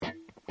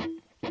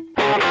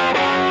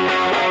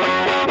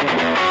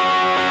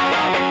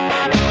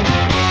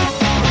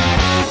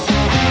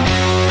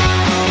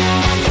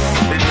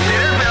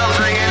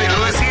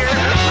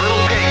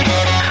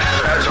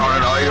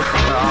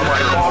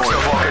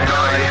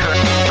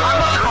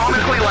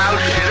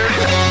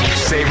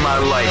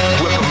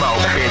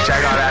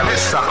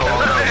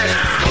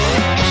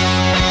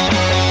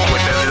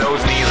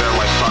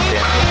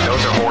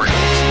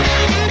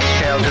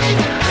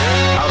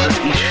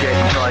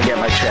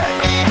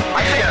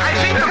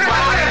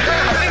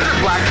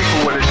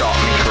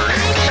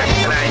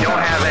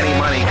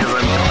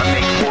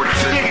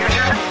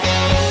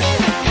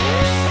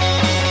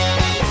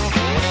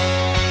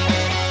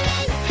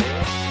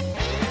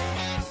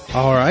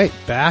All right,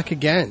 back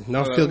again.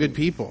 No Feel Good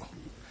people.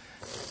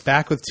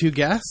 Back with two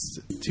guests,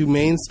 two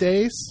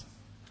mainstays.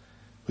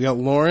 We got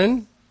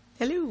Loren.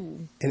 Hello.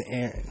 And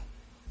Aaron.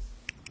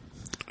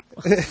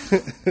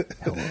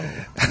 Hello.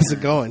 How's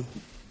it going?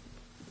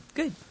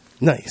 Good.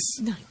 Nice.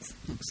 Nice.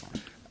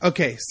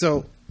 Okay,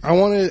 so I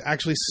want to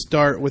actually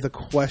start with a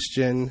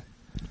question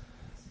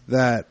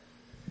that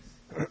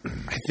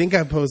I think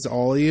I posed to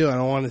all of you. I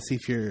want to see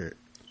if your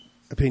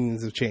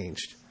opinions have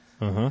changed.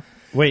 Uh-huh.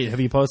 Wait, have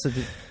you posted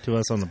it to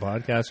us on the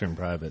podcast or in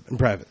private? In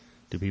private.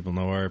 Do people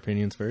know our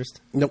opinions first?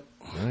 Nope.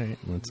 All right,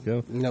 let's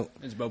go. Nope.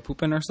 It's about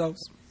pooping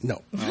ourselves?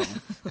 No.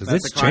 Because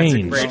this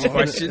changed.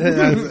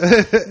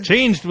 Question.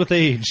 Changed with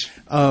age.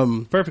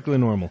 Perfectly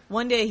normal.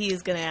 One day he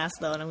is going to ask,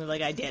 though, and I'm going to be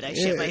like, I did. I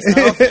shit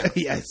myself.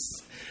 Yes.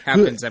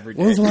 Happens every day.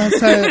 When was the last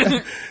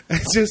time?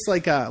 It's just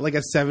like a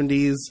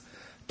 70s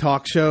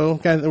talk show.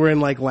 We're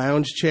in like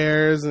lounge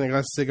chairs and I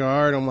got a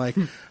cigar and I'm like,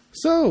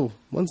 so,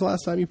 when's the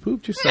last time you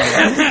pooped yourself?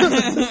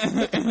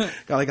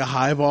 Got like a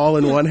highball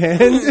in one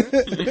hand.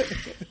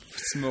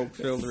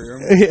 Smoke-filled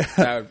room. Yeah.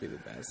 That would be the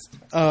best.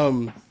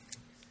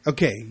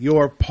 Okay,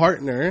 your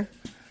partner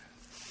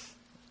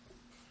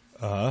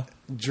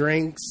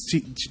drinks.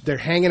 They're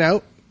hanging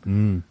out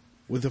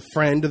with a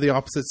friend of the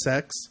opposite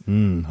sex.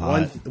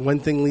 One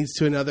thing leads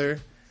to another.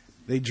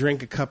 They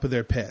drink a cup of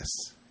their piss.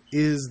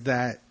 Is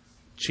that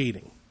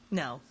cheating?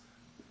 No.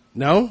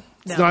 No?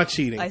 It's not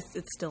cheating.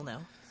 It's still no.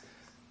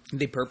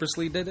 They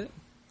purposely did it?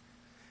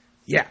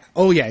 Yeah.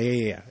 Oh, yeah.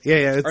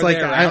 It's Are like,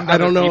 they around I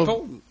don't other know.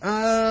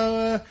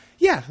 people?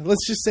 Yeah,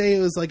 let's just say it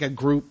was like a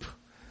group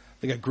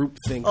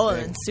thing. Oh,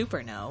 and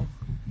super no.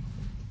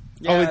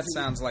 Yeah, it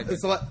sounds like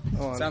it's a lot.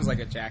 Sounds like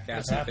a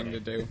jackass thing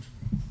to do.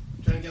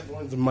 I'm trying to get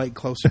Lauren's mic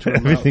closer to her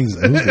Everything's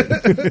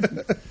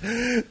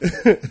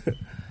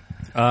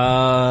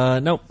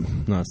mouth. Nope.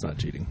 No, it's not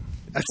cheating.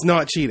 That's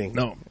not cheating.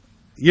 No.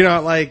 You're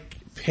not like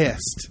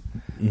pissed.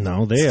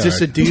 No, they It's are.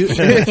 just a dude.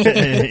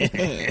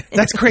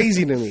 That's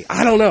crazy to me.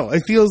 I don't know.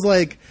 It feels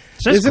like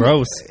it's just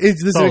gross.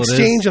 There's an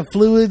exchange of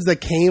fluids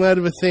that came out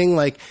of a thing.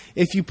 Like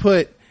if you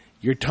put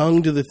your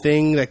tongue to the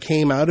thing that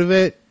came out of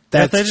it,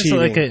 that's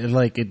cheating.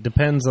 It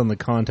depends on the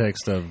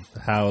context of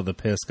how the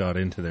piss got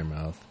into their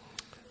mouth.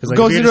 It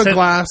goes into a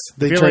glass.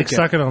 They if you're drink like it.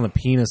 sucking on the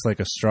penis like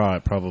a straw,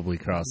 it probably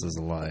crosses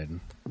the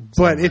line.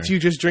 But if you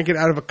just drink it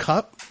out of a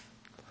cup,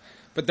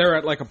 But they're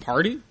at like a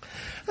party?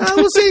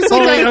 we'll say it's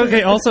like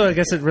okay. Also, I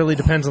guess it really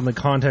depends on the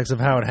context of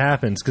how it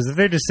happens. Because if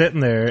they're just sitting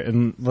there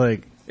and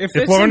like, if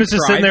Lauren is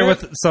just sitting there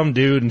with some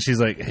dude and she's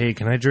like, "Hey,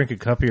 can I drink a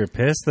cup of your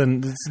piss?"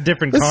 Then it's a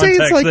different Let's context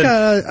say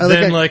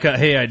it's like than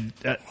 "Hey,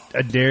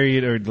 I dare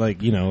you," or like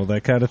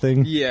that kind of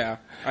thing. Yeah,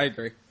 I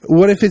agree.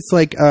 What if it's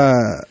like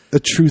a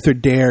truth or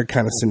dare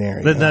kind of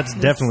scenario? Then that's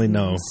definitely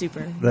no.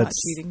 Not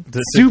cheating.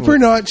 Super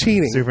not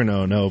cheating. Super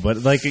no.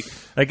 But like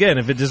again,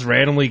 if it just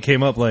randomly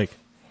came up like,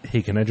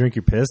 "Hey, can I drink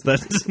your piss?"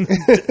 That's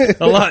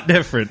a lot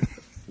different.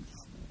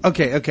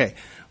 Okay.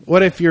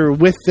 What if you're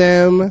with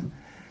them?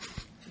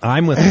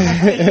 I'm with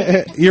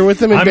them. You're with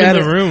them in I'm bed.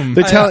 in the room.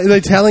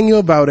 They're telling you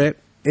about it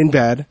in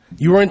bed.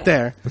 You weren't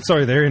there. I'm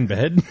sorry, they're in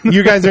bed.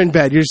 You guys are in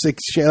bed. You're just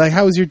like,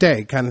 how was your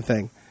day kind of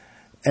thing.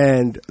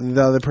 And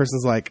the other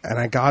person's like, and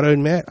I got to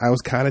admit, I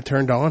was kind of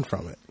turned on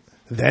from it.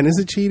 Then is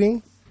it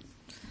cheating?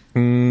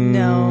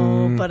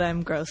 No, but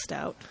I'm grossed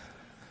out.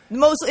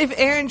 If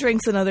Aaron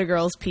drinks another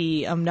girl's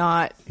pee, I'm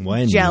not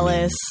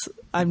jealous.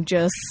 I'm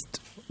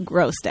just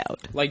grossed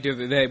out. Like,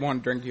 do they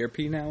want to drink your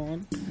pee now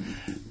on?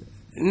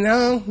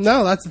 No,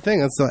 that's the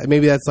thing.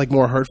 Maybe that's like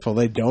more hurtful.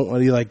 They don't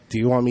want you like, do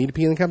you want me to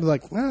pee in the cup? They're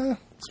like, nah,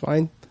 it's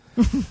fine.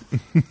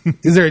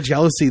 Is there a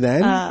jealousy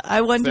then? I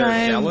one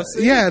time,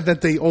 jealousy? Yeah,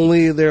 that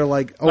they're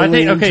like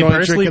only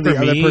enjoy drinking the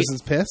other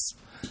person's piss.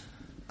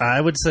 I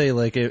would say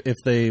like if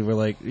they were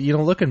like,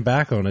 looking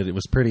back on it, it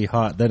was pretty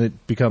hot. Then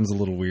it becomes a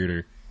little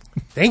weirder.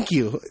 Thank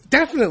you.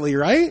 Definitely,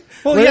 right?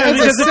 Well, yeah, it's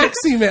a sex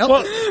email.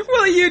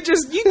 Well, you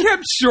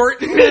kept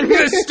shortening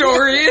the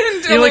story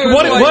until like,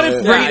 what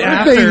if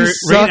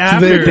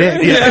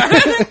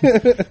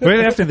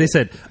right after they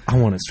said, "I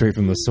want it straight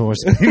from the source."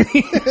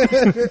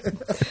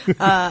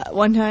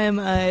 one time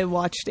I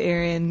watched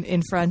Aaron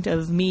in front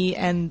of me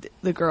and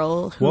the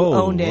girl who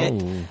owned it.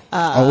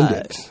 Owned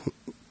it.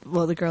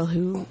 the girl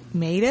who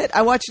made it.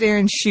 I watched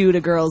Aaron shoot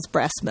a girl's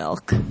breast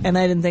milk, and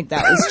I didn't think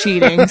that was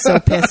cheating. So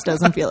piss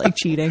doesn't feel like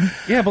cheating.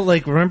 Yeah, but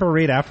like, remember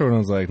right after when I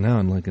was like, "No,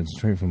 I'm looking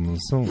straight from the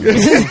soul."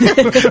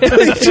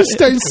 Just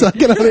start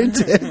sucking on her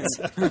tits.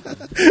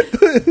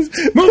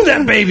 Move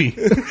that baby.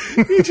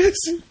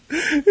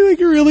 You like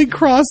really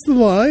crossed the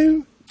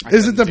line.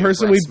 Is it the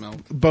person we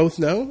both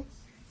know?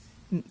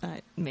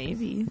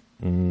 Maybe.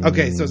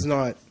 Okay, so it's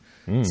not.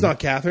 It's not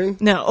Catherine?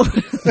 No.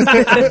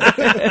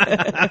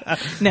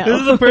 No. This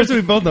is the person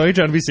we both know. You're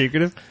trying to be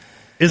secretive.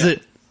 Is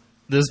it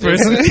this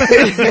person?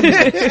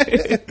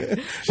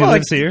 She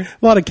lives here.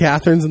 A lot of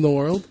Catherines in the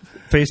world.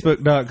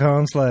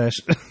 Facebook.com/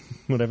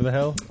 whatever the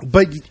hell.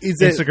 But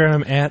is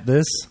Instagram at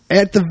this?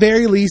 At the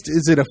very least,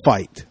 is it a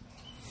fight?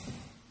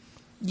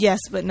 Yes,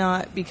 but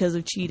not because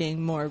of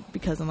cheating. More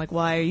because I'm like,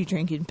 why are you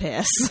drinking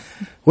piss?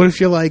 What if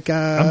you're like...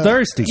 I'm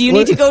thirsty. Do you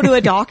need to go to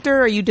a doctor?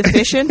 Are you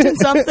deficient in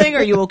something?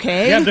 Are you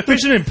okay? Yeah, I'm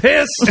deficient in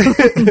piss.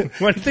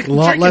 Why do you think a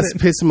lot less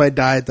piss in my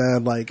diet than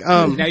I'd like.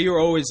 Now you're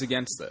always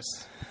against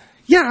this.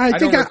 Yeah, I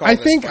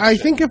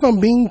think if I'm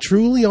being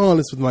truly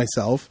honest with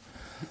myself,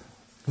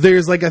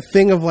 there's like a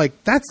thing of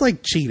like, that's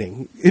like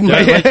cheating in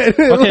my head.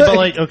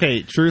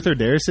 Okay, truth or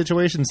dare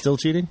situation, still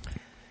cheating?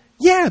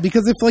 Yeah,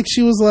 because if like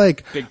she was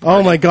like,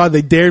 "Oh my god,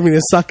 they dared me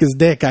to suck his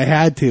dick," I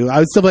had to. I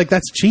would still be like,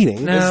 "That's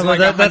cheating." No,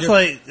 but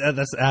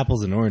that's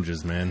apples and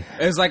oranges, man.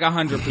 There's like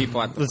 100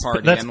 people at the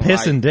party. That's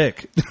piss and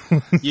dick.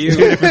 You two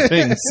different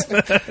things.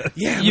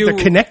 Yeah, but they're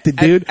connected,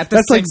 dude.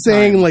 That's like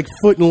saying like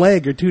foot and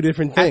leg are two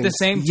different things. At the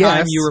same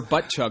time, you were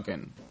butt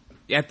chugging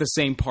at the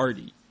same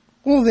party.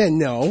 Well, then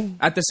no.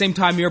 At the same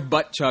time, you're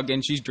butt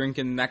chugging. She's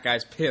drinking that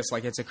guy's piss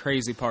like it's a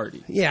crazy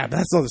party. Yeah, but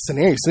that's not the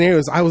scenario. Scenario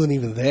is I wasn't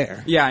even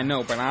there. Yeah, I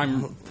know, but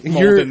I'm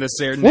molding the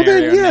scenario. Well,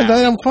 then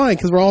then I'm fine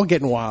because we're all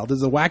getting wild.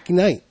 It's a wacky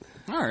night.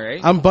 All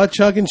right. I'm butt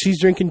chugging. She's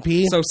drinking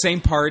pee. So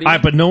same party.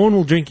 But no one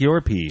will drink your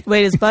pee.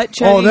 Wait, is butt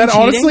chugging?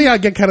 Honestly, I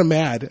get kind of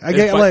mad. I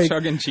get butt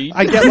chugging cheat.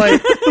 I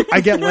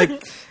get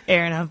like.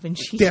 Aaron, I've been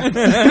cheating.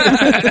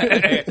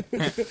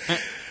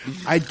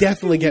 I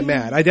definitely get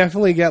mad. I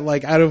definitely get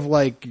like out of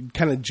like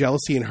kind of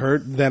jealousy and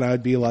hurt. Then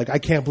I'd be like, I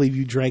can't believe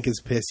you drank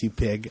his piss, you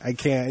pig. I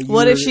can't.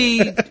 What if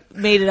she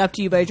made it up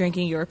to you by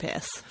drinking your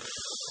piss?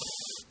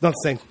 Not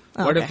the same.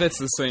 What if it's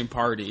the same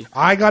party?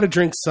 I got to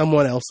drink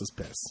someone else's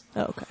piss.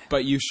 Okay.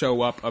 But you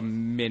show up a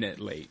minute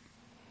late.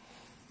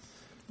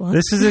 What?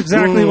 This is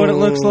exactly what it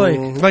looks like.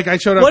 Like I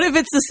showed up. What if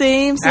it's the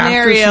same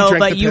scenario,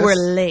 but you were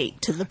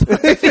late to the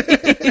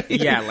party?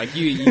 Yeah, like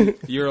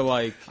you're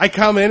like... I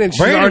come in and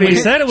she's Brandon, already... we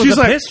said it was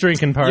a piss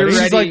drinking party.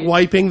 She's like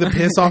wiping the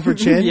piss off her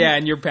chin. Yeah,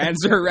 and your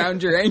pants are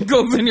around your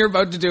ankles and you're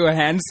about to do a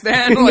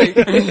handstand.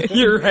 Like,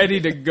 you're ready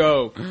to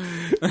go.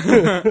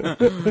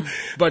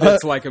 But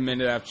it's like a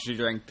minute after she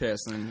drank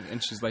piss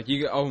and she's like,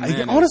 oh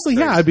man. Honestly,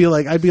 yeah, I'd be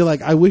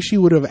like, I wish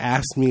you would have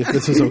asked me if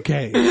this was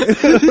okay.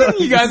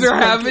 You guys are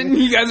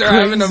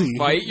having a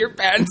fight. Your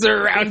pants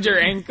are around your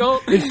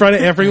ankle in front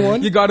of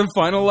everyone. You got to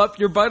funnel up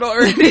your butt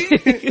already.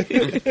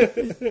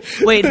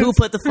 Wait, who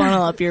put the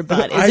funnel up your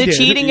butt? Is it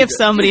cheating if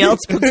somebody else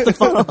puts the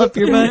funnel up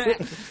your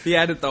butt? He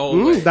had it the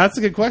whole way. That's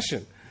a good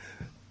question.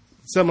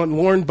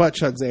 Lauren butt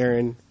chugs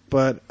Aaron,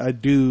 but a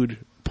dude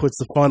puts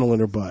the funnel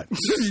in her butt.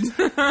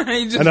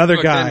 Another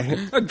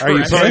guy. Are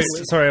you sorry?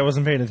 Sorry, I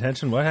wasn't paying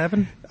attention. What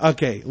happened?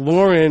 Okay,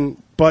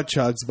 Lauren butt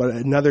chugs, but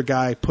another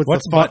guy puts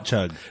What's butt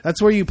chug?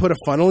 That's where you put a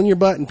funnel in your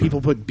butt and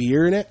people put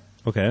beer in it.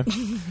 Okay.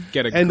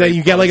 And then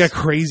you get like a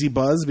crazy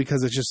buzz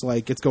because it's just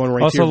like it's going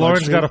right to your so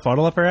Lauren's got a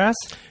funnel up her ass?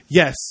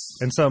 Yes.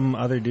 And some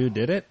other dude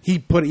did it? He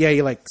put it,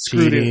 he like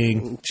screwed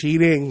it.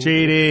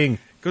 Cheating.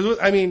 Because,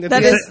 I mean...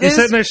 You're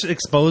sitting there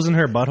exposing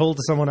her butthole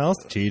to someone else?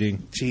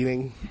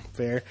 Cheating.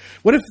 Fair.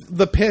 What if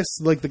the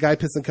piss, like the guy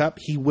pissed in the cup,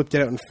 he whipped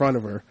it out in front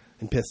of her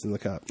and pissed in the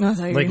cup?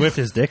 Like whipped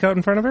his dick out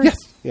in front of her? Yes.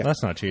 Yeah.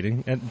 That's not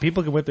cheating. And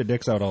people can whip their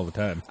dicks out all the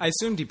time. I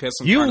assumed he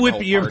pissed in front of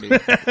the whole party.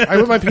 I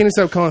whip my penis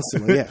out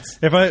constantly, yes.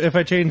 If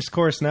I change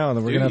course now,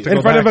 then we're going to have to go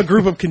in front of a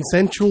group of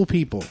consensual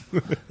people.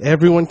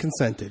 Everyone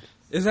consented.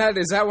 Is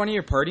that one of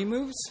your party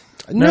moves?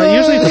 No,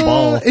 usually it's a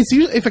ball. It's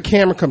usually if a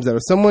camera comes out.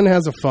 If someone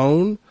has a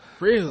phone...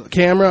 Really?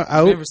 Camera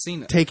out, never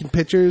seen it. Taking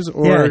pictures,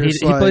 or he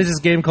plays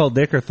this game called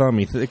Dick or Thumb.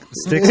 He sticks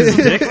his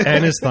dick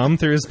and his thumb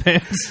through his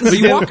pants. But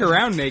you walk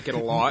around naked a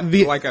lot.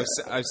 Like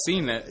I've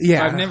seen it.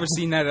 Yeah, I've never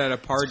seen that at a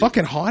party. It's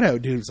fucking hot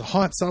out, dude. It's a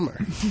hot summer.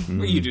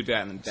 Well, you do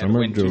that in the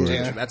winter.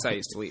 Yeah. That's how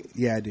you sleep.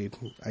 Yeah, dude.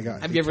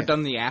 Have you ever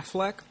done the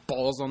Affleck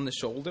balls on the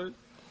shoulder?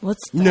 What's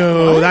that?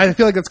 No, I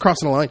feel like that's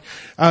crossing the line.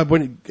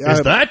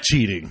 Is that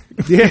cheating?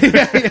 Yeah.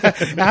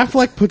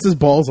 Affleck puts his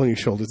balls on your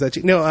shoulders. That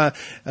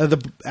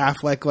the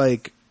Affleck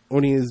like.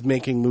 When he was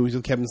making movies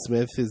with Kevin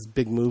Smith, his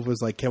big move was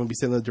like Kevin would be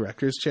sitting in the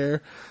director's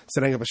chair,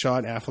 setting up a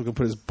shot, and Affleck would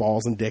put his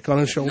balls and dick on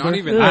his shoulder. Not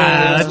even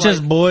that. That's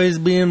just boys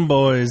being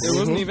boys. It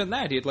wasn't even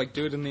that. He'd like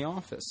do it in the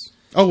office.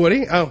 Oh, would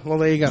he? Oh, well,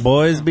 there you go.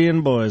 Boys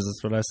being boys.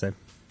 That's what I say.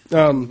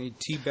 He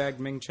teabagged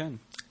Ming Chen.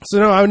 So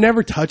no, I would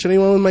never touch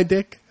anyone with my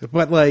dick,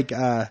 but like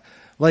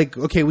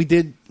okay,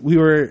 when we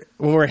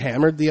were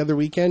hammered the other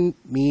weekend,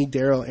 me,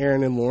 Daryl,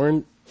 Aaron, and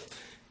Lauren.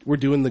 were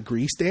doing the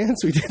grease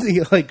dance. We did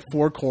the like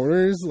four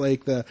corners,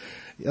 like the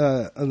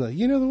on the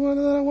the one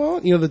that I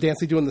want. The dance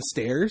they do on the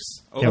stairs.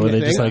 Yeah, where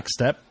they just like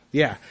step.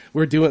 Yeah,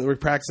 we're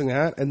practicing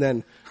that, and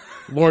then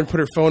Loren put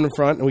her phone in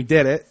front, and we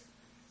did it.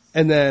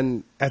 And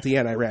then at the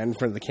end, I ran in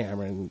front of the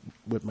camera and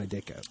whipped my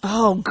dick out.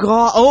 Oh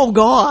God! Oh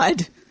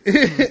God!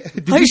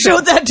 I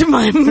showed that to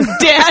my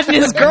dad and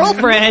his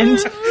girlfriend.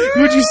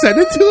 Would you send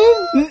it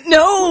to him?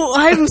 No,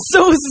 I'm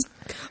so.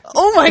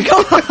 Oh my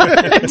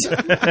God!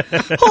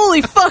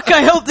 Holy fuck!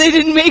 I hope they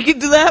didn't make it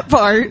to that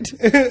part.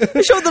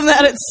 I showed them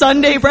that at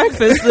Sunday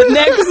breakfast the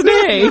next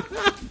day.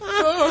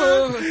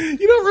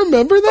 You don't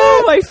remember that?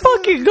 Oh my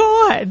fucking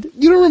God!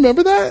 You don't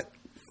remember that?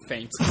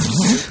 Faint.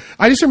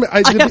 I just remember.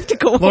 I have to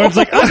go. Lauren's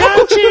like, I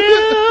got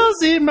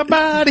chills in my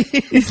body,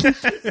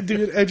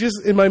 dude. I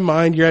just in my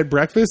mind, you're at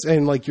breakfast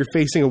and like you're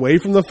facing away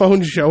from the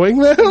phone, showing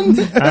them.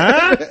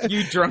 huh?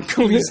 You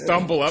drunkenly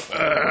stumble up.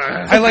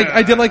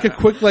 I did like a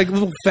quick like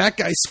little fat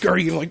guy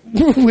scurry and like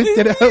whipped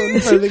it out in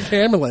front of the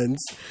camera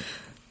lens.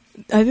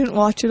 I didn't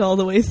watch it all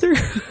the way through.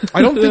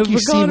 I don't think you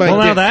see my. Well,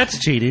 now dick. that's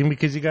cheating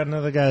because you got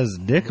another guy's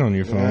dick on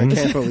your phone. I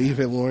can't believe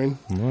it, Loren.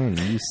 Lauren,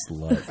 you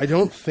slut. I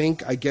don't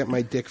think I get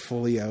my dick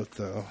fully out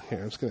though.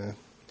 Here,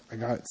 I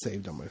got it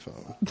saved on my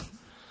phone.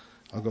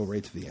 I'll go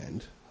right to the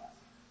end.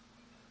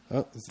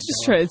 Oh,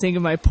 Just trying to think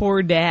of my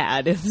poor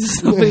dad if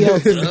somebody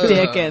else's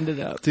dick ended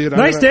up. Dude,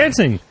 Nice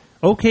dancing.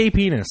 Okay,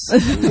 penis.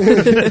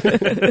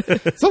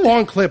 It's a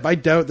long clip. I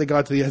doubt they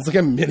got to the end. It's like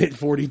a minute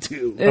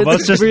 42. Of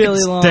us just really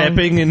long.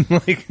 stepping and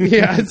like,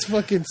 Yeah, it's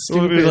fucking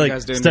we'll stupid. be like,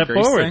 guys doing step the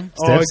grease forward, thing?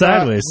 step Oh,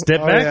 sideways,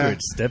 step oh, yeah.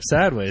 backwards, step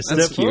sideways,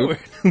 That's step cute.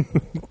 forward.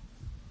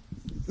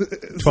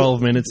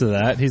 12 minutes of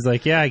that. He's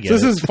like, yeah, I get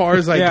This it. is as far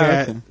as I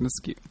get. Okay. That's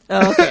cute.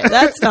 Oh, okay,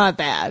 that's not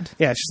bad.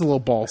 Yeah, it's just a little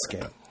ball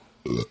scan.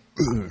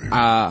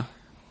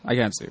 I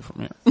can't see it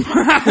from here.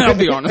 I'll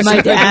be honest.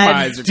 My dad-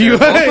 eyes are Do you?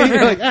 terrible.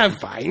 You're like, I'm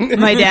fine.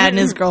 My dad and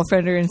his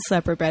girlfriend are in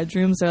separate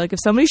bedrooms. They're like, if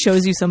somebody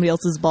shows you somebody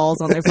else's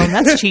balls on their phone,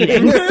 that's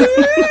cheating. Is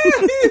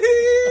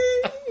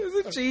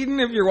it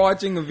cheating if you're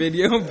watching a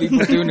video of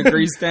people doing a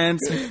grease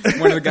dance?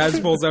 One of the guys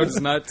pulls out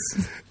his nuts.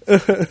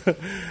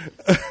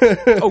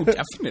 Oh,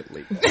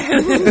 definitely.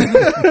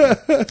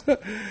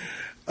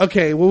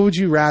 Okay, what would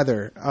you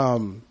rather?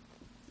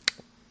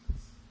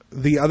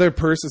 The other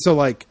person. So,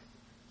 like,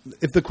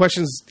 if the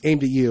question's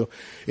aimed at you,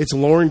 it's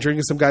Loren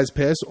drinking some guy's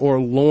piss, or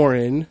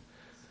Loren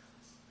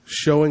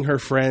showing her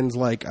friends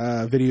like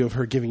a video of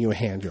her giving you a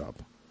hand job.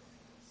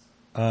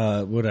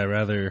 Would I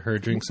rather her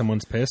drink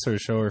someone's piss or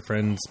show her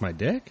friends my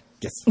dick?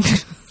 Yes.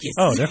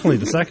 Oh, definitely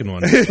the second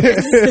one. I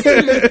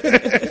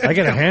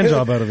get a hand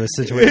job out of this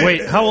situation.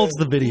 Wait, how old's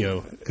the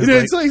video?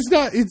 It's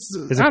not. It's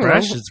Is I it don't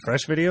fresh? know. Is it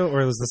fresh video,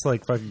 or was this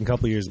like fucking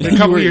couple years back? A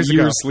couple years You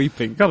ago. were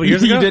sleeping. A couple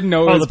years ago? You didn't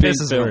know it Oh, was the piss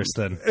being is filmed. worse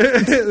then.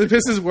 The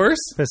piss is worse.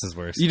 Piss is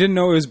worse. You didn't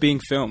know it was being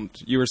filmed.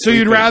 You were So sleeping.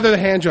 you'd rather the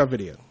hand job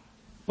video,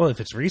 Well, if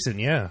it's recent,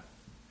 yeah.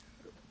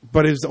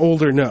 but if it's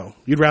older, no.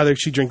 You'd rather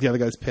she drink the other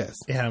guy's piss.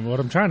 Yeah, what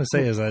I'm trying to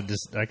say is I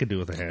could do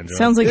with a hand job.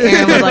 Sounds like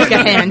Aaron would like a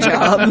hand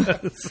job. All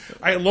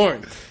right,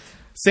 Loren.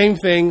 Same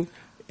thing.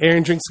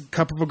 Aaron drinks a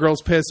cup of a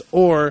girl's piss,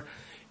 or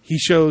he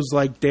shows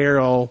like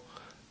Daryl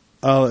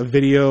a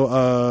video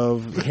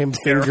of him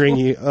fingering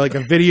you, like a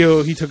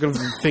video he took of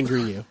him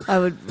fingering you. I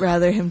would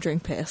rather him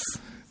drink piss.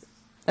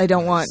 I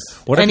don't want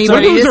What if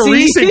anybody it was to a see.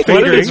 recent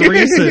What if it's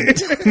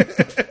recent?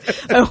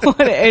 I don't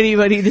want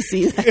anybody to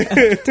see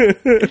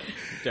that.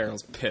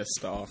 Daryl's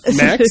pissed off.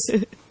 Next,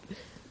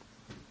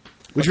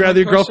 would you rather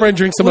your girlfriend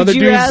drink some Would other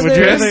you dude's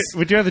rather- piss?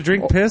 Would you rather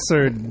drink piss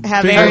or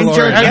Have finger Aaron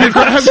Lauren? jerk out.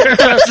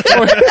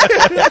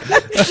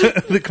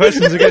 The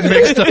questions are getting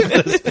mixed up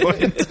at this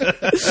point.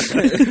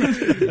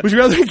 Would you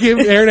rather give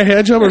Aaron a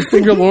hand job or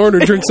finger Loren or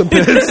drink some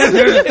piss?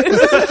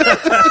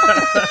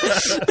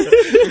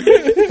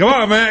 Come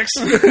on, Max.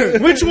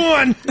 Which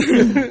one?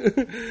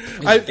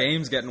 The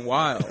game's getting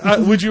wild.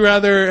 Would you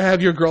rather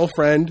have your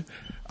girlfriend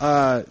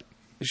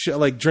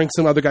drink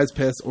some other guy's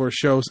piss, or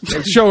show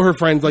her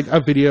friends like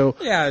a video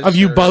of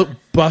you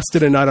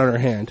busted a nut on her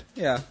hand?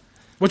 Yeah.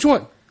 Which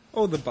one?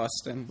 Oh, the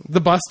busting.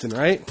 The busting,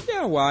 right?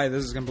 Yeah, why?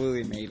 This is a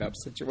completely made up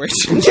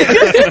situation.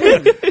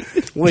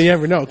 Well, you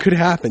never know. It could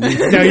happen.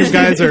 Now you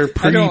guys are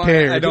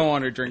prepared. I don't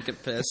want her drinking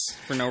piss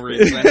for no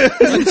reason.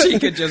 When she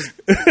could just...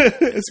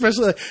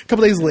 Especially a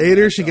couple days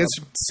later, she gets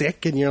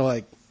sick, and you're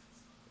like,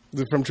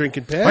 from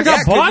drinking piss. I got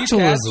Could you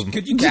botulism.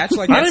 Could you catch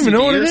like I don't even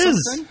know what STD or it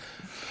is. something?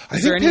 I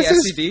Is there think any piss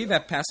is- STD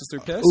that passes through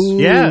piss? Ooh,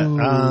 Yeah.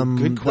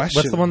 good question.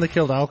 What's the one that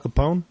killed Al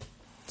Capone?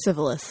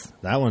 Syphilis.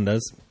 That one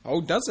does.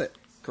 Oh, does it?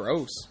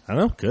 Gross. I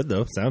don't know. Good,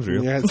 though. Sounds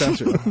real. Yeah, it sounds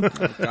true.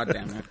 God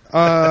damn it.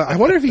 I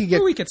wonder if you could Well,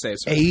 get we could say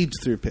so. AIDS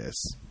through piss.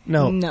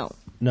 No.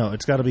 No.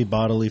 It's got to be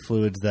bodily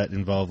fluids that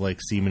involve, like,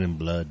 semen and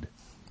blood.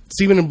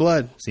 Semen and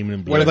blood. Semen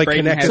and What blood. if like Brayden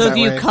connected has So that if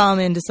you way? come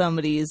into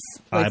somebody's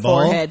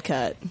Eyeball? forehead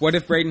cut. What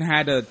if Brayden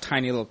had a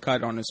tiny little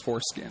cut on his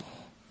foreskin?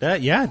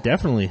 Yeah,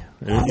 definitely.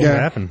 It would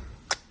Yeah. happen.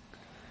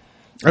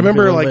 I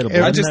remember Maybe a like little every,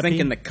 blood. I'm just that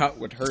thinking be? the cut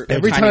would hurt.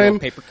 every a tiny little time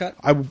paper cut.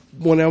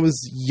 when I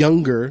was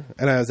younger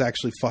and I was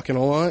actually fucking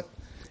a lot,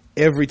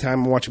 every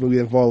time I watch a movie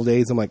that involves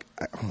AIDS, I'm like,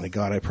 oh my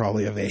God, I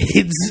probably have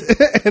AIDS.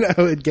 And I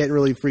would get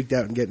really freaked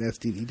out and get an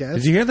STD test.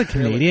 Did you hear the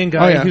Canadian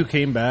guy who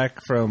came back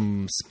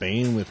from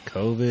Spain with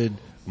COVID,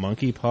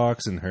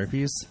 monkeypox, and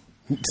herpes?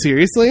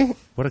 Seriously?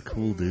 What a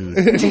cool dude.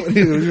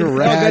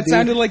 That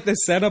sounded like the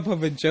setup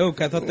of a joke.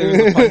 I thought there was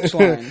a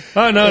punchline.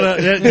 Oh, no.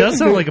 It does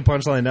sound like a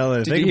punchline now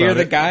that I think about it. Did you hear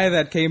the guy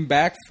that came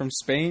back from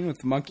Spain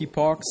with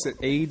monkeypox,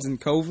 AIDS,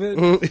 and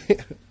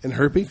COVID? And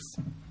herpes?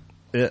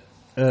 Yeah.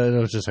 It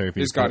was just herpes.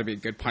 There's got to be a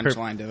good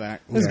punchline to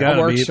that. There's got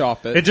to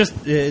workshop it.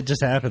 It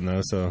just happened,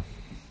 though, so...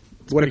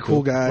 What a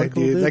cool guy,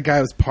 dude. That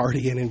guy was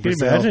partying in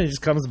Brazil. Can you imagine? He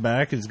just comes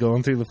back, he's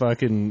going through the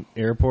fucking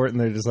airport, and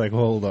they're just like,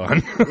 hold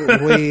on.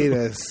 Wait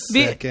a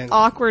second. Be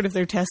awkward if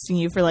they're testing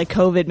you for, like,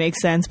 COVID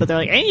makes sense, but they're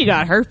like, hey, you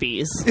got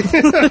herpes.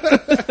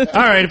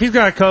 All right, if he's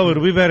got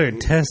COVID, we better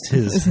test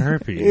his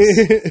herpes.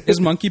 Is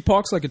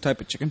monkeypox like a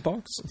type of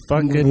chickenpox?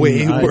 Fucking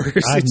way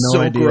worse. I have It's no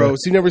so idea. gross.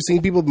 You've never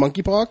seen people with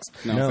monkeypox?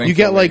 No. You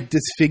get, like,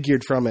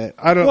 disfigured from it.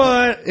 I don't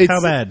What? It's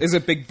How bad? Is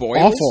it big boils?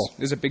 awful.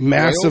 Is it big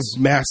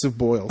massive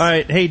boils. All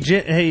right, hey,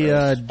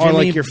 Jimmy,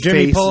 like your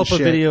Jimmy, face pull and up a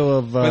shit. video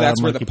of But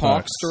that's where the monkeypox.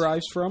 pox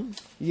derives from?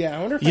 Yeah, I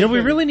wonder if You know, we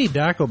really need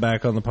Daco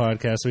back on the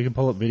podcast so we can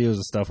pull up videos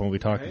of stuff when we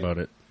talk about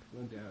it.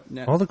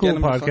 Yeah. All the cool Get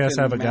him a podcasts fucking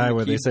have a guy man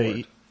where they say,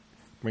 keyboard.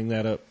 bring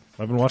that up.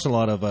 I've been watching a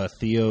lot of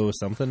Theo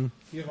something.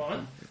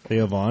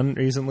 Theo Vaughn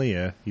recently,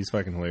 yeah. He's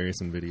fucking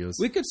hilarious in videos.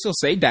 We could still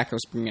say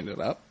Daco's bringing it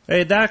up.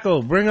 Hey,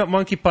 Daco, bring up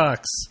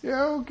monkeypox.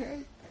 Yeah,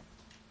 okay.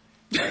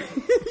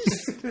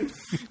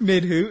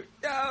 Mid-hoot.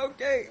 Yeah,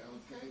 okay.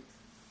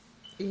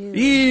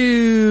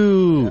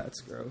 Ew.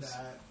 That's gross.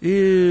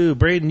 Ew.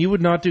 Braden, you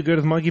would not do good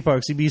with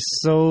monkeypox. You'd be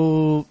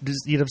so...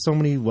 You'd have so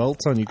many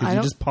welts on you because I you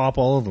don't- just pop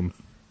all of them.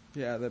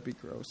 Yeah, that'd be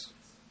gross.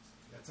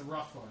 That's a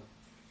rough one.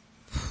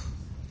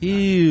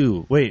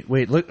 Ew. Wait,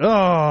 look.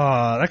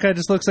 Oh, that guy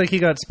just looks like he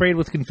got sprayed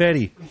with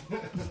confetti.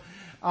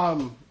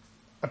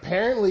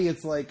 Apparently,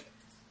 it's like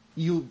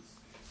you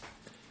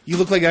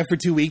look like that for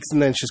 2 weeks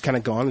and then it's just kind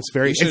of gone.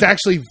 It's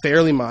actually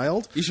fairly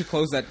mild. You should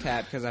close that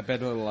tab because I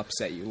bet it'll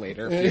upset you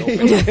later if you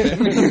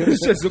open it.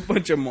 It's just a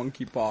bunch of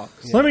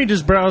monkeypox. Let me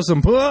just browse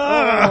some.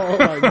 Oh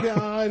my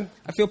God.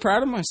 I feel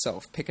proud of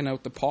myself picking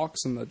out the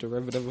pox and the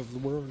derivative of the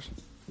word.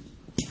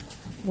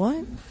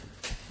 What?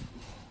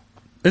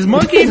 Is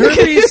monkey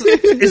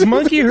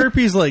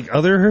herpes like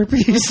other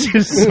herpes?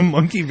 Just some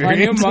monkey I knew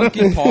variant?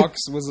 monkeypox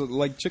was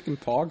like chicken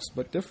pox,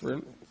 but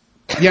different.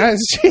 Yeah,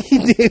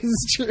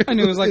 it's true. I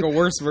knew it was like a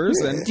worse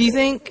version. Do you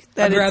think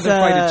that I'd it's rather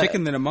fight a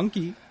chicken than a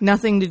monkey.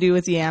 nothing to do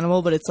with the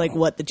animal, but it's like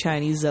what the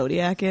Chinese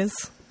zodiac is?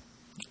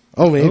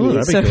 Oh, maybe. Ooh,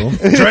 that'd be cool.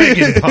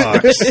 Dragon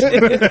pox.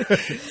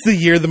 It's the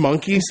year of the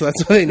monkey, so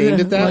that's why they named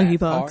it that. Monkeypox.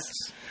 Pox.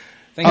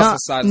 I think it's the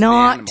size of the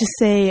Not animal. to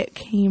say it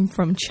came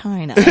from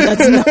China.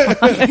 That's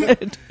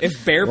not.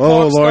 If bear pox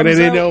Oh, Lord, I comes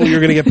didn't out, know you were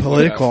going to get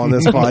political on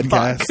this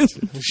podcast.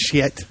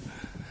 Shit.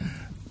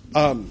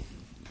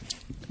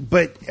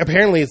 But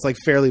apparently it's like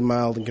fairly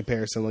mild in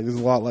comparison. Like there's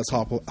a lot less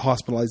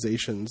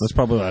hospitalizations. That's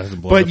probably why I haven't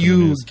blown But up in the you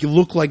news.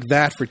 look like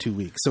that for 2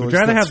 weeks. So Would you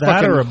rather have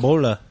that or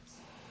Ebola?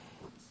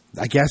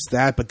 I guess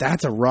that, but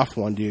that's a rough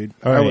one, dude.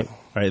 All right,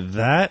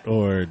 that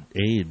or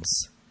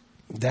AIDS?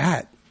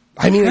 That.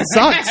 I mean, it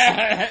sucks.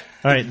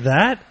 All right,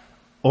 that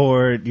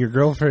or your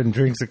girlfriend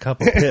drinks a cup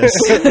of piss.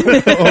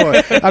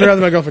 I'd rather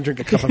my girlfriend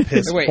drink a cup of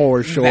piss Wait,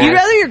 for sure. You'd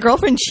rather your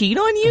girlfriend cheat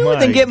on you My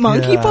than get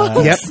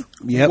monkeypox?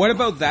 Yep. What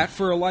about that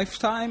for a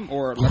lifetime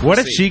or leprosy? What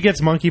if she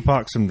gets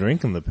monkeypox from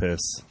drinking the piss?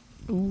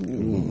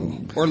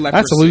 or leprosy?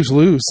 That's a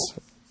lose-lose.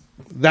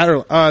 That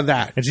or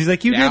that. And she's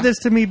like, you Yeah. did this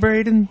to me,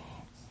 Braden?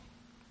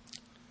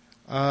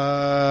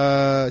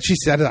 She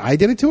said that I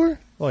did it to her?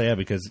 Well, yeah,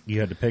 because you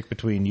had to pick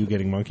between you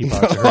getting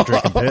monkeypox or her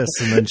drinking piss,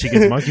 and then she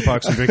gets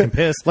monkeypox from drinking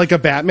piss. Like a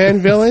Batman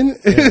villain?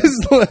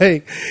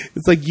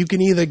 It's like you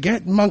can either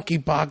get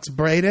monkeypox,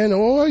 Brayden,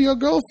 or your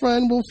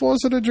girlfriend will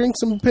force her to drink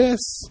some piss.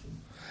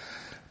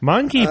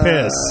 Monkey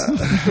piss.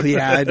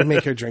 Yeah, I'd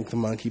make her drink the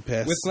monkey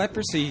piss. With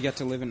leprosy, you get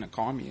to live in a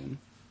commune.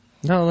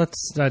 No,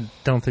 that's, I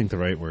don't think the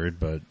right word,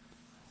 but,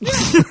 but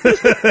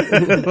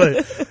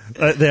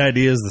the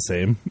idea is the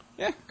same.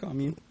 Yeah,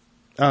 commune.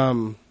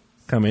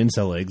 Come in,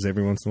 sell eggs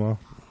every once in a while.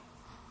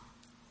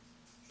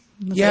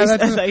 Yeah, I that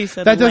thought you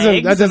said doesn't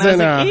legs, and I was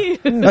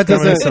like, ew. that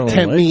doesn't Selling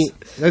tempt me.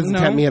 legs. That doesn't No.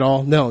 tempt me at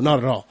all. No, not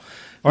at all.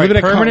 All right, Live in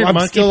a permanent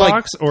I'm still, like,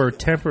 monkeypox or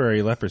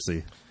temporary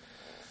leprosy?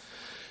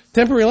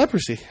 temporary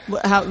leprosy.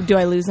 How do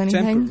I lose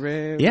anything?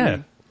 Temporary. Yeah,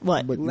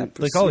 What?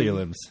 Leprosy. like all your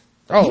limbs.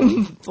 Oh,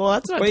 Well,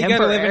 that's not Well, you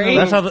gotta live in temporary. a-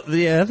 That's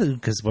how.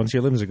 Because once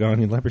your limbs are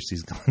gone, your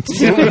leprosy's gone.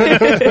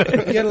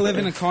 You gotta live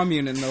in a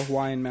commune in the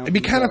Hawaiian mountains.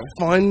 it'd be kind of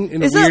though. fun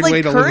in a Is that weird way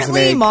like to lose an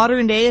currently egg.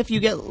 modern day? If you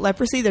get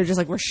leprosy, they're just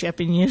like, we're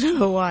shipping you to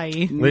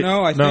Hawaii. Wait,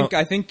 No, I no.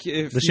 think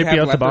if They you ship you have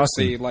out to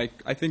leprosy, Boston. like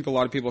I think a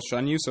lot of people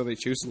shun you, so they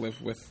choose to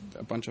live with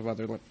a bunch of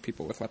other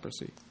people with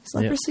leprosy. Is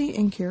leprosy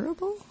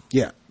incurable?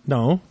 Yeah.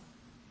 No.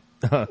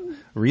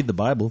 Read the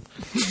Bible.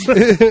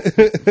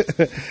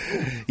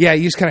 Yeah,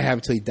 you just kind of have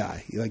it till you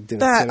die. You like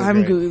That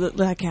I'm disintegrate.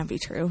 That can't be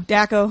true.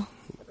 Daco.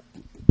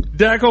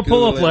 Daco, pull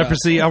Google up it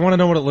leprosy. I want to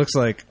know what it looks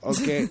like.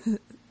 Okay.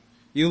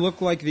 You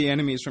look like the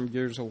enemies from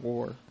Gears of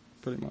War.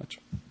 pretty much.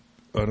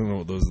 I don't know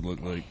what those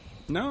look like.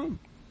 No.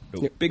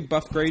 Big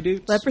buff gray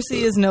dudes.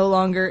 Leprosy is no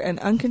longer an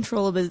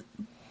uncontrollable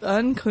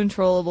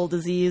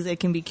disease. It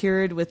can be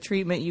cured with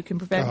treatment. You can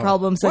prevent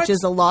problems such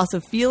as a loss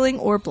of feeling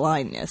or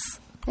blindness.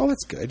 Oh,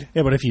 that's good.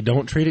 Yeah, but if you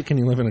don't treat it, can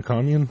you live in a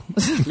commune?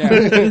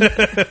 Yeah.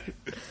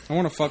 I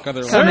want to fuck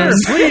other Sir,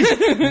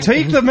 please,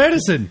 take the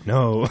medicine.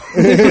 No.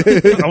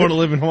 I want to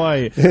live in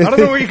Hawaii. I don't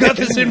know where you got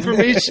this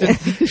information.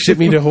 Ship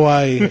me to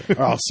Hawaii,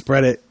 or I'll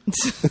spread it.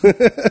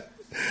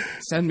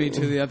 Send me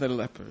to the other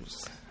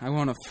lepers. I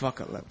want to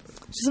fuck a leper.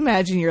 Just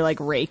imagine you're like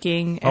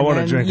raking, I wanna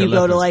and drink then a you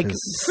go to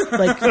leper's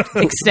like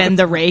extend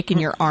the rake, and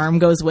your arm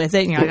goes with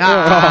it, and you're like,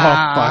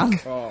 Oh,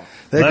 fuck. Oh.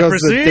 There goes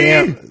the Leprosy?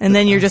 damn... And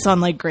then you're just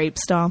on like grape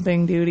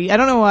stomping duty. I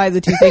don't know why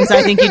the two things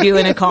I think you do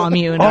in a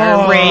commune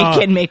are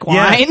rake and make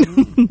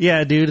wine.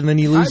 Yeah, dude, and then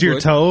you lose your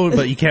would. toe,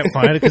 but you can't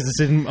find it because it's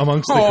in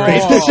amongst the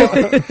grapes.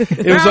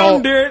 It was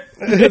all...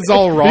 It's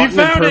all You rotten and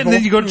found it, purple. and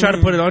then you go to try to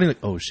put it on. You're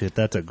like, "Oh shit,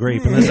 that's a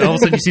grape!" And then all of a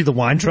sudden, you see the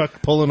wine truck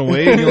pulling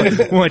away, and you're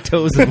like, "My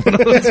toes in one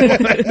of those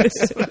wines."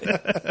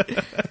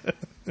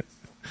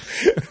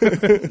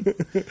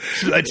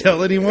 Should I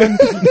tell anyone?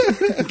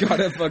 Got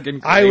a fucking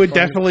grape I would on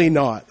definitely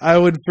not. I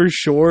would for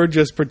sure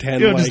just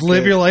pretend like Just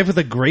live it. your life with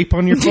a grape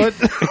on your foot.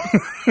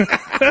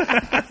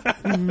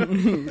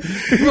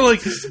 You're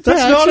like, "That's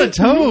not a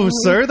toe,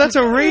 sir. That's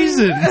a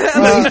raisin."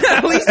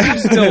 At least you're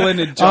still in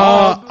a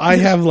job. I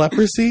have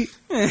leprosy.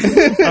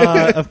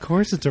 Of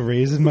course, it's a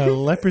raisin. My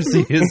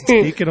leprosy has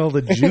taken all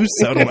the juice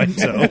out of my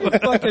toe.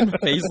 Fucking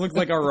face looks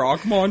like a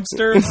rock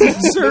monster.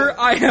 Sir,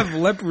 I have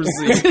leprosy.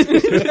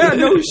 Yeah,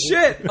 no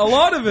shit. A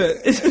lot of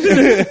it.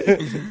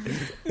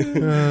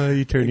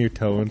 You turn your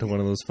toe into one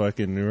of those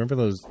fucking. Remember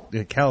those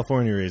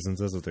California raisins?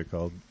 That's what they're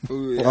called.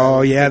 Ooh, yeah.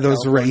 Oh yeah, those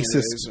California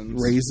racist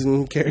raisins.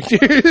 raisin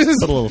characters.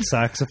 Put a little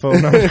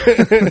saxophone on,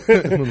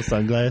 little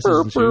sunglasses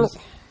and shoes.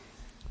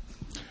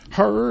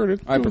 Heard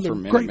it I through prefer the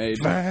Minute Maid.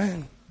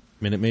 grapevine.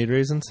 Minute Maid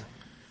raisins.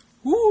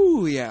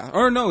 Ooh, yeah.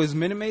 Or no, is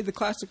Minute Maid the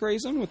classic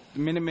raisin with the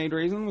Minute Maid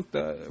raisin with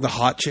the The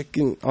hot chick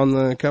on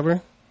the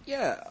cover.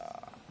 yeah?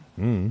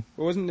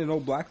 Wasn't it an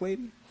old black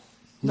lady?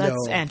 That's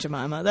No. Aunt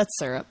Jemima. That's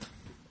syrup.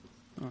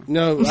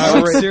 No,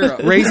 Syrup.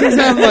 raisins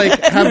have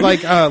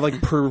like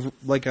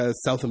a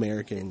South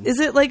American. Is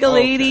it like a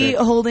lady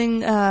okay. holding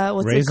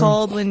what's Raisin? it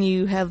called when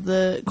you have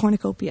the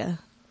cornucopia?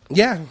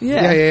 Yeah.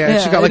 Yeah,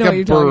 She got I like know what a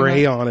you're talking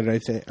beret on it, I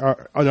think.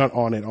 Or, not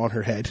on it, on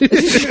her head.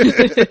 She's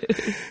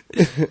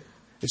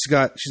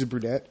a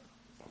brunette.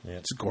 Yeah.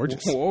 She's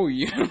gorgeous. Whoa,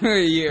 you love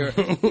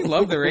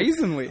the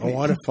raisin lady. I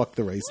want to fuck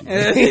the raisin.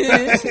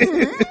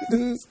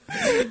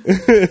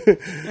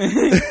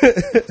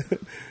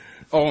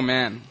 Oh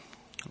man,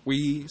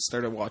 we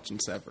started watching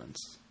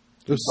Severance.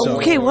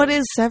 Okay, what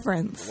is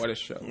Severance? What a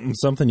show!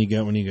 Something you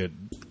get when you get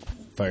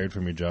fired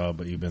from your job,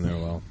 but you've been there a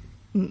while.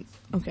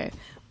 Okay.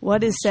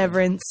 What is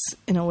Severance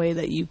in a way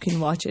that you can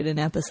watch it in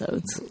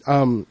episodes?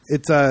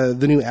 It's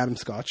the new Adam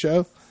Scott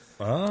show,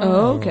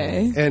 Oh,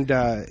 okay. and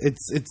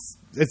it's a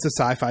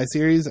sci-fi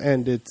series,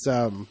 and it's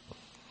set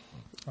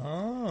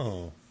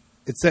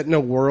in a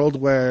world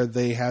where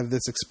they have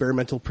this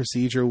experimental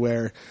procedure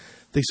where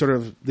they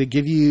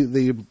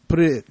they put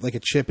it like a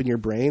chip in your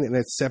brain, and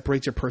it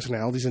separates your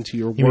personalities into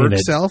your work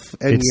self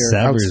and it your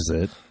severs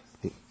it.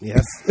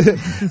 Yes,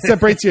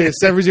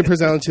 severs your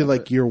personality to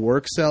like your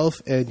work self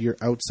and your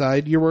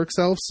outside your work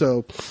self.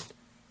 So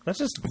That's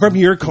just from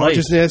your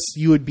consciousness,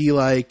 you would be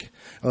like,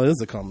 oh, this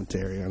is a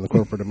commentary on the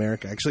corporate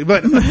America, actually.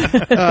 But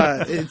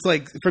it's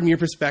like from your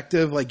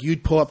perspective, like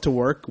you'd pull up to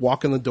work,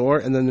 walk in the door,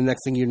 and then the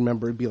next thing you'd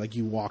remember would be like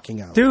you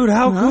walking out. Dude,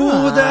 how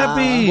cool would that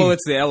be? Well,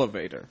 it's the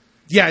elevator.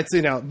 Yeah, it's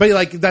but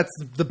like that's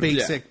the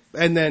basic,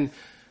 and then.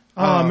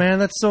 Oh man,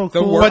 that's so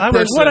the cool! work What I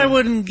person-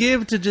 wouldn't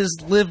give to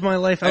just live my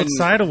life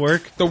outside of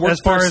work, the work as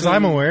far as person-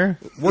 I'm aware.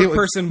 Work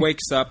person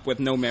wakes up with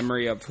no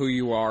memory of who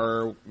you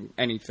are or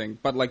anything,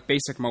 but like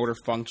basic motor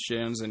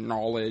functions and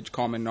knowledge,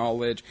 common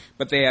knowledge,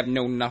 but they have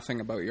nothing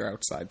about your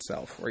outside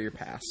self or your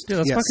past. Dude,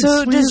 that's Yeah. fucking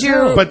So sweet does as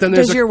hell. But then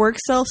there's your work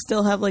self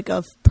still have like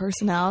a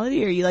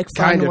personality? Are you like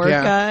fun Kind of, work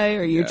yeah. guy,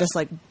 or you're just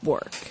like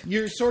work?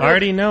 You're sort I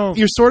already know.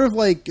 You're sort of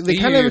like they You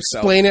kind of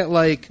yourself. explain it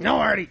like No,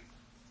 Artie.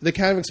 they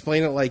kind of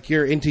explain it like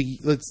you're into.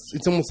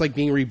 It's almost like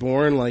being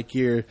reborn. Like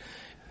you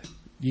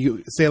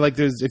say like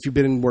there's if you've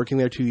been working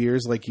there 2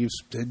 years, like you've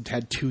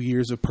had 2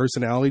 years of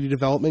personality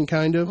development,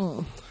 kind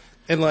of.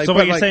 And like, So but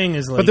what you're like- saying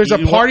is, like, but there's a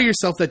you- part of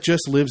yourself that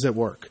just lives at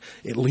work.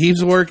 It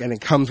leaves work and it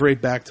comes right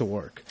back to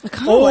work. I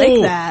kind of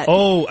like that.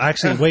 Oh,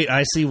 actually, wait.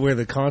 I see where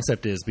the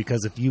concept is,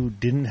 because if you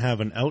didn't have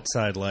an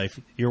outside life,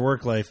 your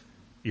work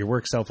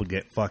self would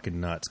get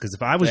fucking nuts. Because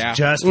if I was Yeah.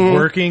 just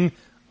working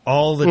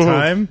all the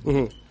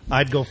time,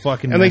 I'd go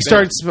fucking. And they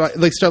nuts. start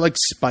like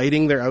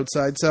spiting their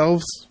outside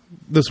selves.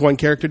 This one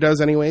character does,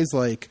 anyways.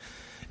 Like,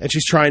 and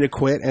she's trying to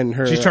quit, and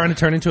She's trying to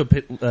turn into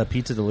a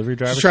pizza delivery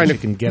driver. she's trying so to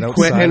she can get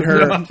quit, outside.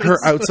 and her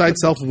outside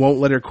self won't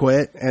let her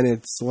quit, and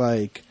it's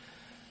like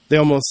they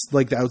almost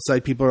like the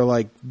outside people are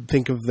like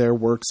think of their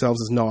work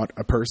selves as not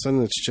a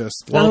person. It's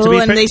just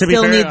they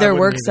still need their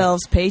work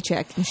selves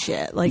paycheck and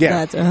shit. Like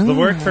that. The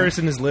work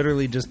person is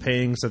literally just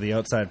paying so the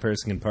outside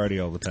person can party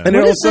all the time. And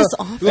what is this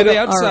office? Well, the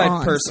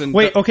outside person.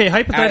 Wait, okay,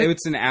 hypothetically,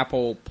 it's an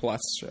Apple Plus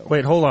show.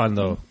 Wait, hold on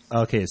though.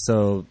 Okay,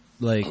 so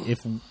like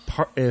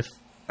if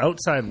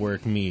outside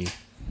work me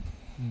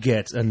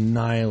gets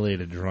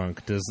annihilated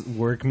drunk, does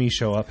work me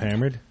show up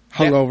hammered?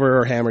 Hungover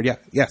or hammered,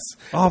 yes.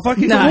 Oh,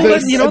 fucking nice.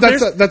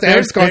 That's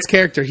Aaron Scott's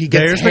character. He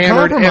gets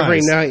hammered every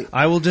night.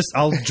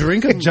 I'll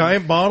drink a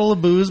giant bottle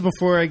of booze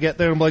before I get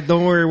there. I'm like,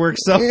 don't worry, work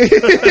self.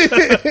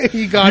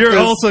 You're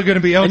also going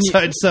to be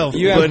outside self.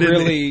 You have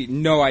really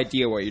no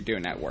idea what you're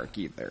doing at work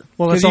either.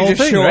 Well, that's the whole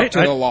thing, show right? up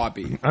to the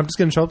lobby. I'm just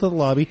going to show up to the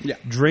lobby,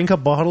 drink a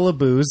bottle of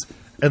booze,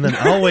 and then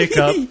I'll wake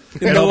up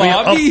and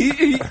I'll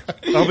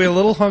be a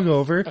little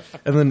hungover,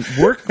 and then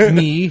work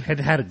me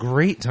had a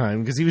great time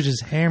because he was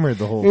just hammered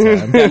the whole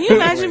time. Can you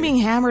imagine being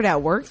hammered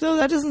at work though?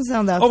 That doesn't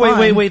sound that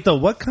fun. Wait though.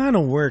 What kind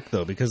of work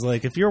though? Because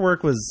like if your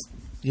work was,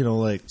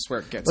 like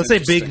let's say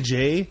Big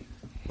J,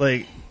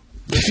 like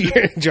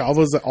your job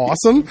was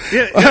awesome.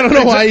 Yeah, I don't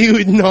know why you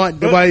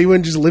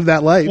wouldn't just live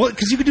that life. Well,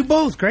 because you could do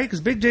both, right?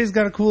 Because Big J's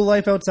got a cool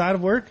life outside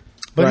of work,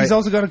 but he's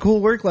also got a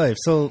cool work life.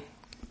 So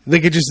they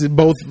could just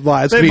both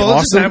lives they be both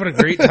awesome. just having a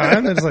great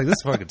time. And it's like, this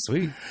is fucking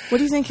sweet. What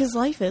do you think his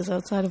life is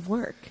outside of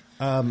work?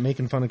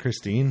 Making fun of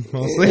Christine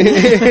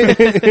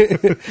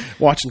mostly.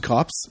 Watching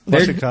cops.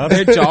 Their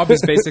job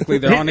is basically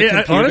they're on a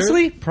computer.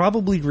 Honestly,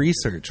 probably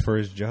research for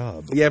his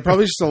job. Yeah,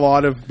 probably just a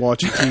lot of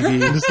watching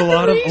TV. just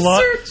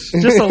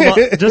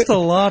a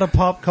lot of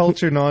pop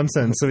culture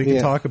nonsense, so we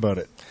can talk about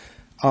it.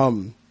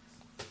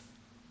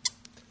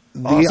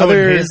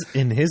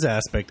 In his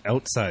aspect,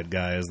 outside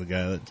guy is the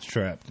guy that's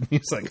trapped.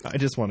 He's like, I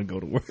just want to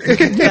go to work.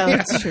 Yeah,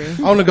 that's true.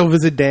 I want to go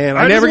visit Dan.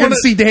 I never get to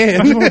see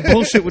Dan. I just want to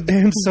bullshit with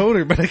Dan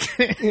Soder, but I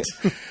can't.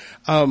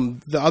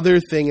 The other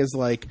thing is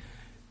like,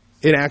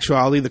 in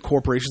actuality, the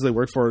corporations they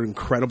work for are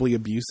incredibly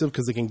abusive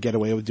because they can get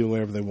away with doing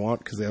whatever they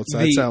want because the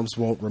outside selves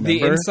won't remember.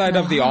 The inside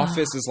of the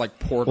office is like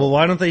Portal. Well,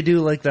 why don't they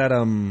do like that?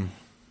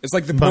 It's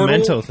like the Portal,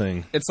 Memento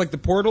thing. It's like the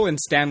Portal and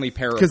Stanley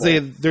Parable.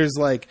 Because there's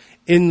like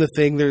in the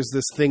thing, there's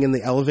this thing in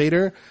the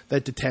elevator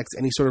that detects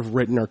any sort of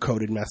written or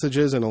coded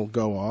messages, and it'll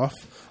go off.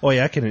 Oh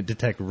yeah, can it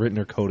detect written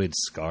or coded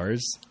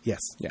scars?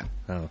 Yes. Yeah.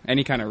 Oh.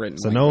 Any kind of written.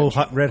 So language.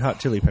 no red hot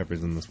chili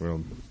peppers in this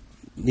world.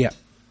 Yeah.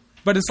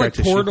 But it's like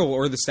Portal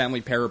or the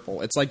Stanley Parable.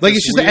 It's like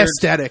it's just the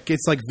aesthetic.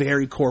 It's like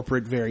very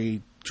corporate,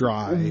 very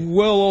dry.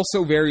 Well,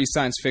 also very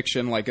science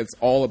fiction. Like it's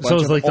all a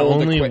bunch of like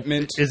old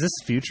equipment. Is this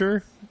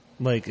future?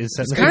 Like is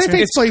that kind of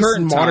takes place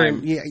in modern,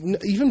 time. yeah,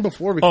 even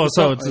before.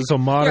 So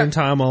modern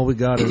time. All we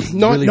got is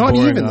not really not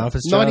boring even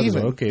office not jobs.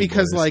 even Okay,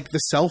 because boys. like the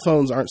cell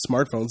phones aren't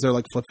smartphones; they're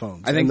like flip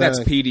phones. I think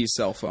that's Petey's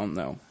cell phone,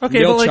 though.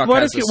 Okay, but like, Chuck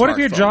what has if your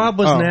smartphone. job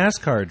was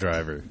NASCAR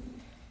driver?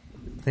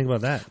 Think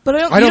about that. But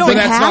I don't think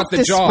that's have not the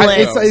to job. split.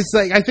 It's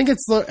like I think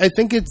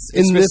it's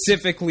in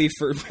specifically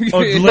for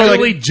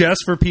literally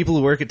just for people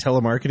who work at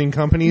telemarketing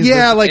companies.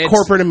 Yeah, like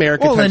corporate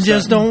America. Well, type then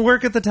just stuff. don't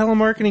work at the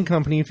telemarketing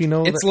company if you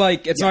know. It's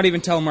like it's not even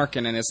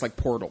telemarketing. It's like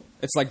Portal.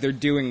 It's like they're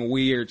doing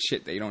weird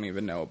shit that you don't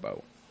even know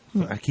about.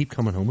 I keep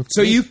coming home with.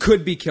 So you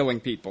could be killing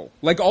people.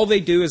 Like all they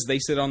do is they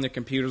sit on their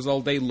computers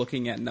all day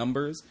looking at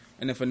numbers,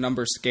 and if a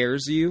number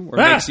scares you or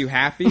makes you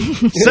happy,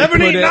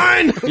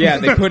 789. Yeah,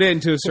 they put it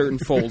into a certain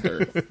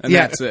folder, and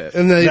that's it.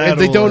 And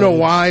they don't know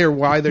why or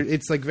why they're.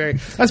 It's like very.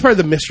 That's part of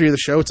the mystery of the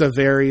show. It's a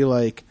very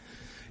like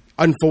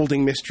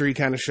unfolding mystery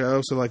kind of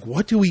show. So like,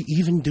 what do we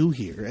even do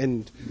here?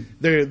 And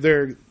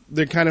they're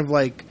kind of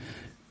like.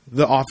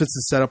 The office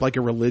is set up like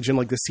a religion,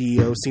 like the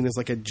CEO is seen as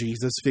like a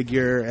Jesus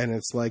figure, and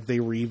it's like they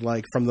read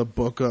like from the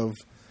book of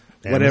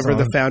whatever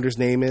the founder's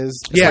name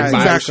is. It's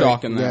like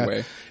Bioshock in that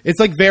way. It's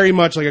like very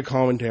much like a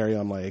commentary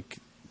on like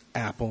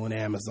Apple and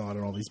Amazon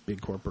and all these big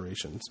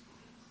corporations.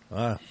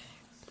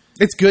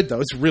 It's good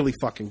though. It's really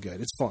fucking good.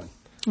 It's fun.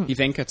 You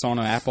think it's on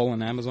Apple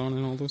and Amazon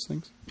and all those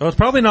things? Well, it's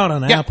probably not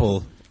on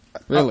Apple.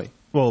 Really?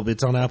 Well,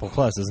 it's on Apple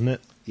Plus, isn't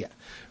it? Yeah.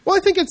 Well, I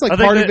think it's like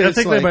part of it. I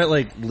think they might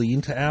like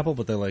lean to Apple,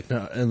 but they're like,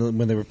 no. And then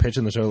when they were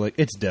pitching the show, like,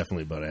 it's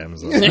definitely about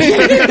Amazon.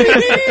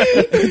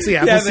 It's the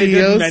Apple they CEOs.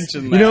 didn't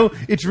mention that. You know,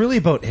 it's really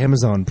about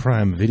Amazon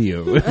Prime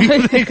Video. Well,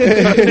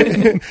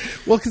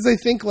 because I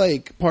think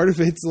like part of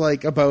it's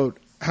like about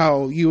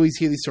how you always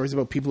hear these stories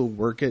about people who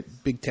work at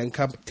big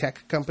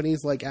tech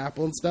companies like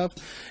Apple and stuff,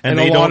 and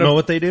they don't know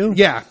what they do.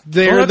 Yeah,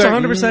 that's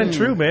 100%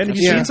 true, man. Have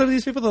you Yeah. seen some of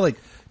these people? They're like,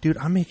 dude,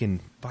 I'm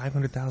making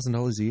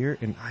 $500,000 a year,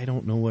 and I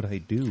don't know what I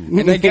do.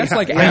 And I guess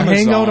like I Amazon,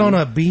 hang out on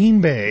a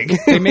beanbag.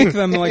 they make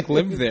them like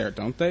live there,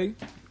 don't they?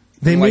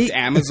 They like make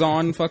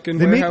Amazon fucking.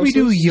 They make me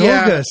do warehouses?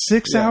 yoga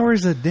 6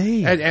 hours a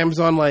day. At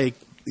Amazon, like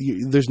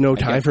there's no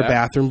time get for that.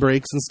 bathroom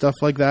breaks and stuff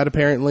like that.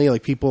 Apparently,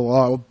 like people.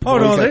 Oh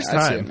no, there's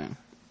I see it time. now.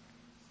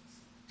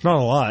 Not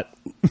a lot.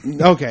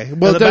 Okay, Well,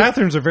 well, the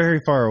bathrooms are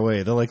very far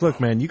away. They're like, look,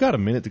 man, you got a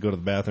minute to go to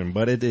the bathroom,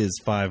 but it is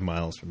 5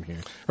 miles from here.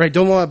 right?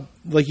 Don't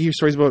like you hear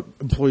stories about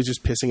employees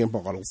just pissing in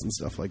bottles and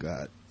stuff like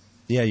that.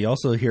 Yeah, you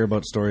also hear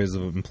about stories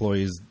of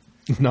employees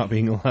not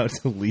being allowed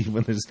to leave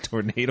when there's a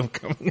tornado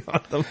coming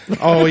on them.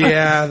 Oh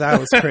yeah, that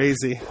was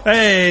crazy.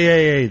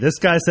 Hey! This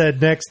guy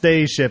said next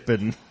day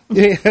shipping.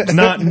 Yeah.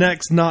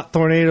 Not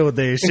tornado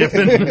day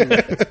shipping.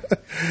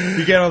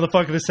 You get on the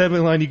fucking assembly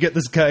line, you get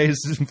this guy's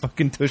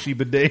fucking tushy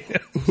bidet.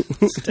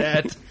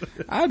 Stat.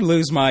 I'd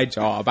lose my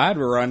job. I'd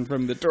run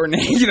from the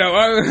tornado.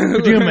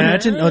 Could you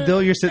imagine?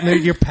 Odell, you're sitting there,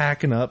 you're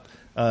packing up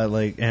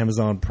like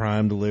Amazon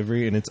Prime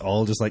delivery, and it's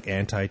all just like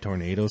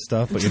anti-tornado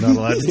stuff, but you're not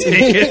allowed to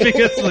take it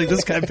because like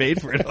this guy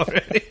paid for it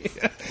already.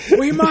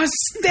 We must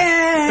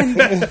stand.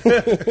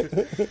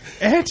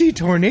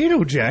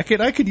 Anti-tornado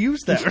jacket. I could use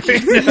that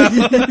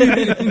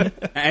right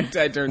now.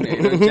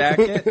 Anti-tornado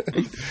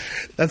jacket.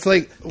 That's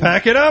like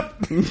Pack it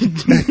up.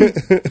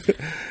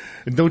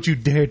 And don't you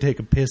dare take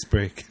a piss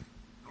break.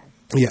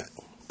 yeah.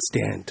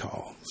 Stand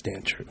tall,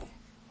 stand true.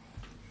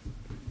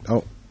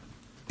 Oh,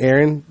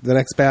 Aaron, the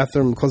next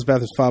bathroom, closest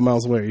bathroom's 5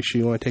 miles away. You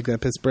sure you want to take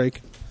that piss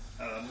break?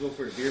 Go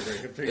for a beer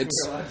break.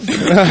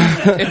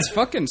 It's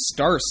fucking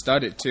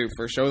star-studded, too,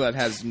 for a show that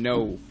has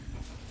no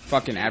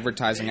fucking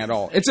advertising at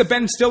all. It's a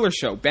Ben Stiller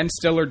show. Ben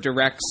Stiller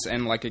directs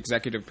and, like,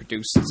 executive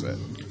produces it.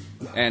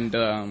 And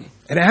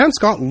Adam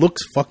Scott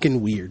looks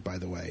fucking weird, by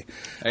the way.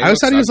 He I always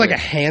thought he was looks like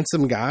a ugly.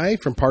 handsome guy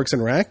from Parks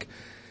and Rec.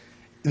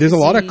 There's a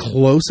lot of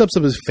close-ups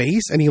of his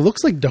face, and he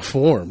looks like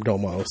deformed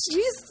almost.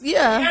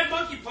 Yeah.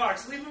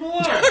 monkeypox. Leave him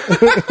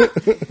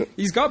alone.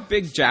 he's got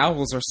big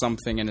jowls or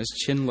something, and his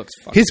chin looks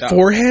fucked His up.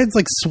 forehead's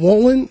like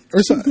swollen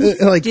or something.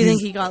 Like, Do you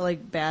think he got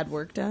like bad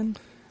work done?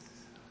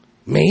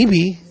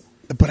 maybe,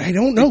 but I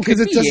don't know Could because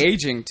be it's just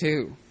aging,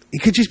 too.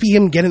 it could just be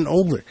him getting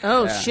older.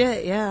 Oh Yeah.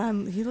 shit! Yeah,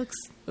 he looks.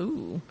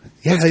 Ooh.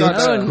 Yeah, It's it got,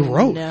 looks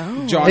gross.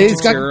 No. John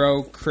It's got-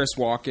 Turturro, Chris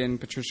Walken,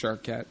 Patricia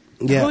Arquette.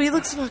 Yeah, Oh, he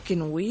looks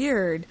fucking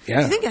weird. Yeah.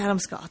 Do you think Adam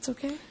Scott's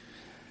okay?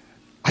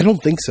 I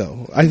don't think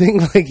so. I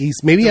think like he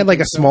had like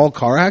a small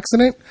car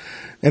accident,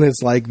 and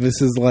it's like this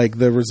is like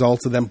the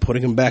results of them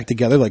putting him back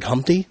together, like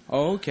Humpty.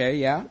 Oh, okay,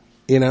 yeah.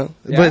 You know,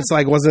 Yeah. but it's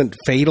like wasn't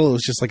fatal. It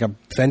was just like a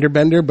fender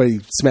bender, but he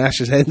smashed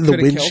his head in the Could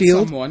have killed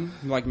windshield. someone,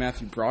 like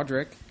Matthew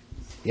Broderick.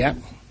 Yeah,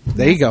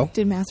 there you go.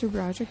 Did Matthew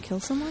Broderick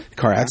kill someone?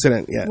 Car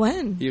accident. Yeah.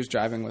 When? He was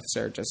driving with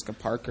Sarah Jessica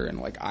Parker in,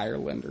 like,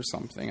 Ireland or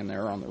something, and they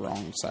were on the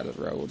wrong side of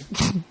the road.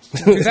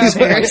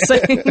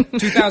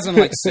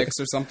 2006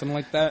 or something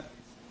like that.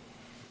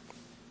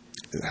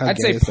 How I'd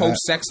gay say is that?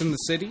 post-Sex in the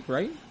City,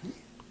 right?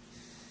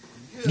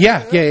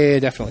 Yeah,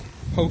 definitely.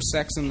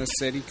 Post-Sex in the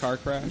City car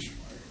crash.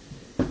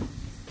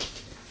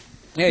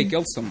 Yeah, he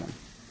killed someone.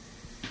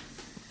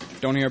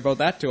 Don't hear about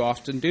that too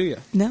often, do you?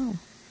 No.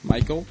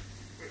 Michael?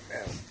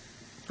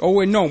 Oh,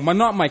 wait, no,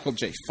 not Michael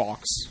J.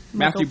 Fox.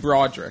 Matthew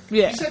Broderick.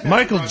 Yeah.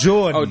 Michael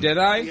Jordan. Oh, did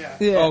I?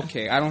 Yeah.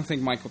 Okay, I don't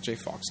think Michael J.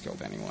 Fox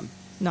killed anyone.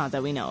 Not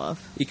that we know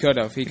of. He could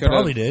have. He could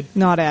Probably have. did.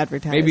 Not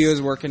advertised. Maybe he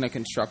was working a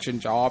construction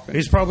job and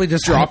He's probably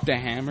just dropped a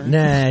hammer.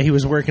 Nah, he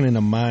was working in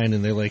a mine,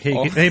 and they're like, "Hey,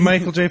 Oh. hey,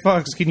 Michael J.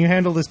 Fox, can you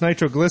handle this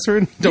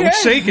nitroglycerin? Don't Yeah.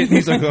 shake it." And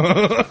he's like,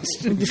 "Oh."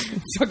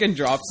 Fucking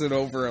drops it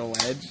over a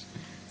ledge.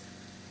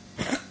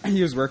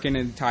 He was working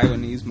in a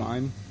Taiwanese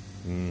mine.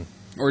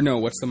 Or no,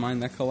 what's the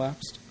mine that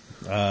collapsed?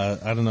 I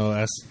don't know.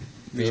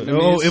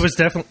 Vietnamese? Oh, it was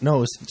definitely no.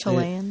 It was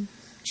Chilean.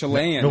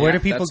 Chilean. No, where yeah,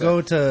 do people that's go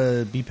it.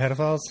 to be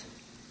pedophiles?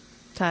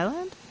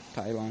 Thailand?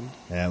 Thailand.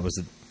 Yeah, it was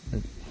a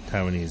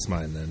Taiwanese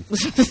mine then.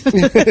 Because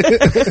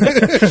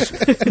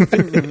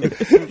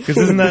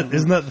isn't that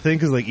the thing?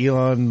 Because like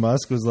Elon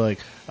Musk was like,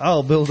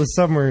 "I'll build a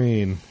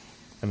submarine,"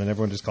 and then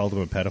everyone just called him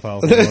a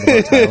pedophile. For knowing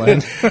about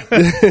Thailand.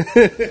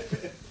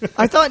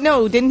 I thought,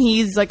 no, didn't he?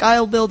 He's like,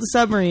 I'll build a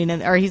submarine.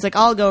 Or he's like,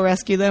 I'll go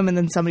rescue them. And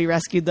then somebody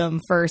rescued them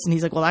first. And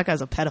he's like, well, that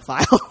guy's a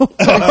pedophile. Or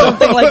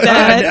something like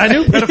that. I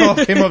knew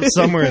pedophile came up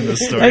somewhere in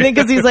this story. I think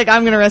because he's like,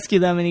 I'm going to rescue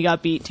them. And he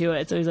got beat to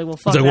it. So he's like, well,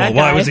 fuck It's like, that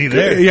well, why guy. was he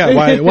there? Yeah,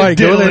 why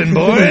go there?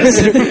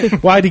 Dylan,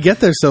 boys. Why'd he get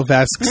there so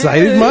fast?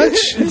 Excited much?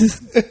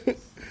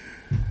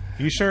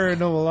 You sure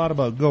know a lot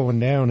about going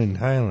down in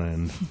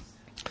Thailand.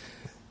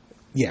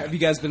 Yeah. Have you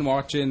guys been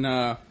watching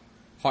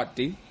Hot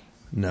D?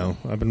 No,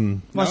 I've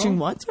been Watching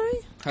No? what, sorry?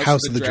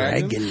 House of the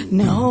Dragon.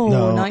 No,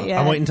 no, not yet.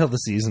 I'm waiting until the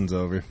season's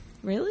over.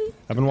 Really?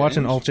 I've been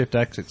watching Alt Shift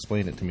X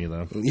explain it to me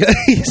though. Yeah,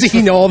 so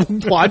you know all the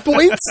plot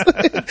points?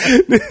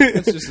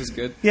 That's just as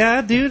good.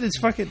 Yeah, dude, it's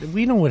fucking.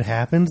 We know what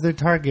happens. They're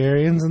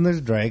Targaryens and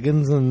there's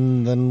dragons,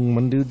 and then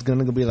one dude's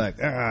gonna be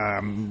like,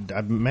 I'm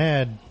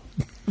mad.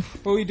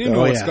 But we do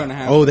know what's yeah. going to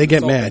happen. Oh, they get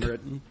It's all been mad.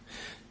 written.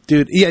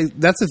 Dude, yeah,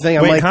 that's the thing.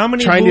 I'm Wait, like how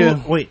many? trying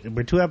to Wait,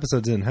 we're 2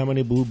 episodes in. How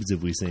many boobs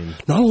have we seen?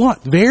 not a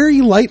lot.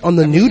 Very light on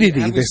the nudity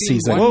have we this seen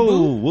season.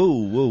 one?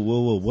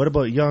 Whoa! What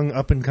about young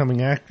up and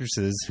coming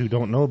actresses who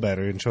don't know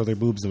better and show their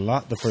boobs a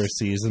lot the first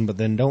season, but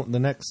then don't the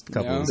next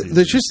couple Yeah. of seasons?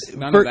 There's just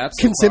None of that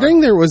so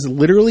considering there was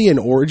literally an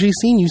orgy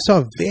scene, you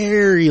saw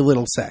very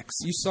little sex.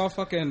 You saw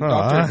fucking Aw.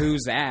 Doctor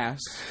Who's ass.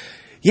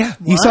 Yeah,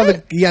 you saw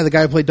the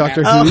guy who played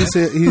Doctor Yeah. Who. He's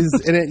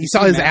in it. You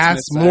saw his Matt ass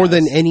Smith's more ass.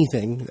 than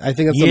anything. I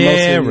think that's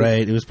Yeah, the most.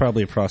 right. It was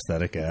probably a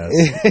prosthetic ass.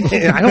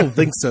 I don't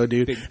think so,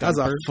 dude. Big That was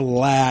a dumper.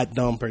 flat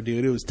dumper,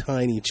 dude. It was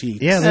tiny cheeks.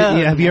 Yeah, Oh,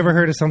 have you ever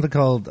heard of something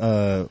called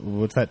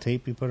what's that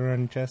tape you put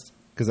around your chest?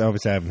 Because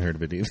obviously I haven't heard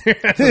of it either.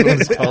 I don't know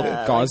what it's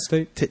called. Gauze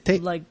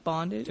tape. Like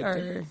bondage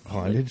or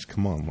Bondage?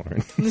 Come on,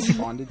 Lauren.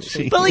 Bondage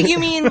tape. but like you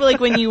mean like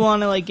when you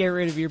want to like get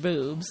rid of your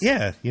boobs?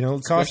 Yeah,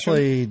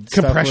 cosplay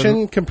stuff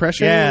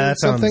Compression. Yeah, that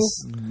something.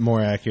 sounds more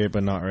accurate,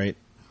 but not right.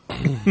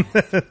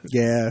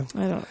 Yeah,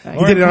 I don't.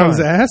 he did it on his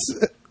ass,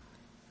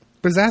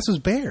 but his ass was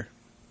bare.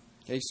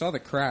 Yeah, you saw the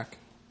crack.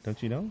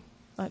 Don't you know?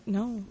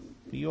 No.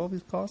 You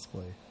always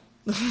cosplay.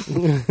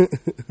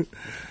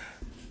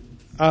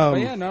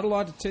 But yeah, not a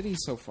lot of titties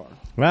so far.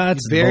 Well,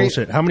 that's Very-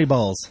 bullshit. How many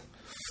balls?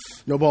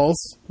 No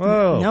balls.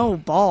 Whoa. No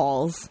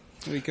balls.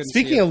 We couldn't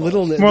Speaking see of it.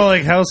 little, More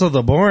like House of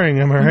the Boring,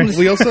 am I right?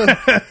 we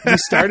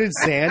started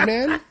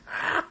Sandman,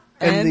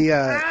 and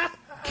the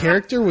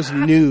character was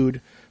nude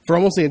for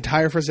almost the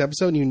entire first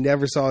episode, and you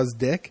never saw his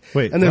dick.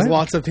 Wait, and there's what?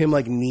 lots of him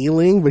like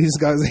kneeling, but he's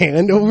got his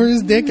hand over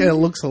his dick, and it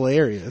looks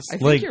hilarious. I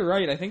think like- you're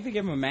right. I think they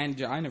give him a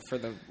mangina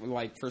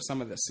for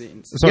some of the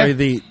scenes. Sorry,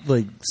 Yeah.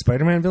 the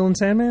Spider-Man villain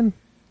Sandman?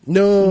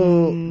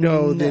 No,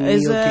 the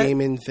is Neil that-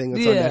 Gaiman thing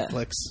that's Yeah. on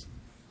Netflix.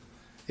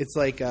 It's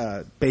like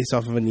based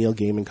off of a Neil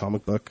Gaiman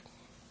comic book.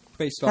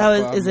 Based How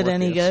off, is it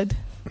any Morpheus. good?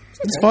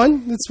 It's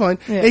fun. It's fun.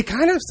 Yeah. It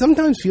kind of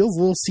sometimes feels a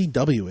little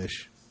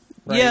CW-ish.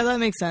 Right. Yeah, that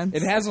makes sense.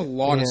 It has a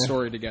lot of Yeah.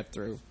 story to get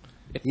through.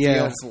 It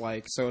Yeah. feels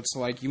like so. It's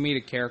like you meet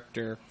a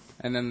character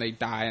and then they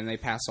die and they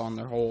pass on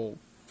their whole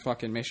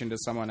fucking mission to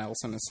someone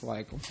else, and it's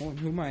like, oh,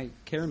 who am I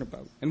caring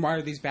about? And why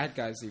are these bad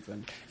guys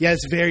even? Yeah,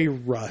 it's very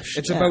rushed.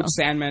 It's Yeah. about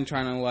Sandman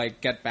trying to like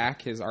get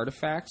back his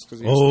artifacts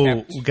because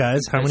Oh,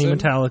 guys, how many prison.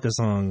 Metallica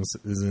songs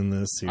is in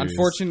this series?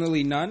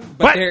 Unfortunately, none.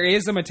 But What? there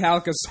is a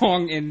Metallica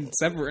song in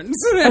Severance.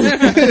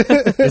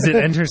 Is it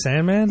Enter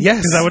Sandman?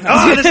 Yes. 'Cause I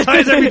would, this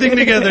ties everything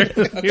together.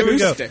 Here we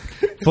go. Acoustic.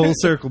 Full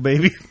circle,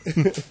 baby.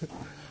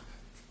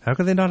 How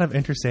could they not have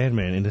Enter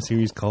Sandman in a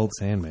series called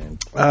Sandman?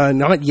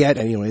 Not yet,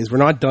 anyways. We're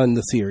not done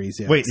the series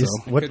yet. Wait, so.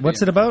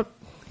 what's it about?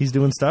 He's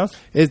doing stuff?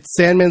 It's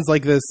Sandman's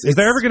like this. Is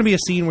there ever going to be a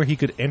scene where he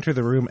could enter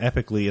the room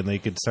epically and they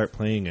could start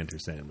playing Enter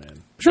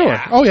Sandman? Sure.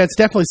 Yeah. Oh, yeah, it's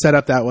definitely set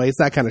up that way. It's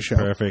that kind of show.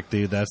 Perfect,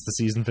 dude. That's the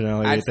season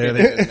finale right I'd there.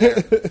 fit it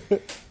in there.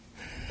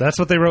 That's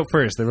what they wrote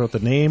first. They wrote the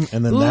name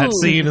and then that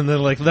Ooh. scene, and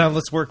then like, now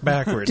let's work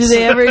backwards. Do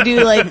they ever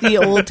do like the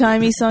old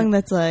timey song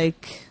that's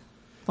like,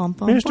 bum,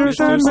 bum, Mr.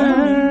 bum, bum,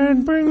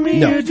 Sandman, bring me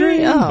No. a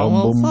dream. Oh, Bum,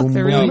 well, bum, fuck, bum,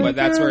 they're bum. really- No, but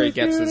that's where he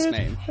gets his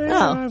name.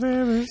 Oh.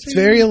 It's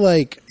very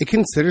like it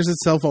considers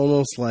itself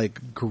almost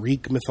like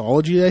Greek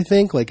mythology. I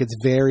think like it's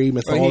very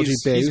But mythology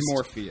based. he's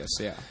Morpheus,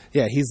 yeah,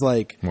 Yeah, he's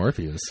like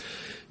Morpheus.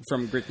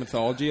 from Greek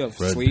mythology of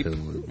Red sleep pill.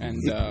 and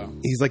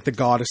he's like the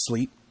god of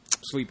sleep.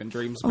 sleep and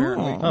dreams.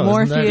 Apparently, Oh, isn't that-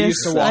 Morpheus. He used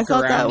to I walk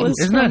thought that around. was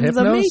Isn't that from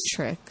the Hypnos?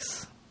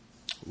 Matrix.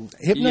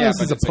 Hypnos Yeah, is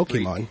but a it's Greek-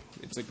 Pokemon.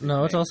 It's a Greek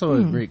No, it's name. also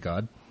a Greek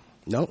god.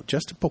 No,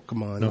 just a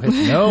Pokemon. No,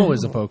 Hypno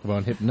is a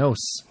Pokemon. Hypnos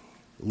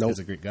Nope. is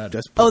a Greek god.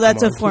 Just Oh,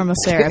 that's a Pokemon. form of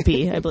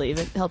therapy, I believe.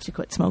 It helps you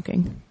quit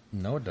smoking.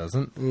 No, it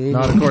doesn't.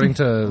 Not according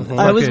to.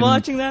 I was fucking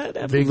watching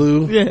that. Big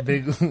Lou. Yeah.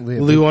 Big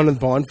Lou on the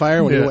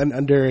bonfire when Yeah. he went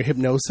under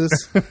hypnosis,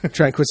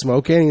 trying to quit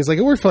smoking. He's like,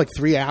 it worked for like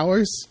 3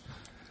 hours.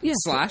 Yeah.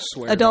 Slash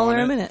swear $1 on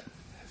a it. minute.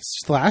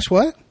 Slash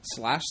what?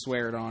 Slash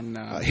sweared on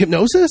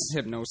Hypnosis?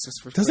 hypnosis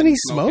for Doesn't quitting he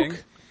smoke? smoking.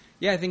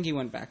 Yeah, I think he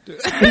went back to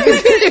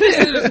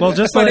it. Well,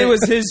 just but like it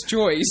was his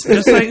choice.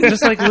 just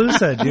like Lou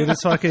said, dude.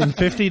 It's fucking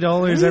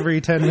 $50 every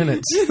 10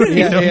 minutes. You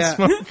Yeah, don't yeah.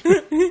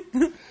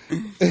 smoke.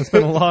 You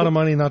spend a lot of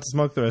money not to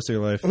smoke the rest of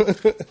your life.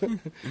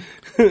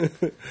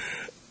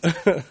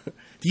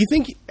 Do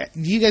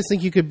you guys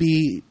think you could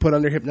be put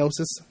under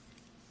hypnosis?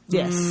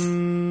 Yes.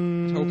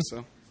 Hope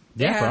so.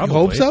 Yeah, You probably.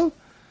 hope so?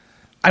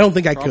 I don't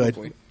think I Probably.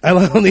 could.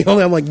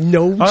 I'm like,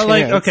 no chance.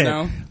 like, okay.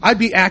 No. I'd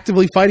be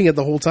actively fighting it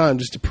the whole time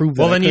just to prove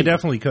that. Well, I then you couldn't.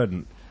 definitely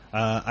couldn't.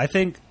 I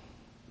think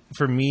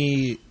for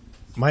me,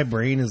 my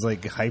brain is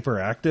like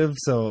hyperactive,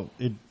 so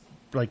it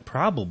like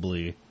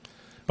probably.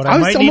 But I, I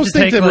might was need almost to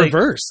take think the like,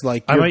 reverse.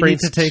 Like I your might need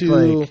brain's to take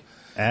too-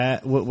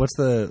 like what's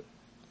the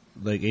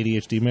like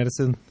ADHD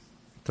medicine?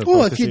 to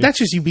Well, focus you? that's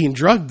just you being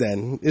drugged,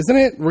 then, isn't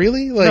it?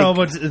 Really? Like, no,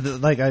 but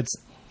like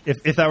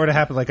if that were to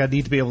happen, like I'd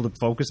need to be able to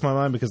focus my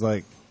mind because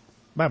like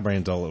my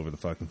brain's all over the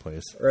fucking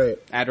place. right,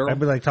 Adderall. I'd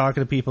be like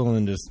talking to people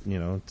and just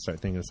start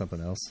thinking of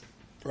something else.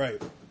 right.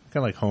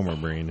 Kind of like Homer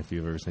Brain, if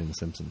you've ever seen The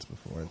Simpsons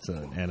before. It's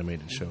an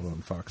animated show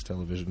on Fox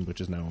Television, which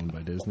is now owned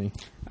by Disney.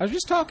 I was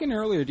just talking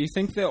earlier. Do you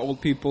think the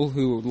old people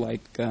who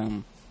like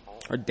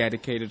are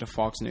dedicated to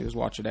Fox News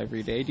watch it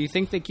every day? Do you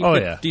think they keep? Oh,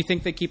 the, yeah. Do you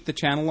think they keep the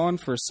channel on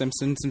for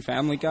Simpsons and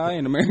Family Guy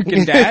and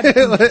American Dad?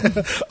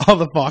 All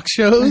the Fox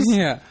shows.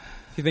 Yeah.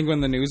 Do you think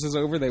when the news is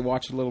over, they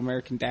watch a little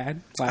American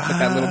Dad? Laugh at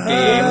that little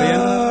gay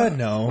alien?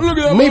 No. Look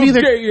at that Maybe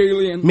little they're- gay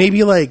alien.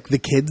 Maybe like the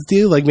kids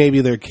do. Like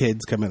maybe their kids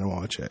come in and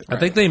watch it. I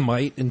think they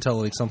might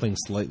until like something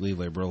slightly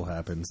liberal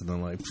happens, and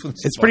then like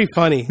It's pretty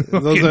funny.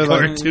 Those are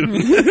like, cartoon.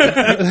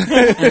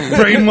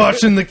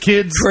 Brainwashing the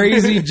kids.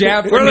 Crazy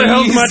Japanese. Where the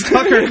hell's my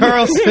Tucker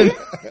Carlson?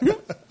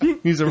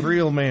 He's a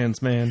real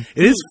man's man.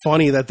 it is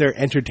funny that their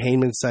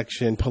entertainment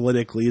section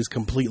politically is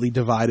completely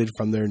divided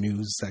from their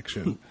news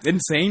section.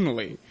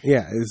 Insanely,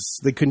 Yeah,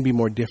 they couldn't be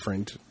more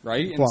different.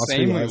 right?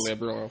 Philosophy Insanely wise.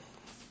 liberal.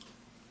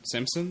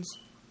 Simpsons?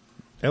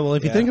 Yeah, well,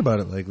 if you Yeah. think about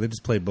it, like they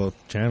just play both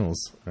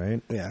channels,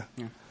 right? Yeah.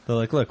 They're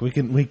like, look, we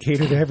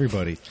cater to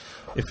everybody.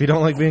 If you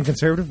don't like being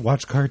conservative,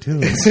 watch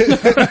cartoons.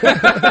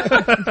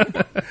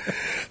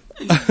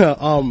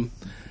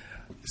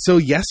 So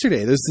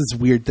yesterday, there's this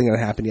weird thing that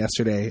happened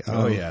yesterday.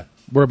 Oh, yeah.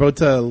 We're about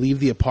to leave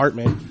the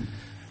apartment.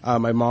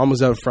 My mom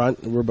was out front,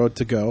 and we're about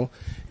to go.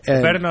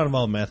 And Better not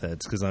involve meth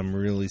heads, because I'm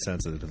really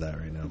sensitive to that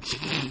right now.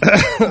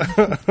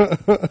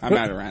 I'm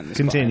not around this.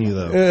 Continue,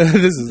 bar. though.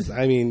 this is,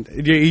 I mean,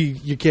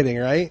 you're kidding,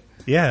 right?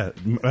 Yeah,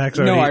 Max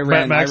No, already. I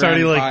ran- Max I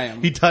ran already by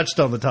him. he touched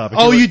on the topic.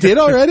 Oh, He you did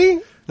already?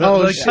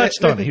 like, shit.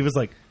 touched on it. He was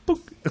like, "Book."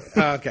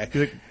 Okay.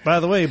 He's like, by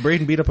the way,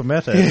 Braden beat up a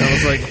meth head. And I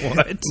was like,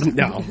 what?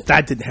 No,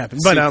 that didn't happen.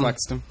 But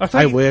Suplexed him.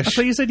 I wish. I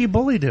thought you said you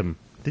bullied him.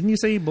 Didn't you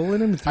say you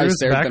bullied him? Threw I his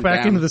stared them backpack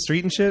down. into the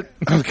street and shit?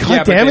 Oh, God Yeah,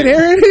 but damn it, they-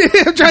 Aaron!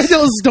 I'm trying to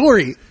tell a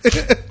story.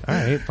 All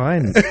right,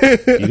 fine. You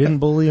didn't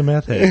bully a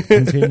meth head.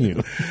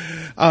 Continue.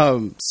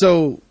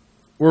 So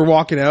we're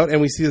walking out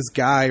and we see this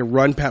guy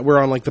run past. We're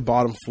on like the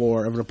bottom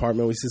floor of an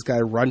apartment. We see this guy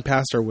run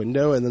past our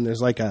window, and then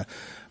there's like a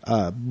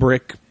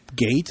brick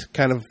gate,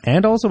 kind of.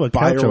 And also a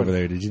Buy couch or- over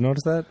there. Did you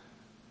notice that?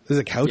 There's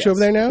a couch Yes. over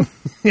there now.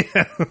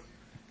 Yeah.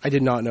 I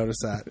did not notice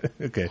that.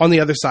 Okay. On the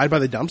other side by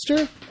the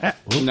dumpster,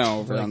 No,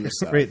 over on this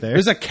side. Right there.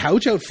 there's a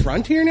couch out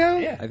front here now.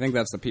 Yeah, I think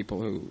that's the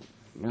people who.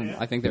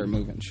 I think they're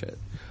moving shit.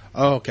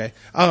 Oh, okay.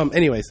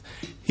 Anyways,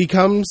 he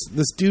comes.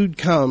 This dude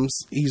comes.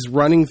 He's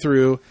running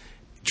through,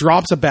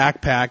 drops a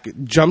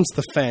backpack, jumps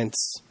the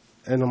fence,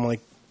 and I'm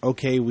like,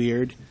 okay,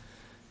 weird.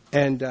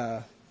 And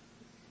you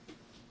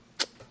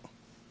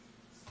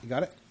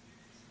got it.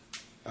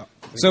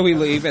 So we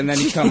leave, and then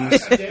he comes.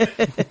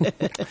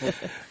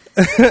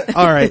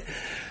 All right.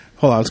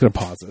 Hold on. I was going to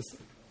pause this.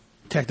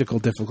 Technical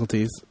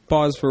difficulties,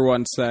 Pause for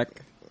 1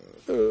 sec.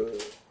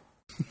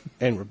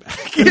 and we're back.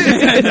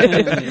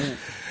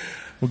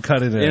 We'll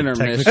cut in a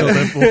Intermission.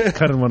 technical. We'll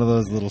cut in one of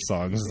those little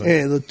songs.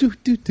 And the do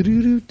do do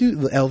do do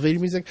the elevator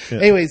music. Yeah.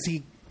 Anyways,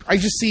 I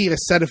just see a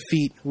set of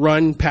feet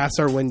run past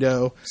our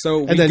window,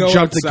 So we and then go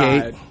jump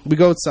outside. the gate. We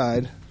go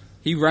outside.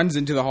 He runs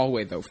into the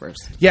hallway though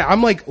first. Yeah,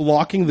 I'm like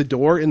locking the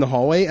door in the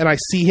hallway, and I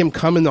see him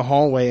come in the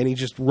hallway, and he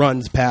just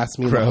runs past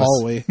me in the Gross.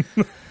 hallway.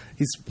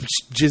 He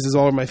jizzes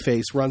all over my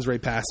face, runs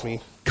right past me,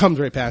 comes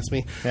right past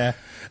me. Yeah.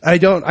 I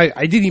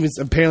didn't even,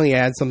 apparently he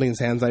had something in his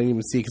hands I didn't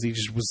even see because he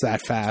just was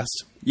that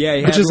fast. Yeah,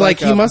 he Which had is like,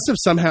 he a- must have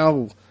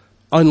somehow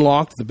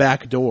unlocked the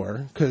back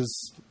door,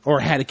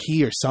 or had a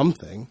key or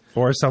something.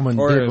 Or someone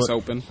Or did it was what-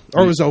 open.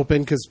 Or it was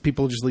open because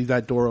people just leave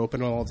that door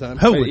open all the time.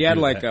 Who But would he had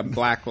do like that? a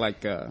black, what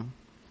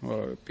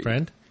would it be?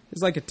 friend.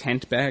 It's like a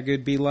tent bag.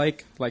 It'd be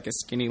like a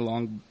skinny,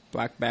 long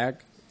black bag.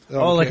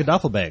 Oh, like Okay. a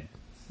duffel bag.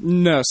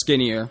 No,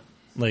 skinnier,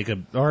 Like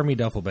an army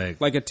duffel bag.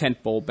 like a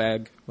tent bowl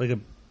bag. Like a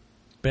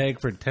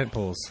bag for tent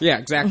poles. Yeah,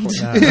 exactly.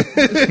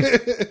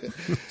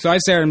 So I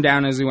stared him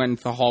down as he went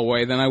into the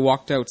hallway. Then I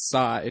walked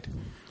outside.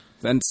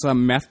 Then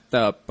some methed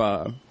up,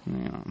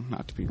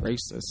 not to be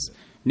racist,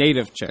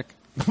 native chick.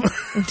 I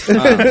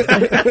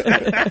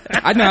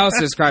don't know how else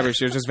to describe her.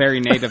 She was just very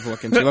native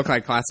looking. She looked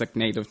like classic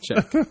native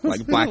chick,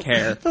 like black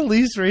hair. The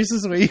least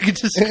racist way you could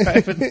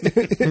describe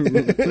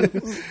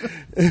it.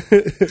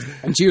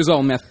 And she was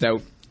all methed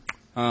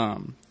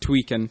out,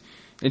 tweaking.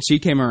 And she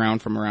came around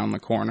from around the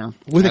corner.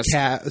 With a As-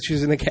 cab. She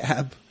was in a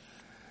cab.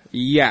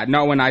 Yeah,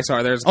 not when I saw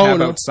her. There's a Oh, cab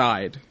no.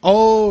 outside.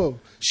 Oh,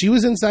 she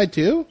was inside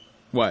too?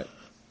 What?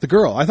 The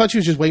girl. I thought she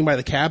was just waiting by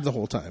the cab the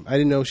whole time. I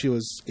didn't know she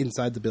was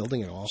inside the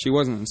building at all. She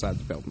wasn't inside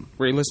the building.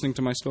 Were you listening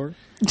to my story?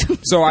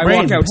 So I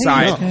Brain, walk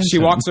outside. pay She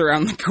attention. walks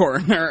around the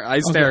corner. I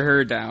stare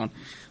her down.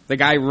 The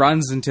guy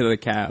runs into the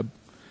cab.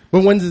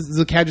 But when is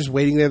the cab just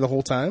waiting there the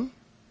whole time?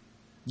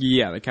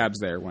 Yeah, the cab's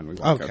there when we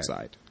walk Okay.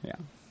 outside. Yeah.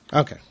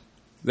 Okay.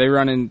 They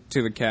run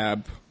into the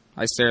cab.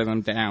 I stare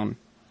them down.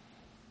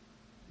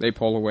 They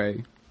pull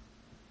away.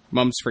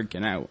 Mom's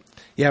freaking out.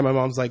 Yeah, my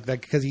mom's like that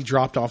because he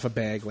dropped off a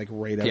bag like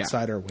right Yeah.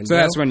 outside our window. So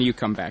that's when you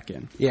come back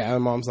in. Yeah, my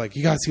mom's like,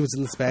 you gotta see what's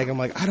in this bag. I'm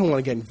like, I don't want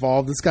to get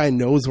involved. This guy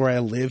knows where I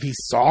live. He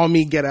saw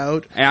me get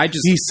out. And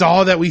He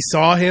saw that we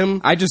saw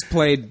him. I just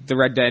played the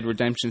Red Dead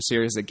Redemption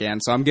series again,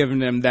 so I'm giving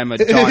them a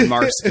John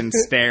Marston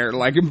stare.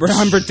 Like, I'm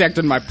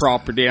protecting my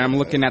property. I'm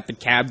looking at the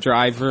cab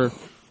driver.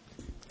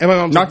 And my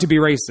mom's Not to be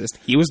racist,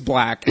 he was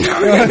black.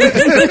 Not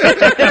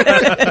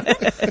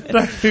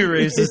too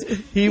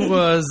racist. He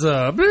was.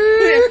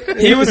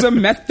 He was a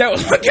methed out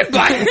looking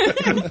black.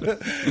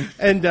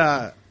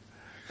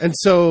 and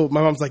so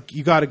my mom's like,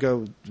 you got to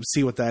go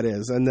see what that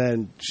is. And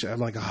then I'm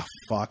like, oh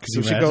fuck. So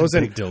you she imagine goes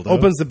and big dildo?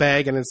 opens the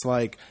bag, and it's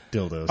like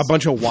Dildos. a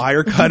bunch of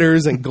wire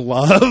cutters and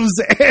gloves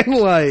and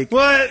like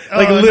What?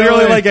 like Oh, no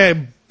literally way.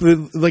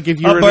 like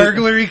if you A were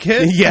burglary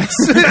kit? Yes.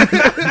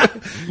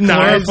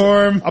 Knives,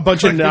 Chloroform. a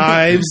bunch of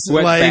knives,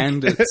 Wet like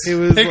bandits. it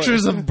was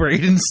Pictures of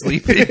Braden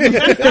sleeping.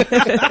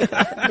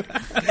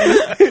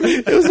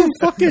 it was a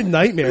fucking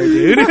nightmare,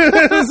 dude.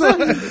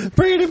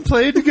 Braden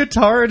played the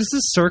guitar and it's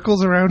just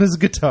circles around his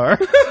guitar.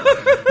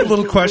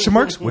 Little question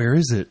marks. Where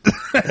is it?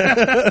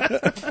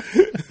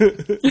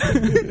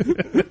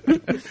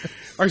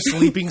 Our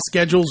sleeping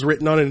schedules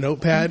written on a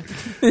notepad.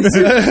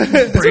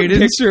 Braden,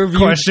 picture of you.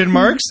 question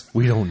marks?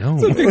 We don't know.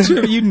 Picture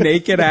of you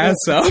naked ass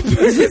up,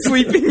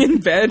 sleeping in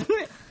bed.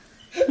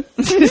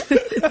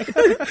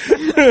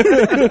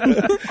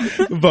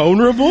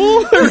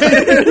 Vulnerable?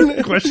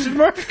 Question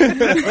mark?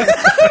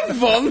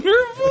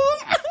 Vulnerable?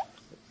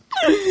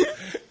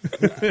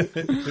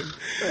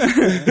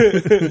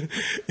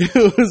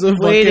 It was a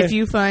Wait, fucking- if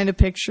you find a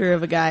picture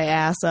of a guy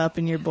ass up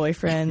in your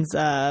boyfriend's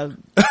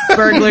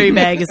burglary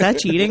bag, is that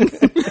cheating?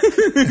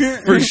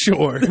 for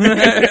sure.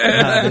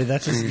 Nah, dude,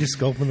 that's just you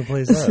scoping the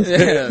place up.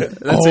 Yeah,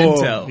 that's Oh.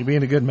 intel. You're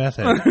being a good meth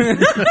head.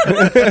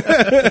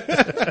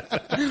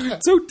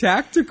 So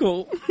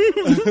tactical.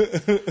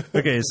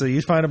 Okay, so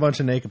you find a bunch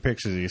of naked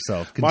pictures of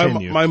yourself. My,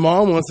 Continue. my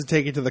mom wants to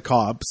take it to the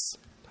cops.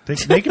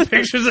 Take naked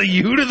pictures of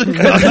you to the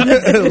cops.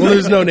 Well,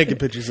 there's no naked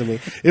pictures of me.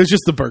 It was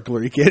just the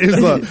burglary kit. It was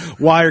the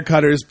wire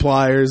cutters,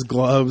 pliers,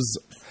 gloves.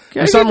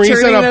 For some reason,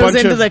 turning a those bunch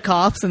into of the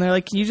cops, and they're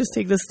like, "Can you just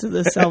take this to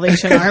the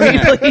Salvation Army,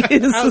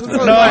 please?" No,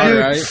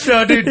 Alright. dude,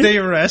 no, dude, they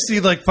arrest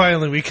you. Like,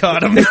 finally, we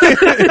caught him. We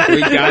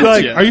got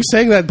like, you. are you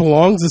saying that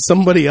belongs to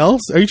somebody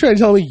else? Are you trying to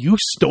tell me you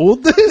stole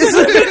this?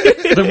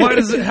 Then why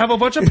does it have a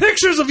bunch of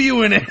pictures of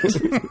you in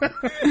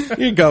it?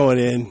 You're going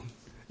in.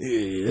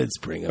 Yeah, let's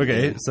bring him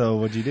Okay, in. so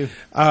what'd you do?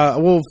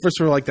 Well,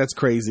 first of all, like, that's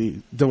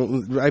crazy.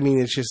 I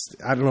mean, it's just,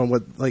 I don't know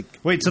what, like,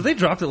 Wait, so they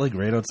dropped it like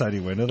right outside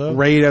your window, though?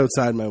 right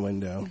outside my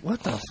window.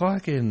 What the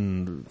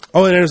fucking?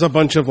 Oh, and there's a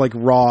bunch of, like,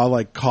 raw,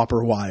 like,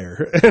 copper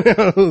wire.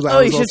 Oh,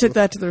 you should have took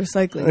that to the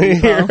recycling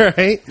depot.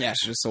 Right? Yeah, I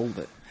should have sold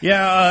it.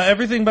 Yeah,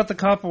 everything but the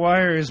copper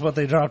wire is what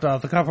they dropped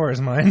off. The copper wire is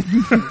mine.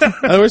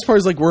 The worst part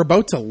is, like, we're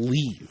about to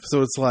leave.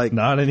 So it's like,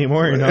 Not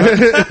anymore. You're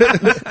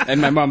not.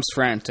 And my mom's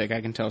frantic.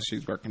 I can tell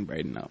she's working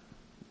Braden up.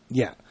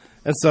 yeah.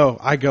 And so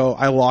I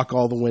lock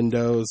all the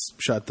windows,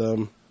 shut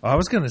them. I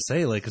was gonna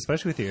say, like,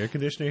 especially with the air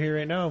conditioner here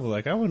right now, but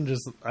like, I wouldn't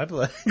just. I'd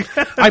like,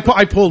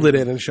 I pulled it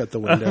in and shut the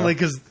window. like,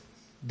 because,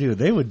 dude,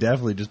 they would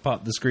definitely just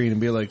pop the screen and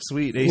be like,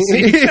 "Sweet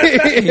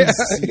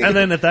AC," and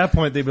then at that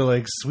point they'd be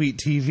like, "Sweet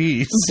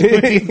TV,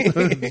 sweet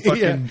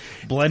fucking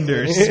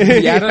blenders,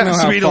 Yeah, I don't know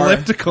how sweet far.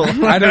 elliptical."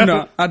 I don't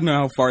know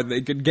how far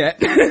they could get.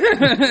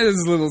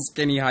 This little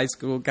skinny high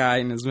school guy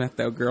and his methed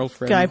out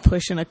girlfriend. Guy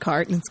pushing a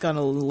cart and it's got an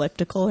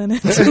elliptical in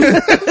it.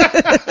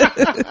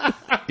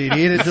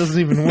 Idiot! It doesn't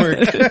even work.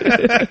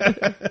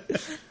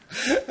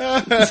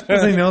 Does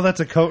they know that's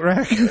a coat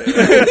rack?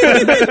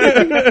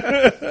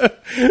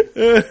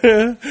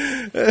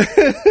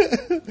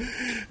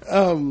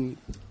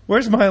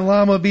 Where's my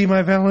llama be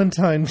my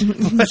Valentine?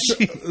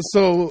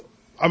 So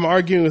I'm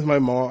arguing with my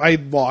mom. I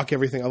lock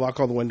everything. I lock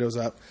all the windows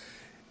up,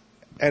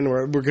 and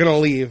we're gonna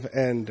leave.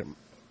 And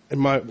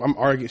I'm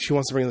arguing. She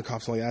wants to bring the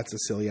cops. I'm like, that's a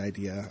silly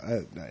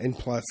idea. And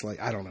plus, like,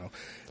 I don't know.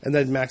 And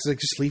then Max is like,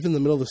 just leave in the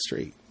middle of the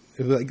street.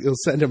 It'll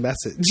send a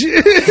message.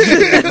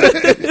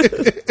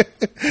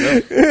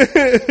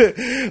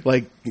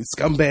 Like,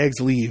 scumbags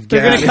leave.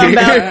 They're Get gonna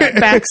out of come here.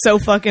 back so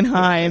fucking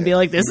high and be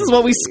like, "This is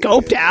what we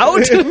scoped out,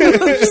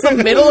 just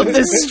the middle of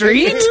this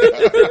street."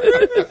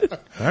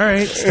 All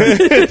right,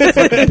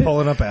 start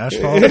pulling up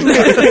asphalt.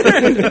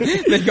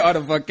 They got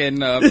a fucking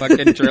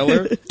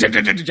driller,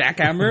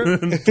 jackhammer.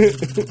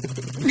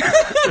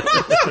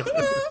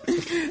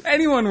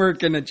 Anyone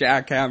working a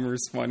jackhammer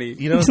is funny.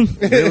 You know,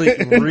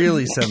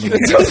 really send them.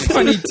 It's a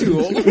funny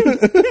tool.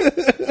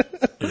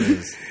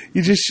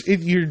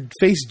 Your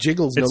face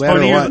jiggles no It's matter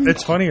funnier. what.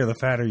 It's funnier the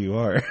fatter you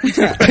are.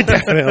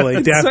 Definitely.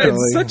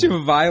 It's such a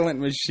violent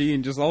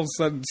machine. Just all of a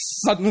sudden,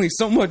 suddenly,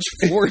 so much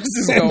force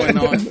is going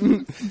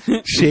on.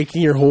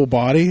 Shaking your whole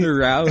body. They're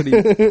rowdy.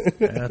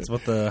 That's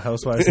what the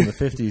housewives in the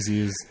 50s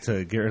used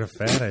to get rid of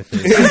fat, I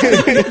think.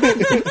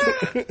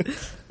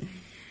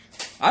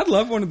 I'd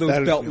love one of those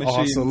That'd belt be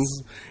machines. awesome.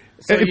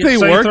 So If you- they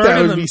so you worked, throw it that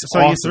in would the- be So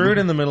awesome. you threw it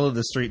in the middle of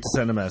the street to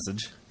send a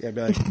message. Yeah,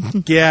 be like,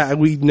 yeah,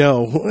 we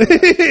know.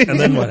 And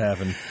then what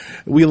happened?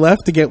 We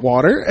left to get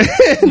water,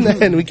 and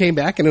then we came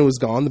back, and it was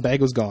gone. The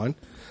bag was gone.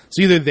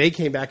 So either they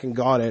came back and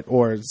got it,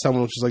 or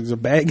someone was just like, there's a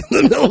bag in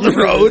the middle of the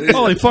road.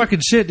 Holy fucking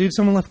shit, dude.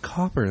 Someone left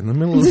copper in the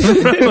middle of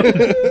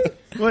the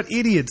road. What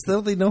idiots.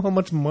 Don't they know how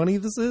much money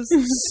this is?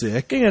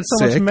 Sick. You got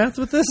so much Sick. meth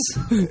with this?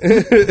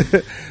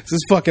 This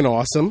is fucking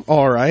awesome.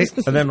 All right.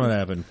 And then what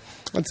happened?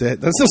 That's it.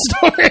 That's the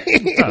story.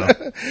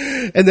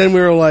 Oh. And then we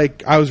were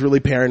like, I was really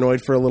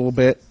paranoid for a little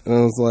bit. And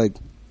I was like,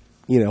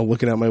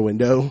 looking out my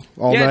window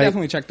all Yeah, night.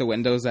 definitely check the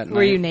windows at night.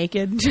 Were you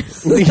naked?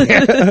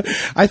 Yeah.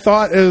 I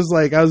thought it was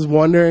like, I was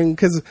wondering,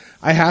 because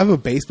I have a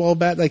baseball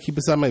bat that I keep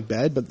beside my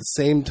bed, but at the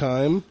same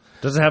time,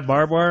 Does it have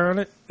barbed wire on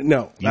it?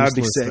 no, that would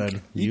be Useless, sick.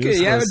 then. You could,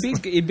 yeah, Useless.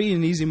 it'd be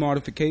an easy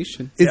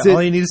modification. Is Yeah, all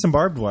it you need is some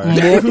barbed wire.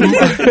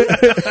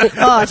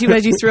 Oh, too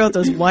bad you threw out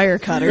those wire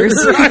cutters.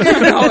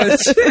 Oh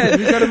shit!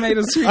 We could have made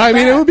a sweet. I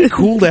mean, it bat. would be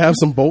cool to have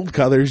some bolt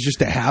cutters just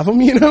to have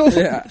them,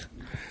 Yeah.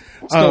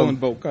 Stolen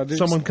bolt cutters.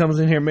 Someone comes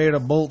in here made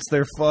of bolts,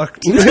 they're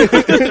fucked.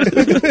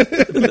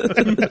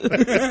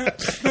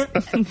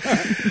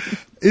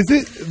 Is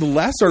it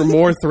less or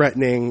more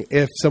threatening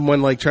if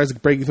someone like tries to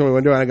break through my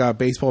window and I got a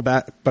baseball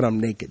bat, but I'm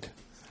naked?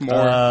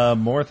 more.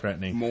 More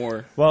threatening.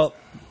 More. Well,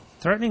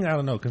 threatening. I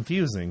don't know.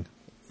 Confusing.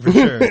 For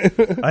sure.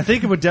 I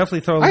think it would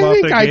definitely throw them off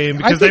think their game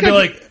because they'd be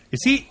like, is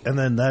he? And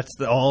then that's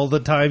all the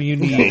time you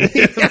need.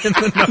 It's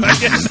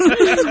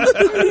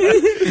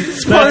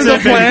part of the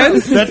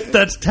plan.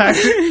 That's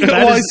tactic.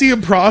 Well, I see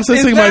him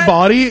processing my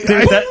body.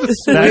 That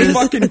is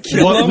fucking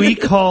kill what him. we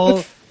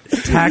call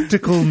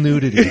tactical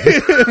nudity.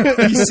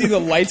 You see the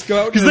lights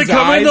go out Because because they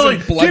come in, they're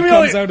like, blood Jamie,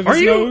 comes out of are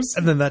his you? nose.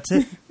 And then that's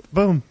it.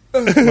 Boom.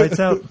 Lights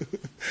out.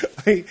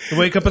 They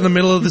wake up in the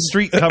middle of the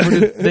street covered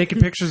in naked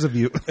pictures of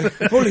you.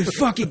 Holy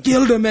fuck, he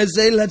killed him,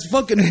 Eze. Let's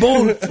fucking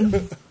bolt.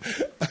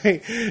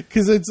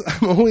 Because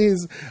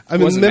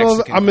I'm in Was the middle.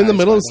 Mexican I'm in the guys,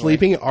 middle by of the way.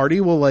 sleeping.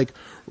 Artie will like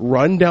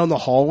run down the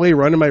hallway,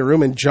 run in my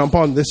room, and jump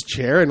on this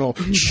chair, and he'll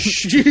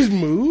just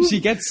move. She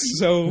gets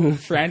so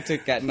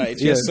frantic at night.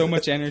 She has so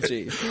much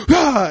energy.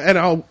 And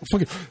I'll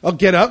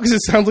get up because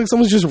it sounds like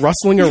someone's just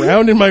rustling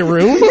around in my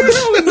room.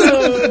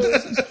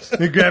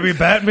 You grab your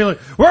bat and be like,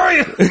 where are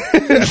you?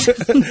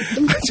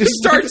 I just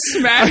Start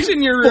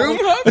smashing your room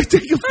up. I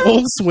take a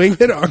full swing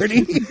at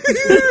Artie.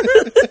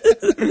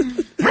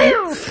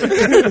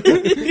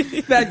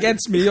 That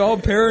gets me all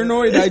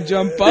paranoid. I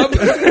jump up,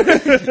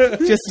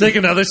 Just take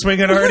another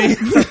swing at Artie.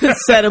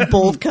 Set of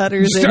bolt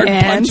cutters start in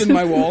hand. punching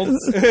my walls.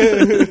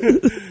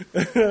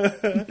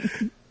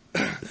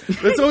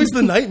 That's always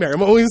the nightmare.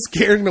 I'm always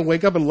scared to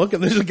wake up and look,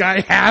 and there's a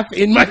guy half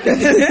in my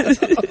head.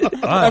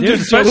 Dude,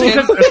 especially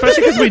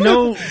because we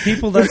know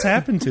people that's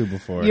happened to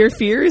before. Your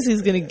fear is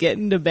he's going to get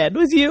into bed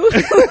with you. Oh,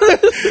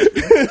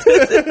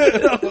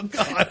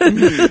 God.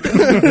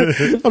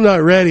 I'm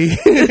not ready.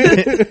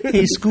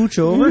 Hey, scooch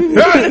over.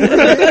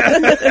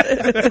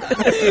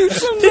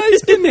 Some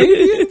nice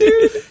Canadian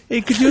dude.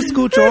 Hey, could you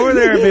scooch over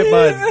there a bit,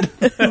 bud?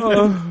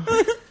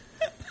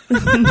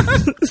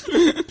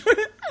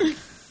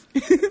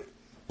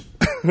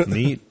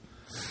 Neat.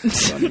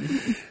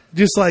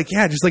 Just like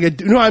I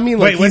mean,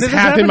 like Wait, when he's did this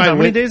half happen? in my How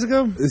many win- days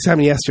ago? This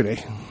happened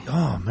yesterday.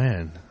 Oh,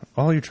 man.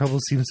 All your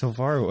troubles seem so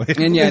far away.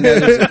 And yeah, now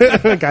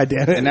there's God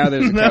damn it. and now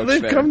there's a Now couch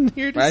they've there. come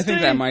here to But I think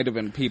stay. that might have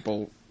been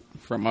people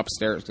from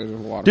upstairs. There's a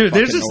lot Dude, of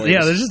there's fucking just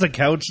noise. there's just a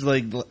couch.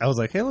 Like I was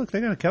like, hey, look, they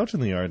got a couch in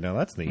the yard now.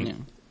 That's neat. Yeah.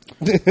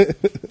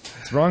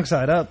 It's wrong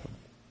side up.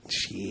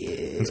 Shit.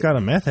 It's got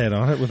a meth head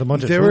on it with a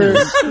bunch of There were,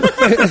 tools.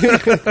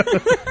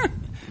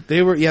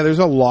 there's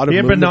a lot of He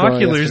had movement going on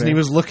binoculars and he yesterday.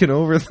 was looking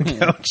over the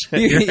couch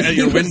at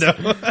your was-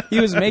 window. He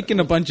was making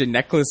a bunch of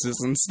necklaces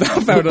and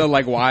stuff out of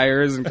like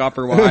wires and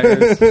copper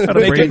wires. Out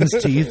of Braden's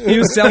teeth. He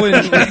was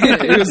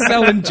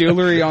selling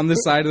jewelry on the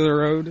side of the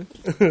road.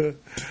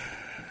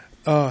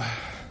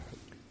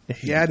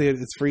 Yeah, dude,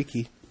 it's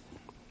freaky.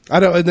 I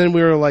don't. And then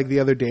we were like the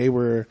other day,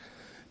 we're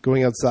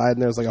going outside,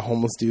 and there was like a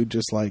homeless dude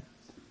just like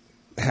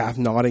half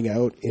nodding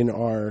out in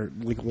our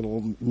like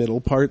little middle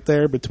part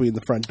there between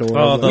the front door.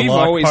 Oh, and the We've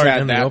locked always part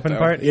had and the that, open though.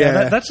 part. Yeah.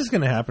 Yeah, that's just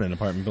going to happen in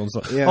apartment buildings.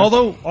 Yeah.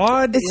 Although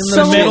odd It's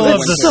in the middle of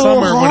it's the so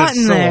summer when hot it's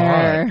in so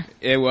there. hot.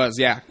 It was,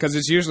 yeah, because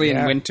it's usually in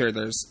Yeah. winter.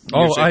 There's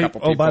usually a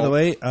couple people. by the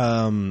way,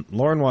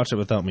 Lauren watched it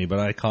without me, but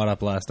I caught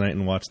up last night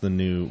and watched the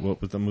new. What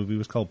was the movie?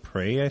 Was called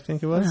Prey, I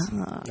think it was.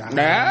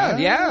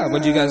 Yeah.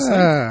 What'd you guys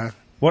think?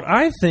 What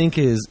I think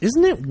is,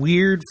 isn't it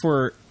weird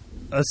for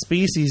a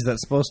species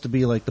that's supposed to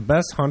be like the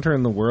best hunter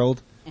in the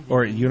world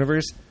or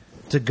universe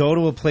to go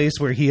to a place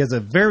where he has a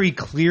very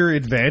clear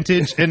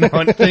advantage and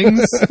hunt things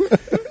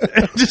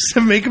just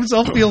to make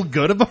himself feel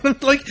good about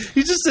it? Like,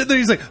 he's just sitting there,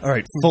 he's like, all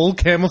right, full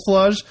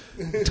camouflage,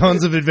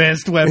 tons of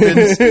advanced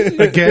weapons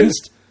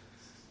against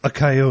a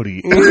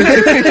coyote. I'm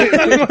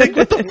like,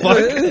 what the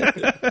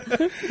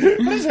fuck?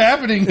 What is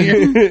happening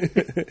here?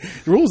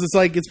 rules.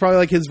 It's probably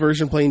like his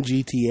version playing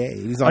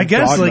GTA. He's on I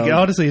guess, God like, mode.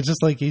 honestly, it's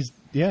just like he's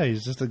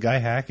just a guy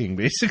hacking,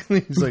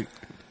 basically. He's like,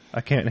 I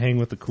can't hang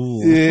with the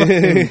cool.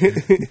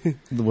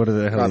 What are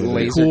the hell? Got are they?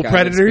 laser Cool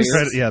guided predators?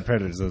 spears.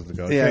 Predators. Those are the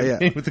guys. Yeah, I can't yeah.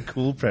 hang with the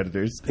cool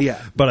predators.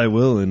 Yeah. But I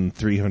will in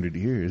 300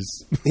 years.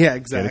 Yeah,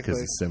 Because exactly.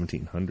 it's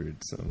 1700,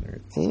 so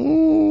there's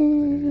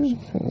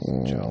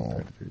child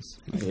predators.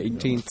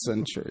 18th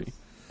century.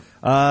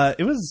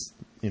 It was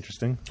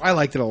interesting. I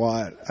liked it a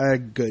lot. I had a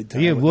good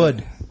time. You with would.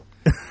 it.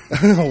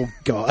 Oh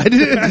God!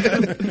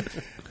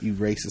 You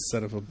racist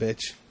son of a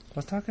bitch. I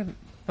was talking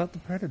about the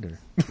Predator.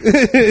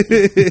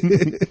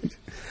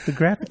 The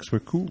graphics were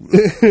cool.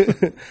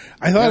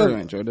 I I thought,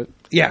 really enjoyed it.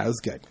 yeah, it was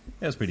good.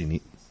 That was pretty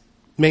neat.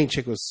 Main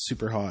chick was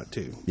super hot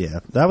too.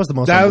 Yeah, that was the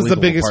most. That was the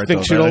unbelievable biggest part, though,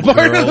 fictional that a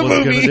part girl of the was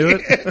gonna movie. do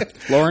it.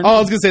 Lauren? Oh, I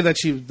was gonna say that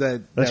she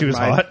was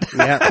hot?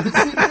 Yeah.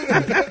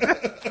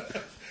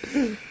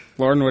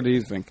 Lauren, what do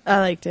you think? I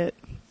liked it.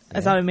 I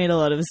thought it made a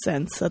lot of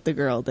sense that the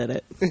girl did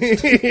it.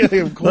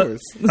 Of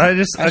course. I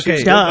just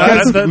okay.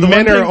 does. The Men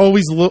one are thing-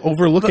 always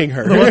overlooking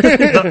her.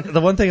 the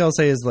one thing I'll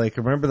say is, like,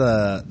 remember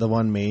the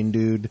one main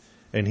dude,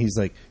 and he's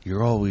like,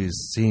 "You're always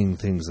seeing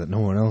things that no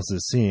one else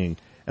is seeing."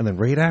 And then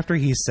right after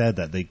he said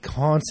that, they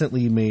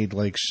constantly made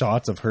like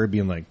shots of her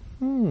being like,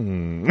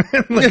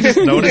 like just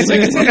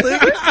noticing something.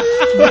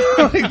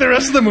 Like the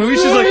rest of the movie,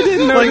 she's like, I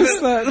didn't like notice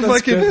that. the That's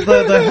fucking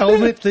good. the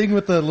helmet thing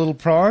with the little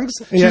prongs.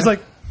 Yeah. She's like,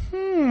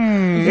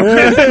 and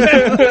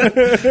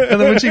then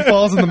when she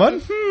falls in the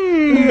mud,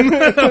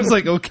 I was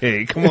like,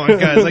 okay, come on,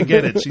 guys, I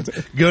get it. She's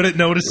good at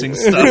noticing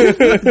stuff.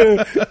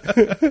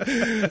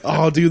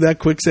 Oh, dude, that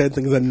quicksand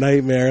thing is a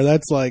nightmare.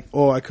 That's like,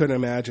 I couldn't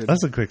imagine.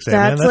 That's a quicksand.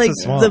 That's man. like a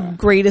swamp. the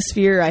greatest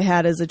fear I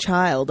had as a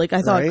child. Like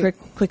I thought Right?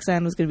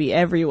 quicksand was going to be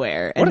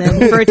everywhere, and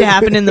then for it to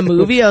happen in the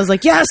movie, I was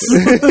like, yes,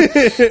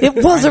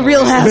 it was a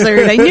real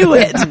hazard. I knew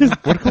it.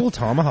 What a cool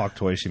tomahawk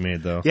toy she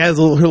made, though. Yeah, his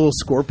her little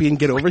scorpion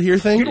get over here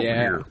thing.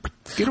 Yeah.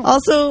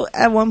 Also,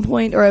 at one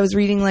point, or I was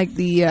reading like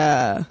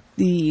the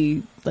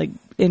like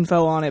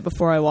info on it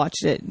before I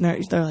watched it.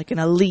 And they're like an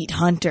elite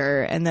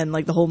hunter, and then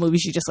like the whole movie,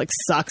 she just like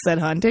sucks at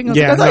hunting. I was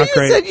Yeah, like, I not thought you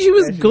great. said she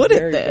was good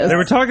at this. They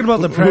were talking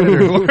about the predator.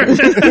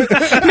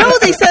 No,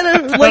 they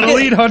said like An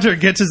elite hunter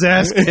gets his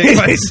ass kicked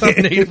by some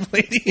native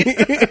lady.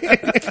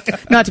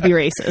 not to be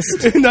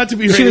racist. Not to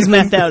be She was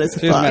racist. methed out as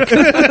fuck.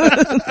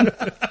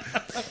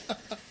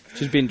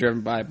 She's being driven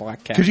by a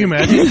black cat. Could you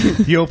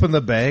imagine? You open the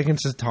bag and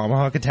it's a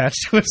tomahawk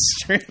attached to a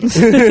string.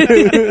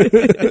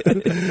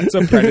 It's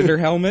a predator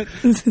helmet.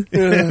 And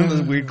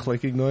those weird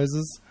clicking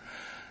noises.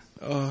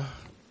 And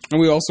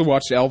we also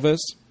watched Elvis.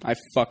 I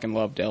fucking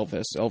loved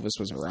Elvis. Elvis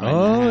was a ride.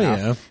 Oh, and a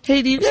half. yeah.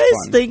 Hey, do you It's guys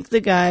fun. think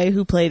the guy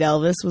who played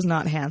Elvis was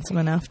not handsome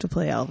enough to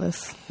play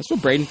Elvis? That's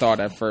what Braden thought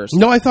at first.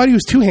 No, I thought he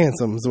was too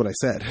handsome, is what I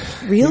said.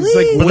 Really? He's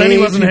like But then he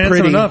way wasn't too handsome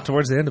pretty. enough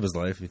towards the end of his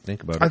life, if you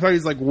think about it. I thought he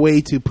was like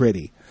way too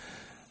pretty.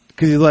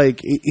 Because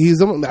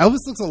Elvis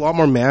looks a lot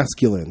more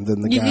masculine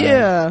than the guy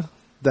Yeah.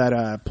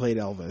 that played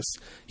Elvis.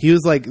 He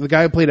was like, the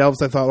guy who played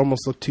Elvis I thought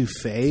almost looked too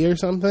fey or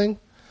something.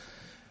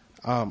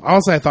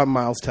 Also, I thought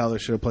Miles Teller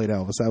should have played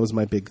Elvis. That was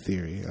my big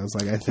theory. I was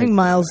like, I I think think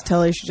Miles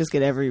Teller should just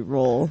get every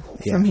role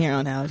Yeah. from here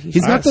on out.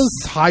 he's got those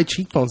high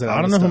cheekbones that I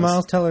don't Elvis know who does.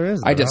 Miles Teller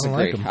is. I though. disagree. don't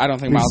like him. I don't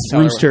think He's Miles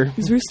Teller. Rooster.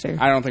 He's Rooster.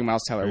 I don't think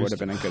Miles Teller would have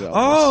been a good Elvis.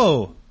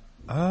 Oh!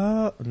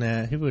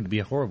 Nah, he would be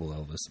a horrible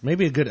Elvis.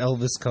 Maybe a good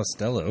Elvis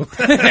Costello.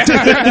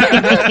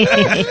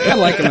 I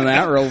like him in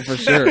that role for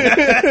sure.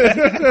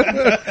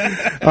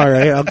 All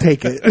right, I'll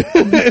take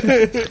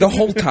it. The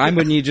whole time,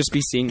 wouldn't you just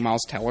be seeing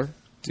Miles Teller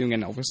doing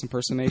an Elvis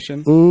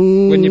impersonation?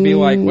 Wouldn't you be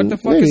like, what the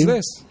fuck is maybe.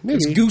 this?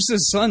 It's Maybe.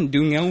 Goose's son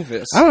doing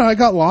Elvis. I don't know. I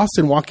got lost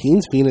in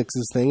Joaquin's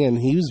Phoenix's thing, and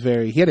he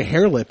had a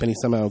hair lip, and he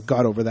somehow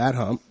got over that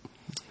hump.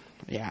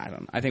 Yeah, I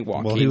don't. I think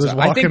Joaquin's. Well, he was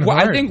I think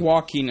walking hard.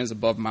 Joaquin is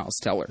above Miles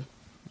Teller.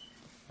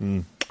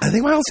 I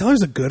think Miles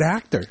Teller's a good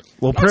actor.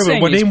 Well, Not prove it.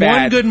 saying Well, he's name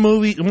bad. one good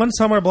movie, one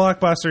summer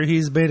blockbuster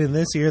he's been in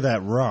this year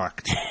that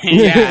rocked.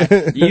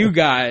 Yeah, you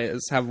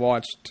guys have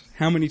watched.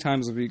 How many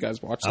times have you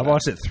guys watched? I've that?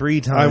 watched it 3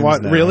 times.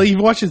 now. Really?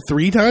 You've watched it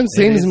 3 times,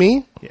 same as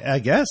me? Yeah, I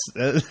guess.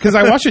 Because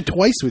I watched it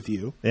twice with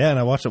you. Yeah, and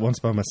I watched it once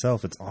by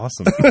myself. It's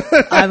awesome.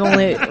 I've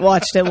only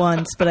watched it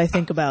once, but I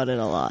think about it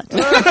a lot. Dude,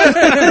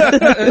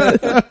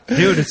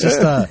 it's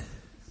just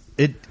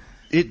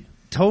it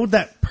towed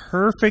that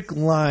perfect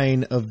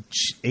line of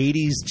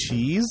 80s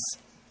cheese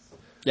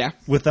Yeah,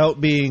 without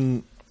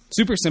being.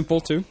 super simple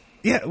too.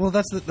 Yeah, well,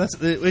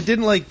 it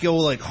didn't like go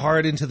like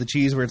hard into the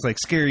cheese where it's like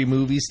scary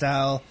movie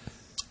style,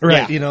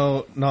 Right. You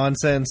know,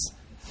 nonsense,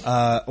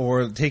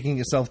 or taking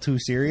itself too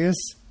serious.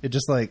 It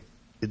just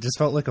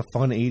felt like a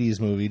fun '80s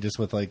movie, just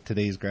with like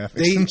today's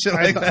graphics and shit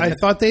like that. I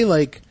thought they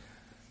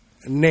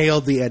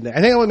nailed the ending.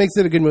 I think what makes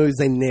it a good movie is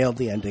they nailed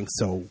the ending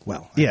so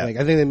well. Yeah.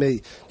 I think they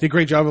did a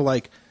great job of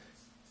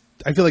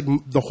I feel like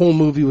the whole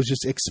movie was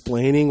just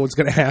explaining what's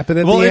going to happen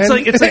at the end.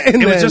 It's like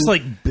And it was then- just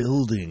like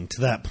building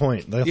to that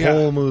point. The Yeah.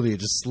 whole movie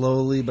just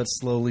slowly but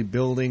slowly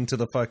building to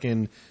the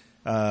fucking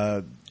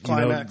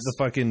Climax. the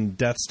fucking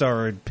Death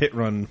Star pit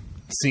run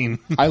scene.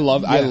 I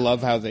love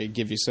how they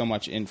give you so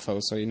much info,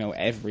 so you know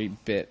every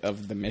bit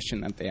of the mission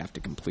that they have to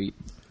complete.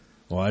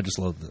 Well, I just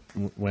love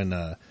when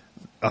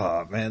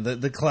oh man,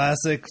 the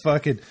classic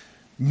fucking.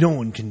 No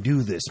one can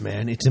do this,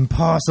 man. It's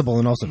impossible.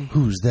 And also,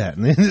 who's that?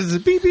 And it's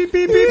beep, beep,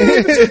 beep, beep. And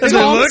then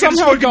look, it's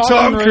somehow fucking got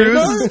Tom on Cruise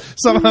radar. has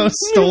somehow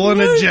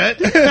stolen a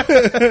jet.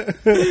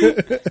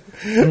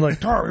 I'm like,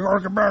 Tar, you gotta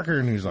get back here.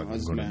 And he's like, I'm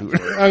going to do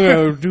it. I'm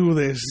going to do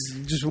this.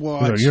 Just He's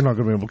watch. like, you're not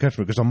going to be able to catch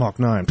me because I'm Mach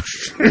 9.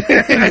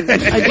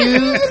 I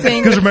do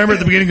think Because remember at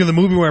the beginning of the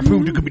movie where I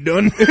proved it could be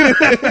done?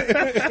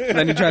 And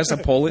then he tries to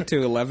pull it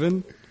to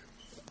 11.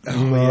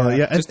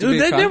 Yeah. Just to be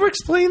They fun. never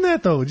explain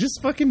that though.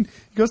 Just fucking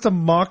he goes to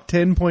Mach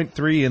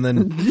 10.3 and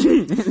then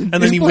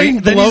His he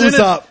plane then blows he's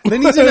in up.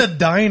 Then he's in a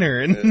diner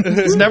and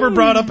it's never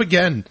brought up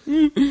again.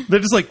 They're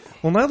just like,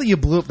 well, now that you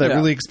blew up that Yeah.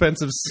 really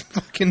expensive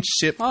fucking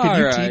ship, could All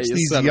you right, teach you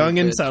these son of a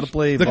youngins bitch. how to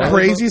play The volleyball?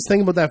 craziest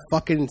thing about that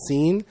fucking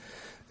scene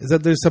is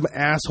that there's some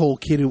asshole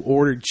kid who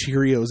ordered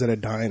Cheerios at a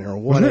diner.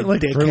 What Wasn't a it like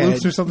dickhead. Fruit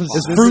Loops or something?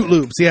 It's Fruit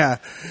Loops, yeah.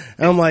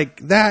 And I'm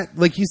like,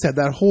 like you said,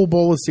 that whole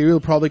bowl of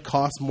cereal probably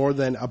cost more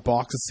than a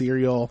box of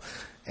cereal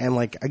and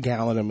like a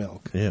gallon of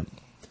milk. Yeah.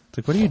 It's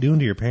like, what are you doing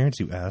to your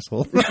parents, you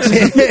asshole?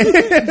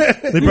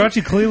 They brought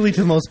you clearly to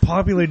the most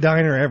popular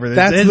diner ever.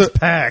 It's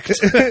packed.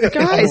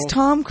 guys,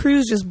 Tom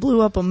Cruise just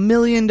blew up $1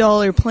 million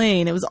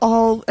plane. It was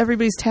all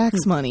everybody's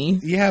tax money.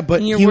 Yeah,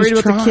 but And you're he was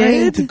worried about the trying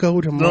kid? to go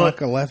to Mach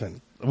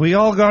 11. we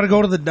all got to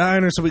go to the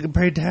diner so we can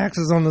pay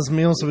taxes on this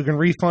meal so we can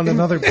refund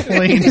another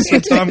plane so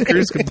Tom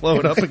Cruise can blow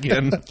it up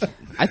again.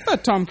 I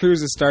thought Tom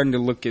Cruise is starting to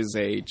look his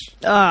age.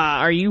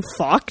 Are you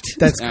fucked?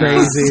 That's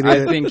crazy. Dude.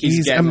 I think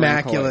he's getting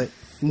immaculate.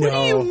 No.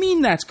 What do you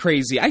mean that's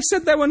crazy? I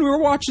said that when we were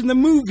watching the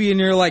movie, and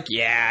you're like,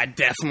 yeah,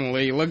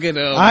 definitely. Look at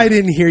him. I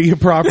didn't hear you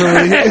properly.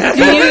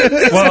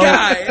 This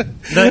guy.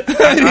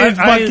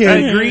 I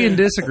agree and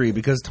disagree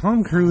because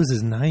Tom Cruise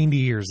is 90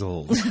 years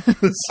old.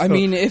 I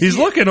mean, if he's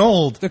looking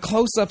old. The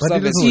close-ups But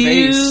of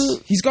he his doesn't-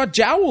 face. He's got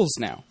jowls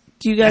now.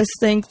 Do you guys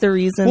think the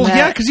reason Well, that...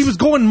 yeah, because he was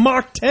going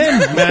Mach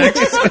 10, Max.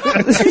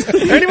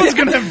 Anyone's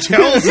going to have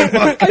gels in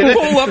Mach 10. I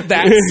pull up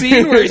that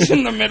scene where he's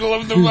in the middle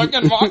of the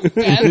fucking Mach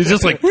 10. He's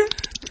just like...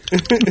 I'm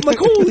like,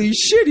 holy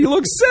shit, he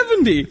looks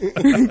 70. Do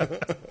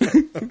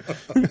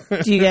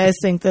you guys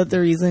think that the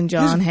reason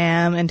John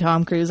Hamm and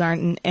Tom Cruise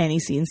aren't in any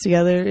scenes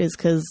together is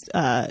because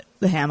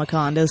the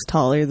Hamaconda is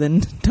taller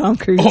than Tom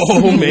Cruise?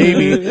 Oh,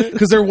 maybe.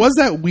 Because there was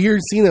that weird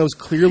scene that was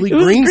clearly It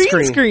was green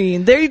green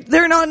screen.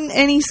 They're not in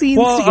any scenes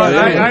Well,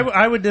 together.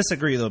 I would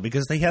disagree, though,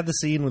 because they had the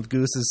scene with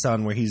Goose's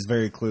son where he's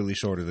very clearly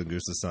shorter than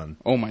Goose's son.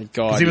 Oh my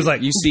god. Because he was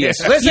like, you see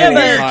us listen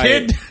yeah,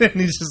 here, kid.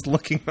 And he's just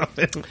looking up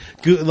at him.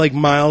 Like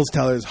Miles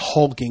Teller's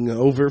hulking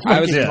over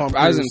fucking Tom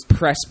I was Cruise.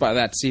 impressed by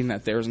that scene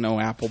that there was no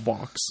apple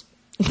box.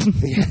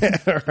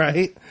 Yeah,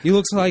 right? He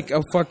looks like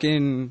a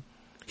fucking...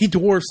 He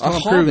dwarfs A Tom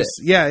hobbit. Cruise.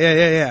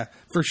 Yeah,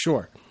 for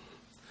sure.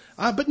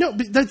 But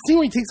that scene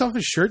where he takes off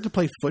his shirt to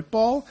play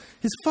football,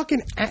 his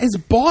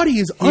body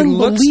is He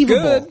looks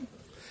unbelievable. good.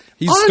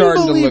 He's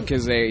starting to look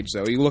his age,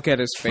 though. You look at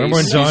his face. Remember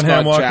when he's John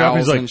Hamm got walked up, jowls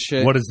he's like, and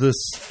shit. what is this?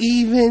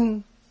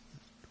 Even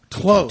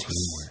close.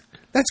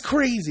 That's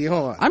crazy.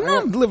 Hold on. I'm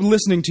not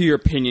listening to your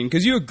opinion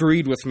because you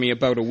agreed with me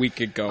about a week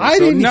ago. I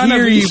so didn't none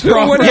hear of you so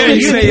whatever properly.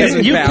 you say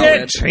isn't You valid.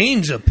 can't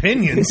change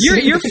opinions.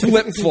 You're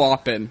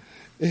flip-flopping.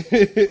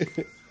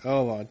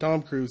 Hold on.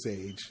 Tom Cruise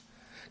age.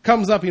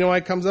 Comes up. You know why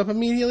it comes up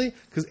immediately?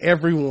 Because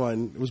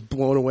everyone was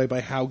blown away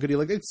by how good he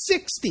looked. It's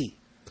 60.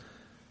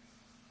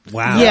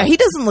 Wow. Yeah, he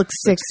doesn't look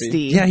 60.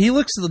 Yeah, he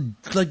looks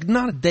like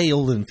not a day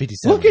older than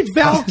 57. Look at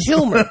Val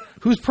Kilmer,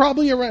 who's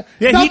probably around.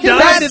 Yeah, Val he Kilmer-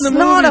 died That's in the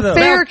not movie, a though.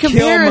 fair Val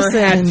Kilmer comparison.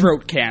 had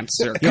throat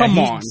cancer. Yeah, Come he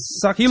on.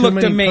 sucked He too looked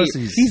many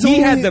amazing. pussies. He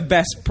had the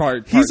best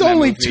part He's in that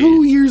only movie.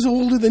 2 years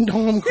older than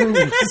Tom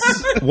Cruise.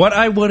 What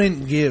I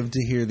wouldn't give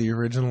to hear the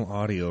original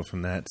audio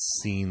from that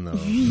scene, though.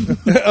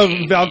 Of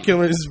Val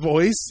Kilmer's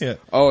voice. Yeah.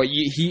 Oh,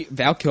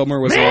 Val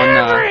Kilmer was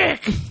on...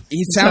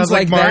 he sounds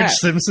like Marge that.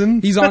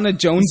 Simpson. He's on a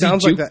Jonesy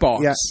Sounds like that.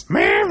 jukebox. Yeah.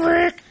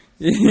 Maverick.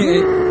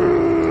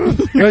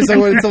 It's like,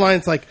 what's the line?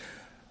 It's like,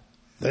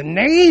 the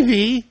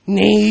Navy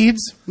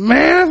needs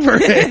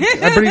Maverick.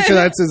 I'm pretty sure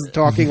that's his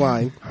talking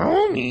line.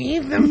 Only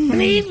the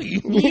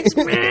Navy needs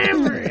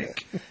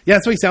Maverick. Yeah,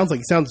 that's what he sounds like.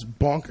 He sounds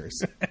bonkers.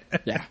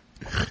 Yeah.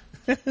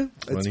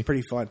 It's Funny.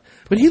 pretty fun.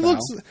 But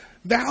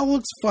Val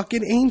looks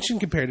fucking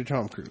ancient compared to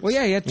Tom Cruise. Well,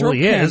 yeah, he had throat Well,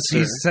 he is. cancer.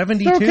 He's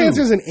 72. Throat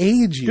cancer doesn't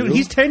age you. Dude,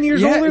 he's 10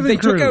 years Yeah, older than they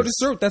Cruise. took out his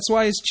throat. That's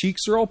why his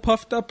cheeks are all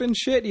puffed up and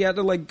shit. He had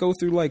to go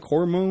through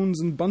hormones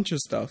and bunch of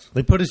stuff.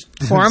 They put his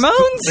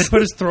Hormones? They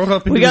put his throat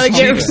up. We into gotta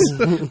his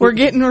cheeks. we're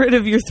getting rid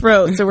of your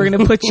throat, so we're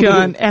gonna put you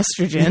on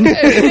estrogen.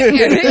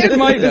 It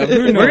might have.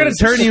 Who knows? We're gonna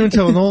turn you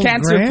into an old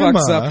Cancer grandma.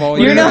 fucks up all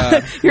You're your you're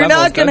levels,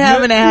 not gonna doesn't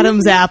have it? an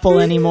Adam's apple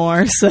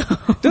anymore. So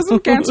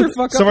Doesn't cancer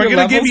fuck So up we're your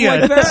gonna give levels you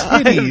like a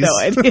that? I have no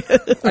idea.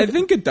 I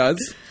think it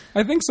does.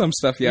 I think some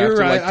stuff you have You're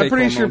to right. I'm take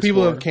pretty sure hormones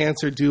people who for. have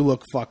cancer do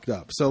look fucked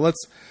up. So let's.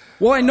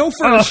 Well, I know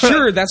for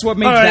sure that's what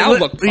made All right, Val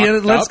look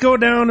fucked let's up. go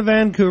down to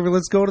Vancouver.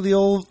 Let's go to the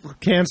old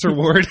cancer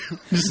ward.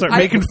 Just start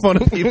making fun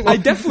of people. I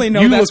definitely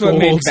know You that's look what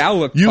made old. Val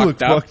look You fucked look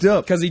fucked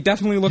up. because he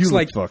definitely looks You look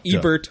like fucked up.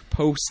 Ebert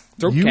post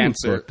throat You look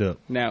cancer. fucked up.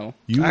 No,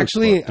 You look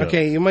Actually, fucked up.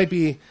 okay, you might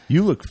be.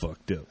 You look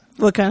fucked up.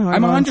 What kind of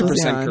I'm hormones was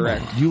he 100% on?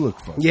 correct. You look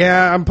fucked up.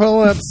 Yeah, I'm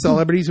pulling up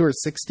celebrities who are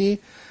 60.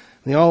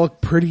 They all look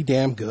pretty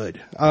damn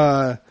good.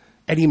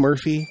 Eddie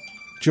Murphy,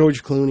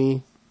 George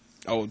Clooney,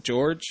 Oh,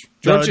 George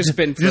has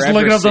been just forever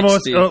looking up the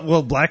 60.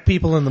 most black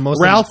people in the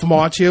most Ralph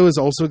Macchio is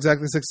also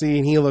exactly 60,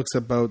 and he looks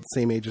about the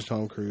same age as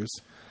Tom Cruise.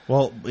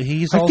 Well,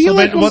 he's I also feel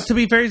like been. most- Well, to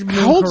be fair, he's been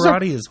How doing old's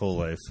karate his whole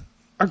life.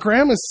 Our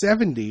grandma's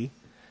 70.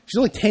 She's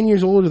only 10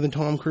 years older than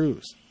Tom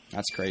Cruise.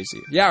 That's crazy.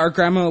 Yeah, our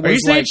grandma Are you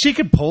was saying she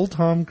could pull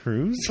Tom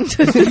Cruise?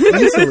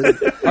 Easily.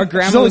 our She's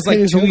grandma only was 10 like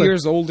years 2 older.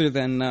 years older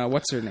than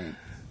what's her name?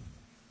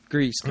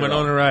 Grease girl.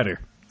 Winona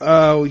Ryder.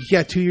 Oh,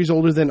 yeah, 2 years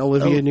older than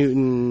Olivia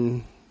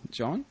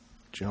Newton-John.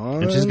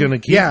 John. And she's going to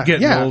keep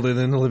getting older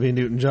than Olivia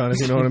Newton-John, if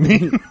you know what I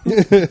mean.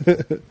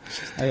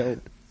 I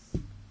hope.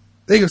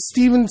 There you go.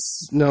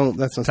 Stevens. No,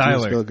 that's not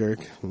Tyler. Steven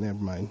Spielberg. Never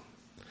mind.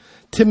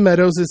 Tim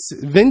Meadows is.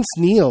 Vince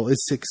Neil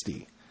is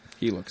 60.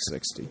 He looks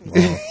 60.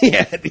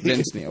 Yeah, dude.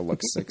 Vince Neil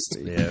looks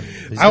 60. Yeah.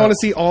 I want to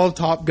see all of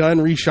Top Gun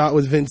reshot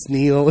with Vince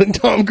Neil and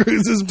Tom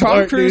Cruise's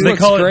part, Cruise dude. They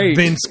looks call great. it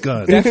Vince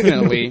Gunn.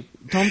 Definitely.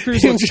 Tom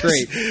Cruise Him looks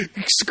just great.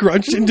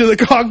 Scrunched into the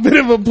cockpit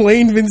of a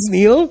plane, Vince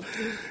Neil.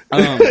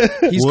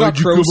 He's got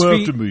crow's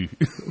feet. me?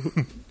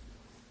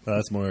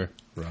 That's more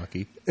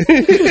Rocky.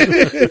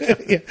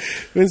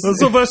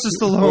 Sylvester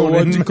Stallone.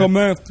 Why'd you come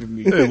after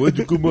me? Hey, why'd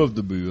you come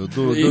after me?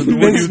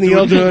 Vince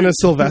Neil doing a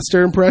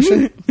Sylvester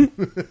impression.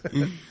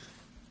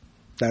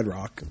 That'd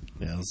rock.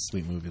 Yeah, it was a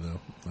sweet movie though.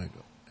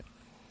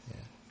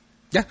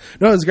 Yeah,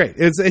 no, it was great.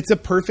 It's a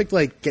perfect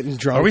getting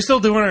drunk. Are we still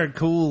doing our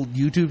cool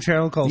YouTube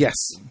channel called? Yes.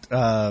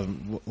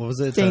 What was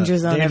it? Danger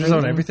Zone Danger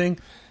Zone Everything.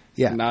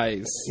 Yeah,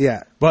 Nice.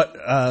 yeah. But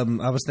I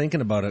was thinking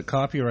about it,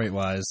 copyright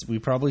wise, we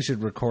probably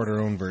should record our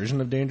own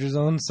version of Danger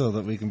Zone so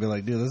that we can be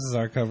like, dude, this is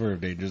our cover of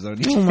Danger Zone.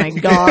 Oh my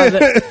god.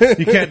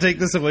 You can't take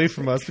this away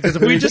from us because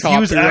if we just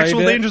use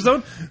actual Danger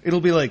Zone,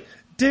 it'll be like,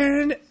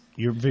 Darren,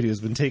 your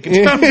video's been taken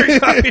down for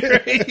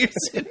copyright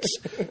usage.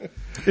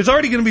 It's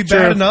already going to be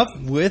bad enough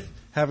with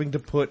having to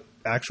put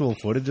actual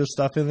footage of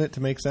stuff in it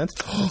to make sense.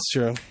 That's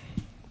true.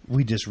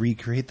 We just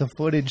recreate the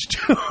footage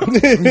too.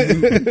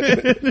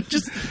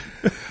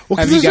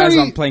 Have you guys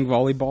on playing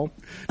volleyball?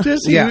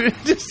 Just because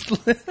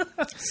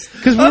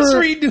us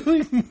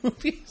redoing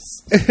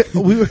movies.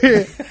 we were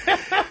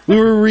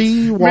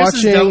Mrs.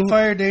 rewatching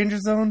Doubtfire Danger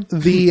Zone.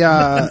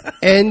 the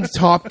end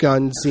Top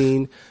Gun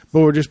scene, but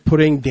we're just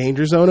putting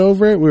Danger Zone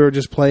over it. We were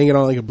just playing it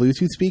on a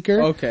Bluetooth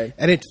speaker. Okay.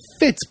 And it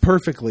fits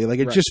perfectly.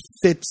 It just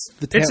fits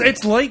the tempo.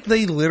 It's like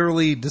they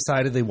literally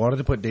decided they wanted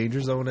to put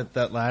Danger Zone at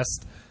that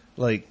last,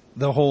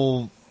 the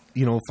whole,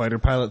 fighter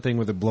pilot thing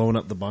where they're blowing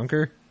up the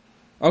bunker.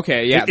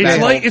 Okay, yeah.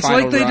 It's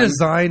like they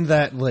designed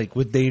that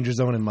with Danger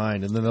Zone in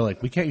mind, and then they're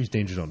like, we can't use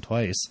Danger Zone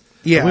twice.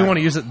 Yeah, we want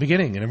to use it at the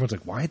beginning, and everyone's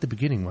like, why at the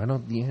beginning? Why not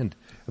at the end?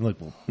 I'm like,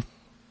 well,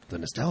 the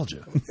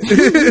nostalgia.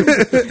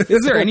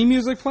 Is there any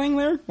music playing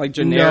there? Like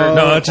generic?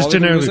 No, it's just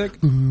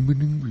generic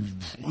music.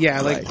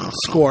 Yeah,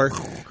 score,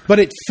 but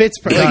it fits.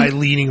 Guy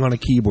leaning on a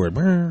keyboard.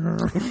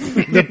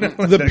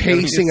 The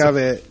pacing of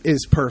it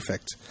is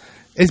perfect.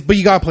 But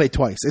you gotta play it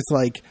twice. It's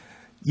like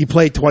you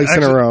play it twice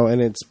in a row,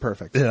 and it's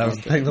perfect. Yeah, I was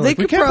thinking, They we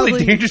could can't play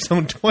probably- Danger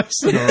Zone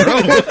twice in a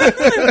row.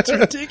 That's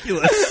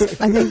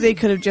ridiculous. I think they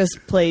could have just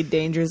played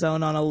Danger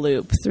Zone on a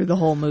loop through the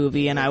whole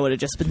movie, and I would have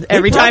just been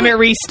every time it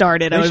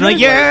restarted, I was like,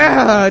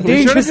 "Yeah, They should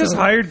Danger have just Zone."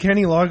 hired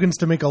Kenny Loggins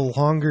to make a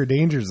longer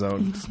Danger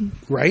Zone.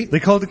 Right? They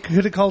could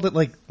have called it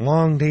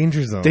Long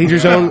Danger Zone. Danger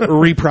Zone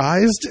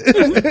reprised.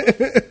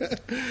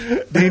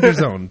 Danger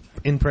Zone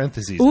in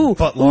parentheses, Ooh,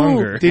 but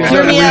longer. Danger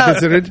Hear Zone me out.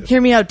 revisited. Hear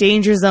me out.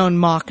 Danger Zone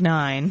Mach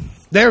 9.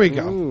 There we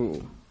go.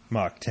 Ooh.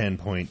 Mach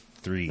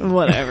 10.3.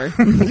 Whatever.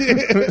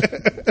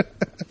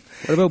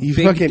 What about You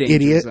Big fucking Danger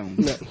idiot.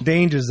 Zone?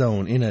 Danger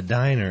Zone in a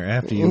diner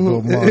after you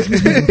go Mach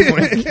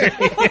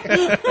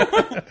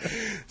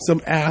 10.3.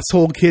 Some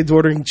asshole kids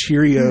ordering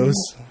Cheerios.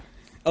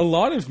 A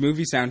lot of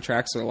movie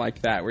soundtracks are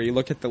like that, where you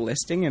look at the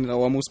listing and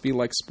they'll almost be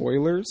like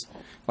spoilers.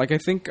 I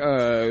think it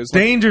was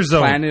Danger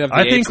Zone. Planet of the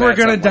I think Apes we're had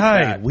gonna something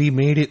like die. that. We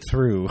made it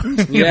through.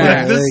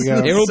 Yeah, there you go.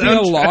 it will be a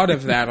Soundtrack. lot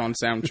of that on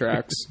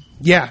soundtracks.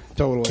 Yeah,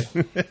 totally.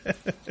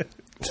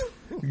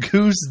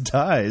 Goose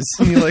dies.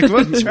 And you're like,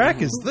 what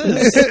track is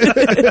this?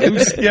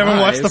 You haven't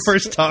watched the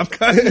first Top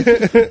Gun?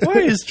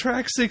 Why is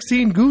track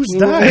 16 Goose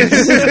dies?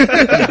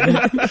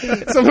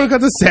 Someone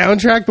got the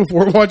soundtrack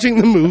before watching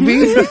the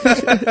movie.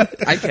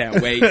 I can't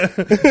wait.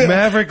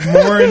 Maverick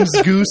mourns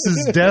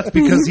Goose's death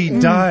because he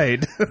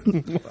died.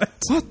 What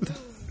the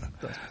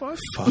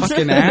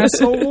fucking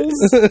assholes?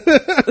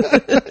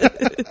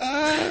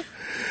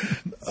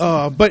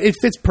 But it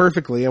fits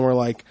perfectly, and we're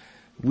like,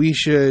 we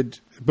should,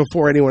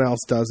 before anyone else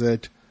does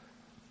it,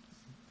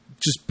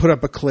 just put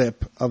up a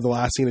clip of the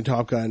last scene of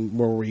Top Gun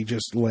where we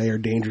just layer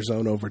Danger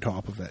Zone over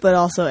top of it. But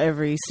also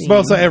every scene. But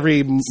also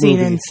every scene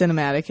movie. in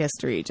cinematic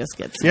history just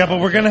gets. Yeah, but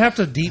we're going to have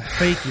to deep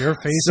fake your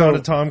face So-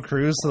 onto Tom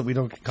Cruise so that we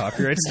don't get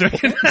copyright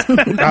stricken.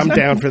 I'm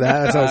down for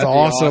that. That sounds That'd be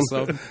awesome.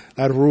 awesome.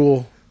 That'd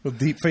rule. We'll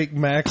deep fake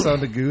Max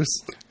onto Goose.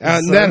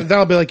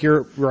 That'll be like,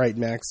 you're right,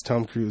 Max.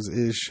 Tom Cruise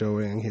is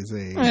showing his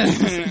age,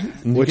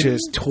 which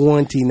is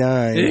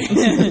 29.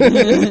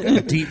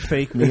 Deep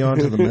fake me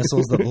onto the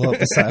missiles that blow up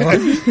the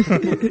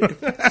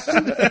Cylon.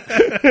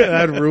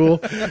 That'd rule.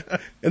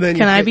 And then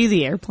Can I be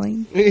the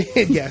airplane?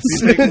 Yes.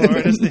 Fake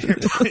Lauren as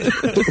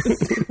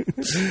the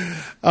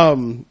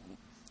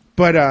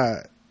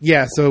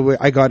Yeah. So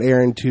I got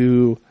Aaron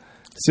to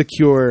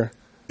secure.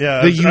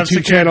 Yeah, The I've YouTube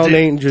secured channel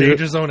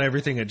Danger Zone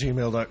everything at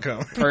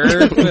gmail.com.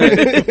 Perfect. We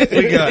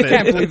got I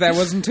can't it. believe that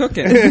wasn't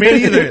taken. Me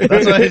neither.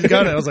 That's why I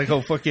got it. I was like,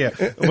 oh, fuck yeah.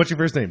 What's your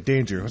first name?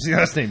 Danger. What's your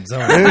last name?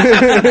 Zone.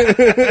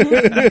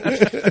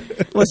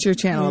 What's your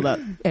channel about?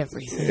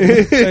 Everything.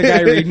 The guy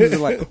reading is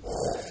like,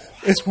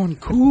 "That's one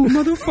cool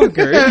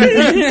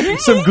motherfucker."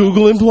 Some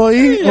Google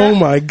employee. Oh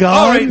my god!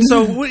 All right,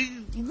 so what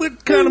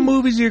kind of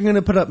movies you're going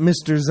to put up,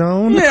 Mr.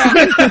 Zone?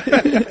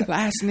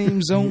 Last name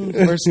Zone,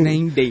 first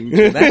name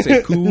Danger. That's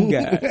a cool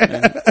guy.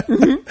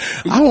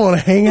 I want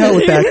to hang out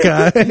with that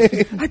guy.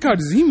 I got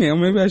his email.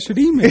 Maybe I should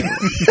email him.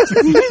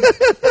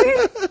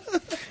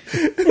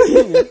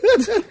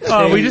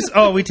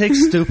 We take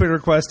stupid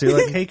requests too.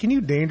 Like, hey, can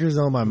you Danger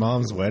Zone my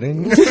mom's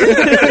wedding?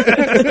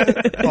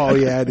 Oh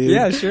yeah, dude.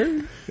 Yeah,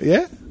 sure.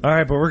 Yeah. All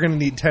right, but we're going to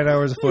need 10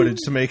 hours of footage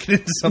to make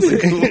it into something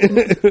cool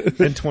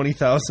and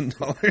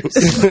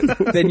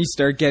 $20,000. Then you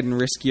start getting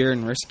riskier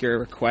and riskier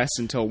requests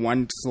until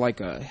one's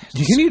like a.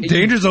 You need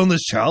Danger Zone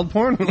this child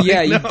porn? Like,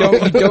 Yeah, you no.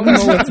 don't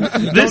know if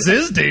This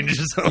is Danger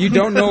Zone. you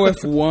don't know if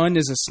one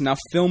is a snuff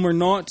film or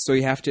not, so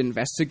you have to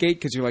investigate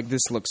because you're like,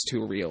 this looks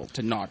too real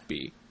to not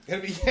be.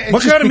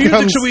 What kind of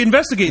music should we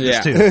investigate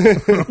Yeah.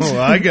 this to? Oh,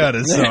 I got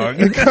a song.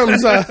 It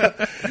comes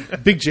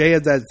Big J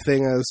had that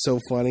thing that was so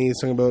funny. He's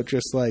talking about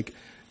just like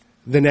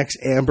the next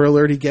Amber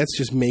Alert he gets,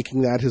 just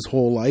making that his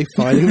whole life,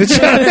 finding the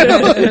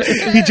child.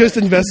 He just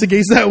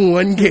investigates that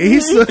one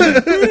case.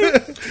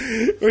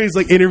 Where he's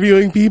like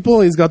interviewing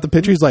people. He's got the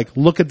picture. He's like,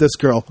 look at this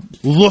girl.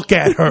 Look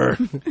at her.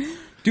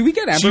 Do we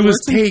get Amber She was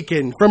Alerts?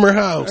 taken from her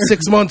house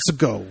 6 months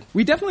ago.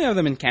 We definitely have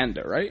them in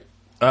Canada, right?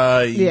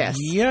 Yes.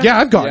 Yeah,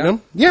 I've gotten Yeah.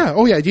 them. Yeah.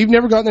 Oh, yeah. You've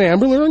never gotten an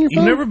Amber Alert on your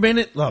phone? You've never been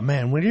at... Oh,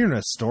 man, when you're in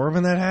a store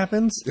when that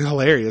happens, It's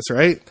hilarious,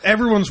 right?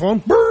 everyone's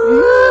phone...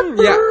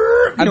 Yeah.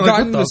 I've know, like,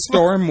 gotten what the the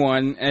storm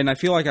one, and I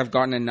feel like I've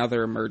gotten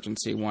another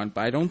emergency one,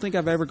 but I don't think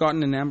I've ever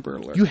gotten an Amber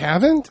Alert. You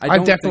haven't? I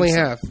don't definitely think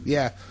so. have.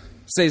 Yeah.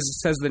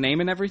 says the name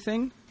and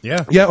everything?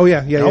 Yeah. Yeah. Oh,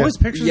 yeah. Yeah. yeah. Always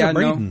pictures Yeah, of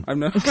no. Braden. I'm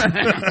not.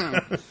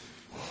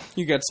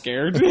 You got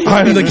scared.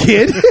 I'm the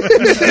kid.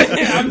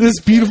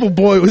 This beautiful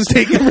boy was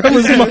taken from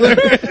his mother.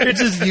 It's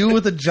just you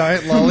with a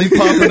giant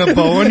lollipop and a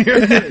bow in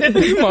your head.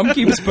 Mom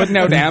keeps putting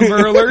out Amber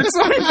Alerts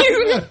on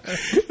you.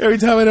 Every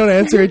time I don't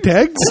answer a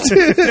text.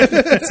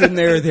 Sitting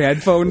there with the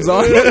headphones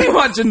on,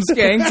 watching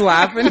skanks,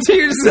 laughing to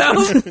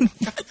yourself.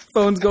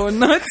 Phone's going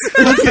nuts.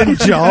 Looking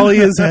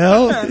jolly as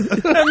hell.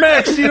 Hey,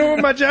 Max, do you know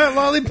where my giant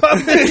lollipop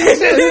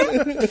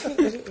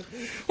is?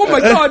 Oh my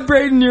God,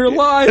 Braden, you're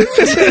alive.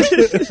 You're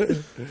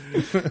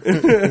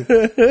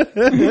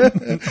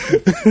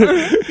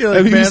like,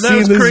 Have you man, that seen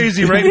was this-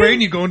 crazy, right,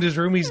 Braden? You go into his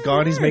room, he's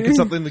gone, he's making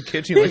something in the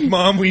kitchen. You're like,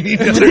 Mom, we need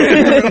to... Put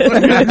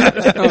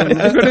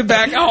it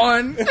back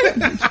on.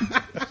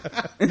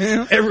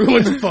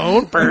 Everyone's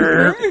phone.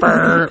 Brr,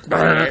 brr,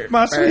 brr.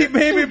 My sweet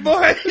baby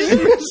boy.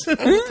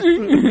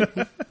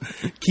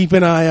 Keep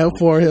an eye out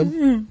for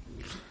him.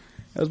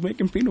 I was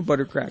making peanut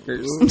butter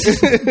crackers.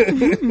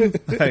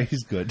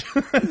 He's good.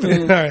 All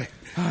right.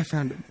 Oh, I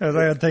found it. I was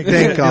like, Thank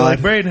You're God.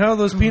 like, Braden, how are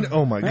those peanut...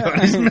 Oh, my God,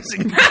 he's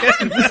missing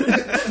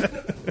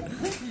again.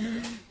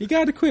 You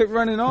gotta quit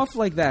running off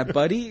like that,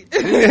 buddy.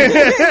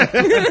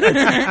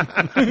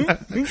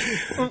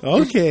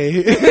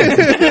 Okay.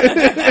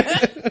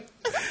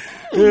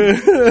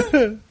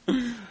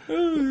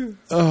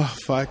 Oh,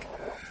 fuck.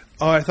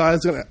 Oh, I thought I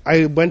was gonna.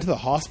 I went to the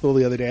hospital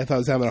the other day. I thought I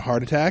was having a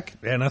heart attack.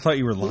 Man, I thought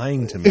you were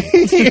lying to me.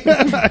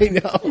 Yeah, I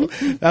know.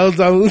 I was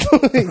like,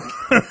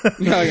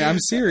 No, yeah, I'm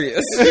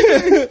serious.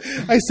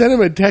 I sent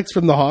him a text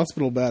from the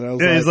hospital bed. I was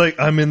Yeah, like, he's like,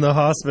 I'm in the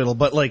hospital.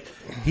 But, like,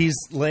 he's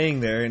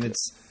laying there, and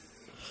it's...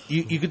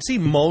 You could see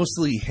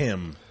mostly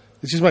him.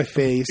 it's just my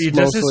face. It's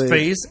just his mostly.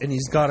 face, and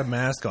he's got a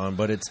mask on,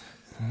 but it's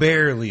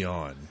barely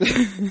on.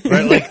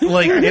 Right?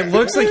 Like it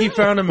looks like he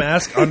found a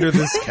mask under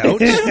this couch,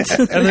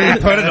 and then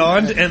he put it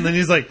on, and then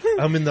he's like,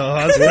 I'm in the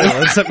hospital,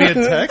 and sent me a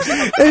text.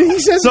 And he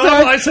says So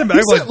back, I sent back,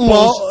 he like, said,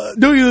 lol.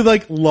 No, you're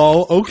like,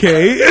 lol,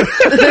 okay.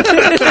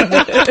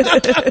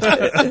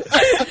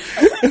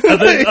 And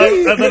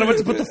then I went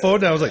to put the phone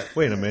down. I was like,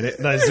 wait a minute.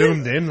 And I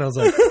zoomed in, and I was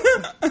like,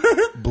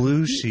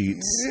 blue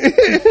sheets.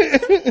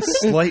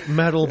 Slight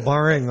metal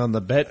barring on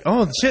the bed.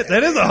 Oh, shit,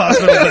 that is a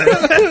hospital bed.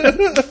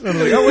 I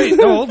was like, oh, wait,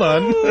 no, hold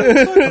on.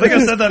 I think I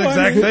said that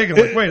exact thing. I'm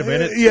like, wait a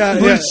minute. Yeah,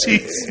 Blue yeah.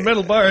 sheets,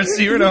 metal bars.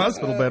 So you're in a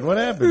hospital bed. What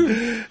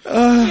happened?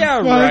 Yeah,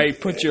 right.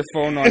 Put your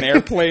phone on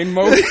airplane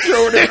mode.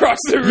 Throw it across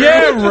the room.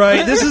 Yeah,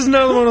 right. This is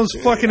another one of those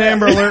fucking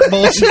Amber Alert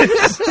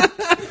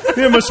bullshits.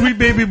 Yeah, my sweet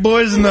baby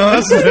boy's in the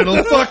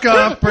hospital. Fuck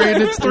off,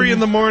 Braden. It's 3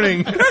 a.m.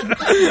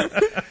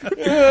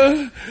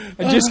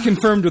 I just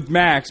confirmed with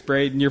Max,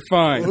 Braden. You're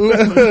fine.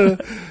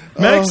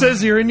 Max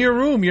says you're in your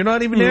room. You're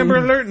not even Amber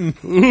Alerting.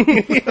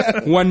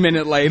 1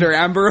 minute later,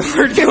 Amber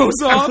Alert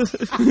goes off.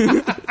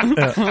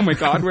 Oh my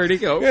God, where'd he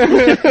go?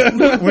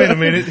 Wait a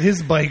minute.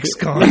 His bike's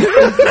gone.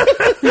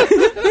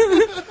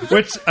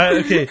 Which,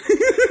 okay.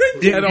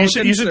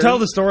 You should tell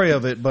the story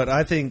of it, but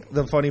I think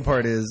the funny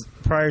part is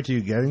prior to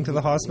you getting to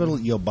the hospital,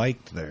 you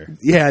biked there.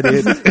 Yeah, I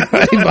did.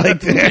 I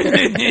liked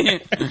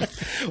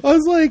it. I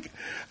was like,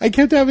 I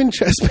kept having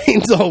chest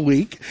pains all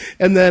week,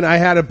 and then I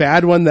had a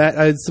bad one that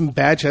I had some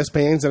bad chest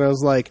pains, and I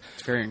was like,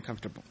 It's very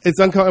uncomfortable. it's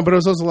uncomfortable. But I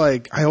was also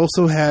like, I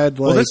also had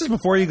like, Well, this is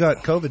before you got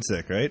COVID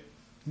sick, right?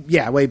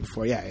 yeah, way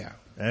before, yeah.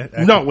 Eh,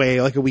 Not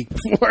way, like a week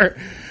before.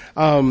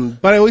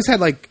 But I always had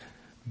like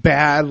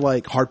bad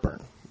like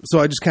heartburn, so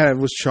I just kind of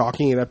was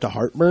chalking it up to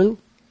heartburn.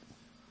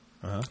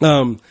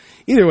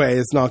 Either way,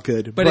 it's not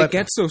good. But it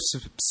gets so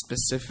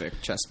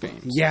specific, chest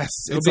pains. yes,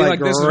 It'll it's be like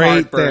this is right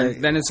heartburn.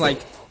 there. Then it's like,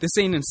 this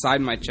ain't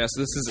inside my chest.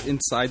 This is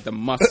inside the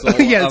muscle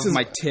Yeah, of this is-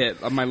 my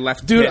tit, of my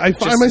left Dude, tit. I just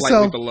find slightly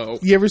myself. below.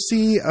 You ever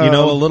see? You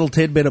know, a little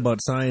tidbit about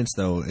science,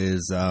 though,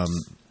 is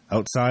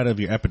outside of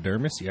your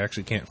epidermis, you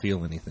actually can't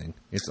feel anything.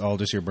 It's all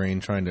just your brain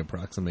trying to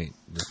approximate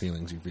the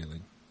feelings you're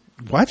feeling.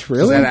 What?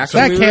 Really? Is that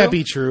actually real? can't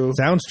be true.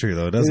 Sounds true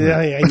though, doesn't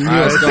Yeah, it? yeah, I knew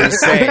I was it. going to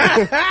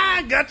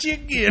say. Got you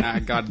again. I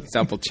got to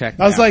double check.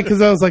 I was like,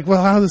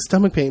 well, how does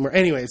stomach pain work?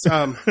 Anyways,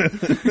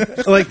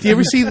 like, do you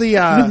ever see the?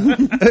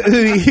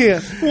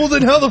 Well,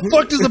 then how the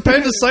fuck does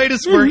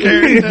appendicitis work,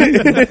 Aaron?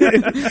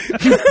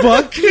 You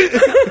fuck.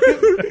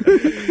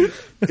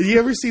 Do you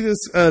ever see this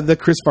the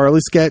Chris Farley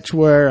sketch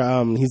where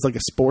he's like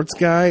a sports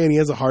guy and he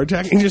has a heart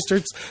attack and he just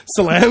starts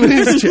slamming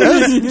his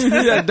chest?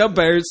 Yeah, dumb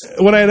bears.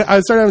 When I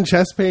started having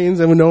chest pains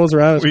and when no one's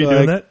around, I was Were you like,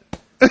 doing that?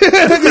 I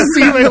just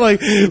see me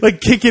like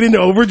kick it into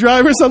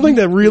overdrive or something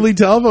to really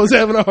tell if I was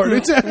having a heart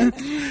attack.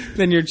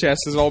 Then your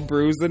chest is all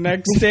bruised the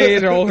next day.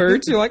 It all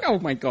hurts. You're like, oh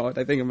my god,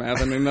 I think I'm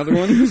having another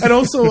one. And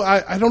also,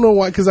 I don't know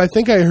why, because I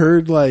think I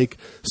heard like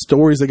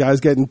stories of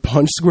guys getting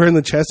punched square in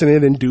the chest and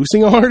it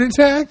inducing a heart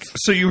attack.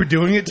 So you were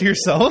doing it to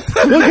yourself?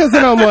 Because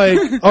then I'm like,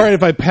 all right,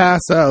 if I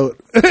pass out,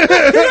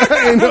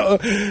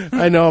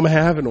 I know I'm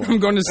having one. I'm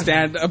going to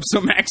stand up so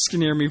Max can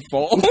hear me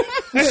fall.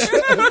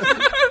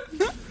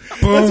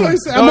 Boom. That's what I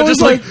said. I'm always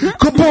just like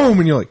kaboom,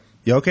 and you're like,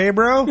 "You okay,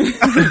 bro?"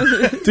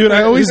 Dude,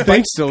 I always His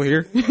think bike's still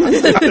here.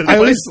 I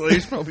always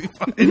He's probably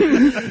fine.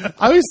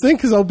 I always think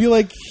because I'll be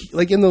like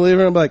in the living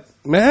room, I'm like,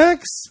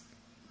 Max,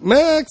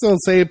 I'll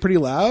say it pretty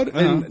loud,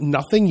 and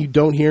nothing. You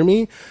don't hear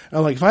me.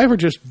 I'm like, if I ever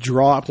just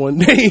drop one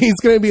day, he's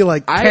gonna be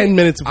like 10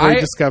 minutes before you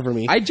discover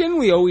me. I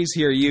generally always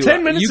hear you.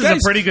 10 minutes you is a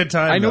pretty good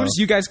time, I though. notice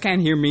you guys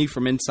can't hear me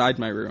from inside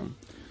my room.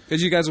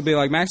 Because you guys will be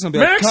like, Max will be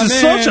like, Max come is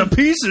in. such a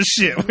piece of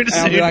shit. We're just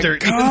And I'll be saying like,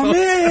 dirty. come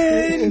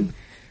in.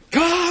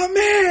 Come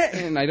in.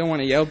 And I don't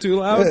want to yell too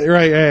loud.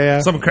 Right?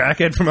 Yeah. Some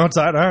crackhead from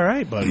outside. All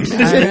right, buddy.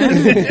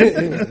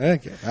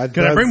 Okay.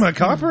 Can I bring my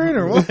copper in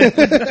or what?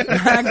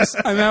 Max,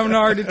 I'm having a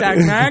heart attack,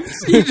 Max.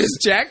 You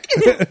just check.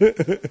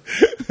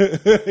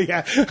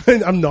 Yeah,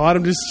 I'm not.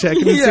 I'm just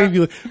checking to see Yeah. if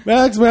you.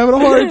 Max, I'm having a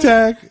heart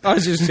attack. I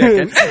was just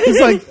checking.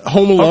 He's like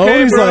Home Alone.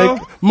 Okay, He's bro.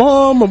 like,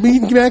 Mom, I'm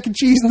eating mac and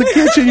cheese in the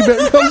kitchen. You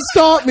better come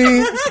stop me.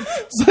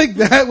 It's like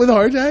that with a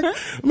heart attack.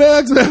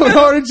 Max, I'm having a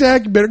heart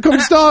attack. You better come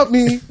stop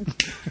me.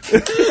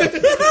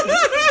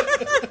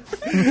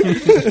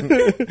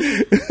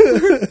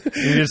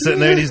 You're just sitting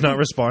there and he's not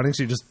responding,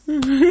 so you just...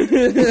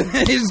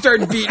 You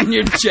start beating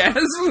your chest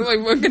like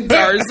fucking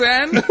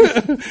Tarzan.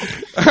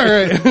 All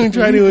right, I'm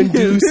trying to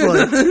induce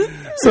like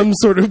some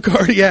sort of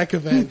cardiac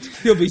event.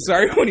 He'll be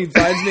sorry when he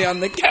finds me on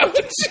the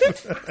couch.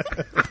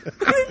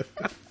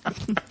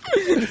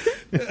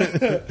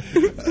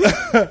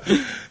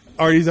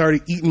 Artie's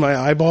already eaten my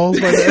eyeballs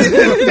by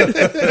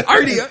then.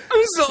 Artie,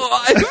 I'm still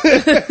alive.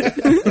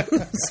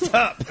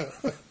 Stop.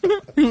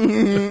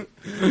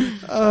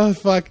 Oh,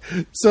 fuck.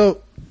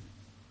 So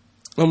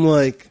I'm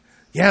like,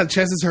 yeah, the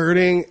chest is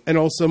hurting, and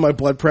also my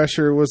blood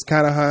pressure was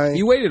kind of high.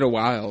 You waited a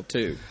while,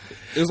 too.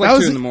 It was That like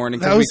was- 2 in the morning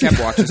that because we was-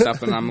 kept watching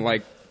stuff, and I'm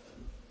like,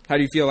 how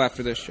do you feel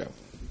after this show?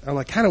 I'm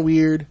like, kind of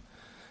weird.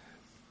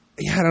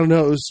 Yeah, I don't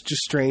know. It was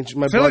just strange.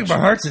 My I feel blood like my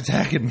sugar- heart's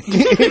attacking me.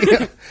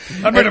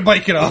 I better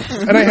bike it off.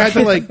 And I had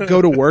to like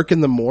go to work in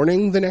the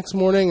morning the next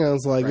morning. I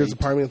was like, there's a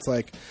part of me that's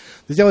like,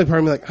 there's the only part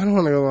of me like, I don't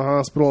want to go to the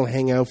hospital and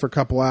hang out for a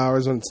couple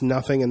hours when it's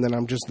nothing, and then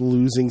I'm just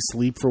losing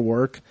sleep for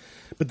work.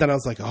 But then I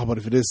was like, oh, but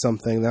if it is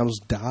something, then I'll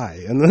just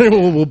die, and then there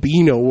will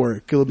be no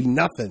work. It'll be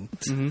nothing.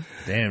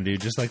 Damn,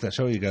 dude, just like that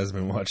show you guys have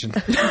been watching.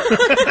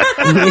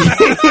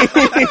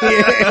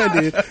 Yeah,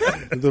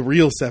 dude, the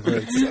real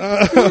severance.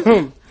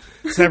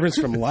 Severance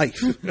from life.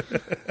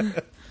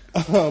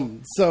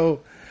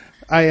 So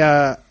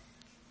I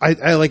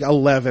like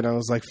 11. I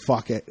was like,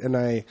 fuck it, and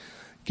I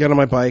get on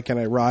my bike and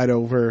I ride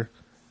over,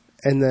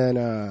 and then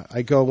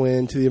I go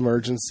into the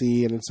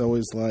emergency, and it's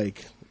always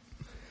like,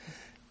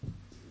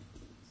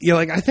 you're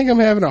like, I think I'm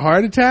having a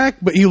heart attack,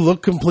 but you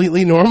look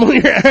completely normal.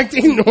 You're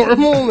acting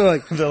normal,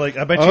 and They're like,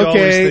 I bet you okay.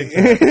 always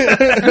think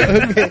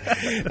that. Okay.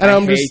 And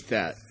I'm hate just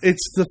that.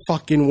 It's the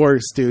fucking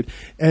worst, dude.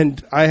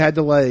 And I had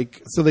to like,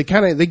 so they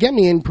get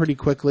me in pretty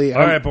quickly.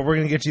 All right, but we're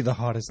going to get you the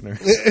hottest nurse.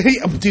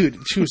 Dude,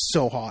 she was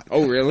so hot.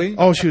 Oh, really?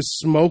 Oh, she was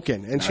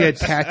smoking, and she had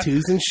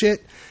tattoos and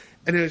shit.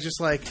 And it was just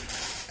like,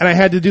 and I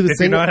had to do the If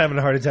thing. you're not having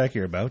a heart attack,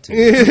 you're about to.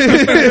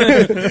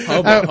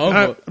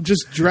 I'm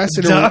just dressed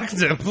in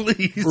Doctor,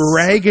 please.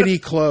 raggedy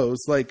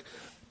clothes, like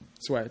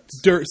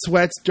Sweats.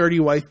 sweats,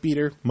 dirty wife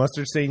beater.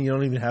 Mustard stain, you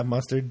don't even have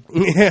mustard.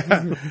 Yeah.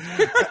 And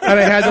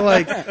I had to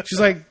like, she's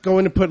like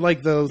going to put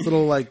like those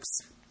little like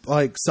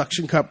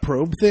suction cup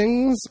probe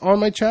things on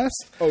my chest.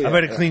 Oh, yeah. I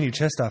better clean your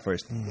chest off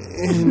first.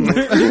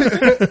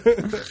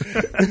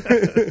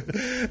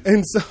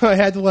 And so I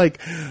had to like,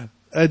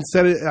 I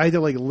had to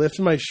like lift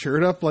my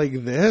shirt up like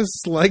this,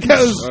 like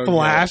I was Okay.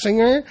 flashing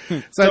her. So I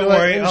had to Don't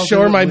worry, like I'll show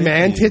do her it my with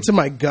man you. tits and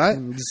my gut.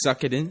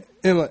 Suck it in.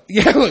 And like,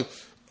 yeah, like,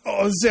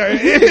 oh, sorry.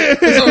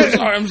 I'm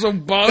sorry, I'm so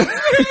buff.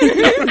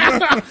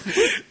 I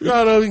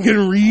don't know if you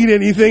can read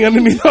anything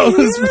underneath all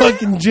this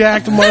fucking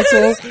jacked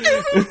muscle.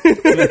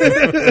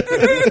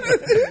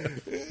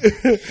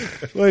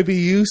 Might be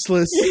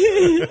useless.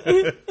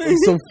 I'm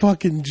so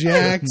fucking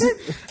jacked.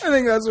 I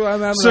think that's why I'm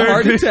having Sir, a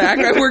heart attack.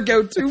 I work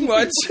out too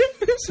much.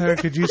 Sir,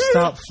 could you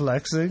stop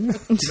flexing?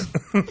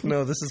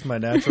 No, this is my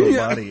natural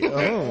body.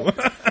 Oh.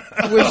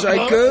 Wish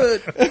I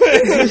could.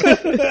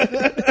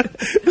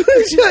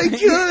 Wish I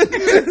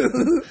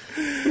could.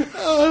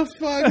 Oh,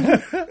 fuck.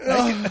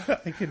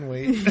 I can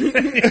wait.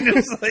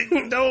 Just like,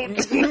 don't.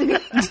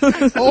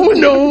 Oh,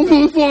 no,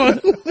 move on.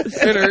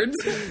 It hurts.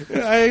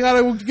 I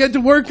gotta get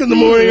to work in the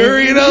morning.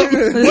 Hurry it up.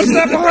 What's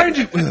that behind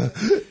you?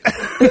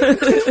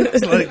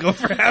 Just let it go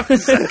for half a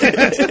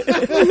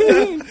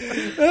second.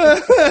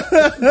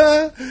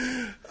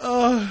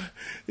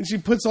 And she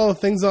puts all the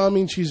things on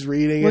me and she's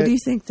reading What it. do you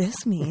think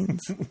this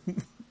means?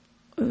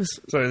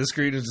 Sorry, the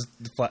screen is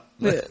just flat.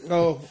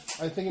 Oh,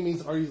 I think it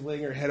means Artie's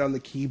laying her head on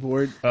the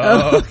keyboard.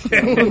 Oh,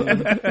 okay.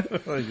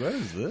 Like, what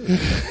is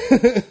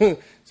this?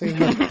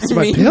 It's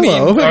my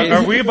pillow.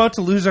 Are we about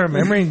to lose our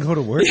memory and go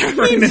to work?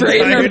 Brain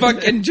are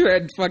fucking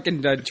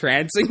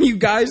trancing you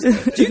guys.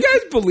 Do you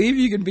guys believe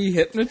you can be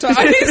hypnotized?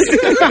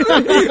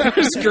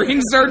 Your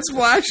screen starts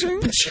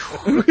flashing.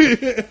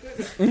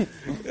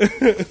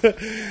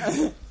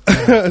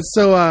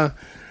 So,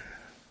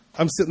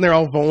 I'm sitting there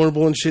all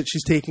vulnerable and shit.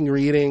 She's taking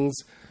readings.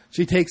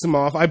 She takes them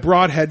off. I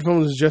brought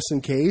headphones just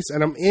in case,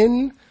 and I'm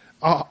in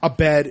a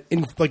bed,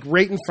 like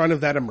right in front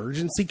of that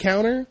emergency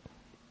counter.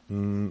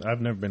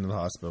 I've never been to the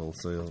hospital,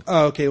 so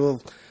Oh, okay. Well,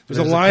 there's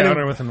a a line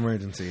counter of with an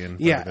emergency.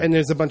 and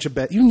there's a bunch of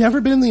beds. You've never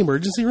been in the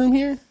emergency room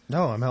here?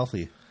 No, I'm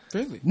healthy.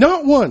 Really?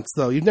 Not once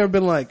though. You've never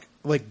been like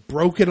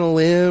broken a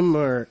limb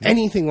or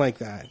anything like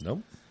that.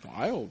 Nope.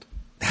 Wild.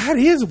 That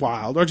is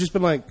wild. Or just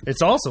been like,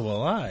 It's also a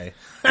lie.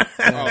 Oh,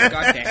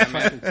 God damn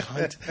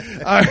it.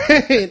 all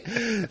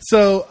right.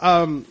 So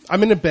I'm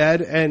in a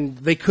bed and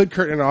they could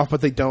curtain it off,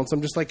 but they don't. So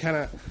I'm just like kind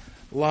of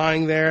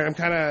lying there. I'm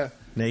kind of.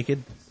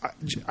 Naked.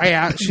 I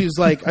asked, she's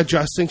like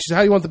adjusting. She's,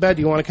 how do you want the bed?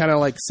 Do you want to kind of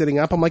like sitting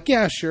up? I'm like,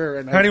 yeah, sure.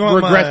 And How do you I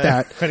want regret my,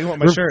 that. How do you want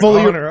my We're shirt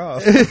fully- on or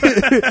off?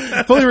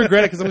 Fully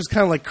regret it because I'm just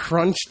kind of like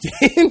crunched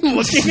in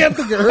looking at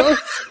the girl.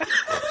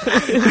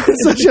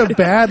 It's such a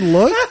bad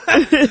look. How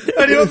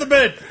do you want the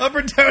bed? Up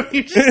or down?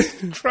 You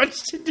just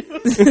crunched into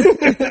it.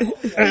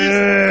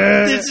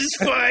 This is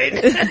fine.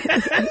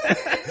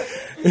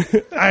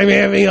 I'm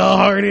having a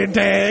heart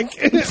attack.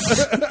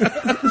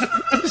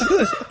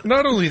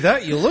 Not only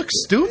that, you look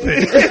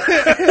stupid.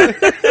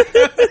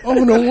 Oh,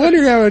 no wonder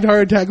you're having a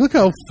heart attack. Look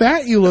how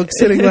fat you look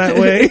sitting that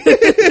way.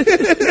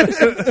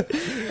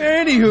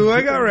 Anywho,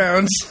 I got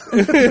rounds.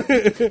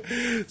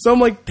 So I'm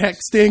like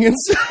texting and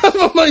stuff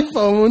on my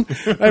phone.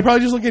 I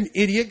probably just look an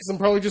idiot because I'm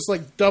probably just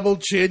like double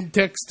chin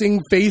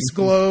texting, face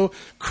glow,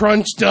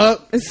 crunched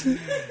up.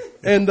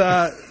 And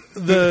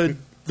the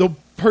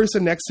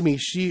person next to me,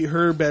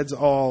 her bed's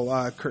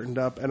all curtained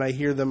up, and I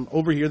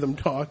overhear them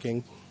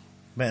talking.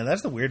 Man,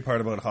 that's the weird part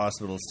about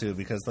hospitals too,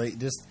 because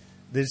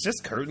there's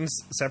just curtains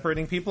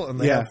separating people, and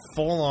they Yeah. have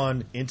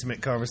full-on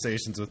intimate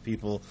conversations with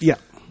people. Yeah.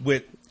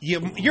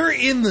 You're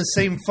in the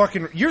same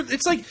fucking.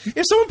 It's like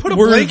if someone put a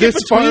We're blanket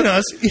this between far-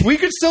 us, we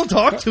could still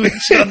talk to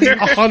each other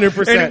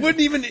 100%. and it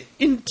wouldn't even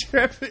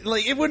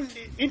it wouldn't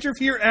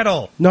interfere at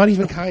all. Not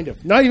even kind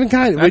of.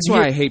 That's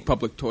why I hate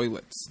public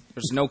toilets.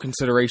 There's no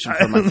consideration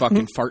for my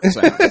fucking fart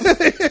sound.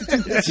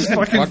 It's just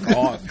fucking Fuck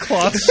off.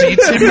 cloth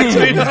sheets in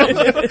between.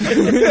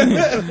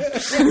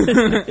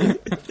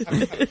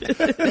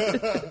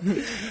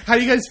 How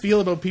do you guys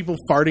feel about people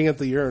farting at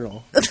the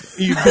urinal?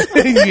 You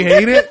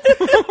hate it?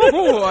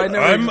 Oh, I know.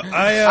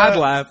 I'd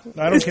laugh.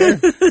 I don't care.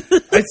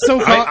 It's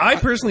so. I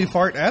personally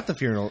fart at the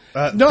funeral.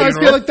 No, I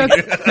feel like that's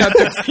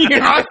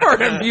I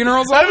fart at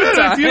funerals all the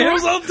time.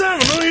 funerals all the time.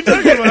 I know what you're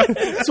talking about.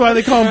 that's why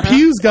they call them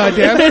pews.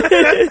 Goddammit!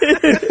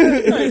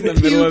 In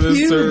the middle of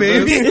this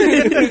service.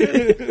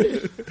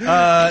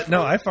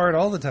 No, I fart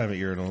all the time at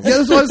urinals. Yeah,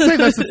 that's what I was saying.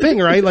 That's the thing,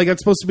 right? Like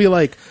it's supposed to be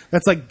like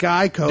that's like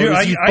guy code. Dude,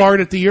 is you fart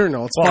at the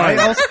urinal. It's Well, fine.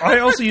 I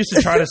also used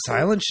to try to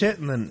silence shit,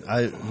 and then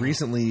I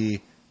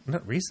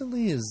not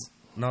recently is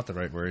not the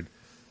right word.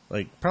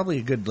 Like probably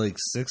a good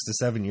 6 to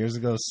 7 years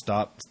ago,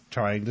 stopped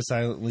trying to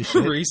silently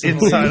shit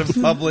Recently. inside of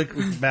public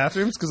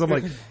bathrooms because I'm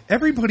like,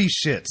 everybody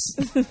shits.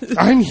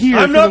 I'm here.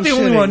 I'm not 'cause the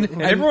only shitting.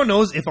 one. Everyone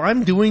knows if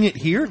I'm doing it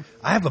here,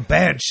 I have a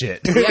bad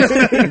shit.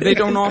 They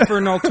don't offer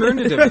an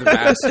alternative, the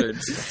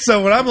bastards.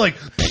 So when I'm like,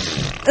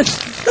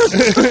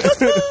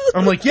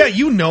 I'm like, yeah,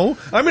 you know,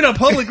 I'm in a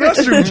public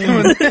restroom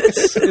doing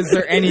this. Is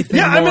there anything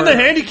Yeah, more... I'm in the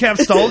handicap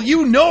stall.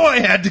 You know I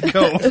had to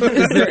go.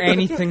 Is there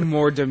anything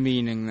more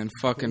demeaning than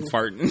fucking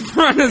farting in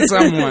front of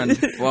someone?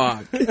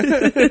 Fuck.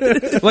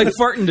 Like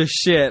farting to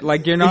shit.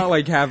 Like you're not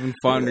like having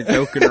fun or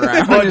joking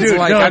around. Oh, It's dude,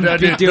 like no, I'm no,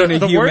 dude. doing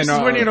The a human worst is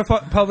when you're in a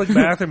arm. public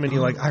bathroom and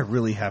you're like, I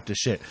really have to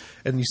shit.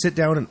 And you sit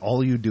down and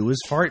all you do is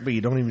fart, but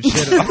you don't even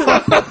shit at all.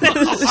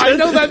 I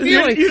know that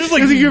feeling. You're just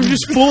like, you're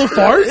just full of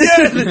farts.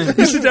 yeah,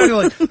 you sit down and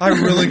you're like, I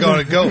really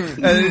gotta go. And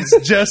it's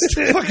just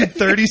fucking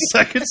 30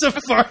 seconds of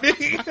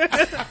farting.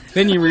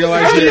 Then you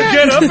realize And you you're...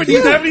 get up and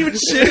you haven't even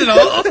shit at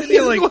all. And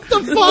you're like, what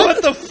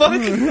the fuck?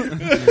 And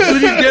then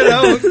you get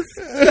out.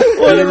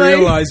 What You am I?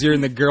 realize you're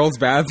in the girls'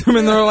 bathroom,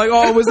 and they're like,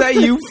 "Oh, was that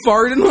you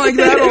farting like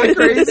that, all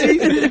crazy?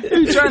 Are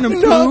you trying to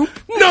poop?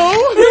 No.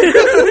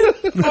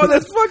 Oh,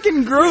 that's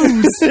fucking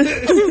gross."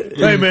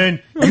 Hey,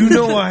 man, you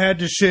know I had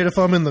to shit if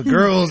I'm in the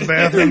girls'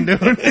 bathroom doing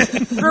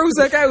it. Gross!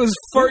 That guy was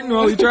farting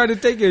while he tried to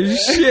take a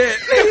shit.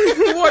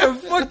 What a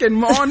fucking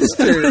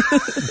monster!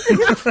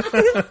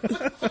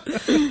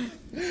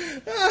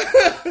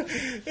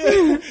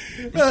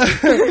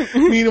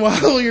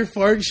 Meanwhile, you're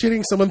fart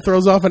shitting, someone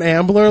throws off an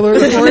Ambler alert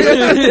for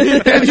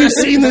you. Have you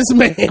seen this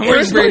man?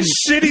 Where's my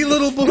shitty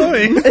little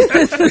boy?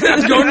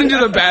 I'm going into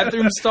the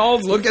bathroom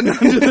stalls, looking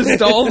under the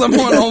stalls. I'm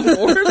on all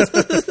fours,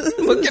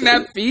 looking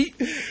at feet.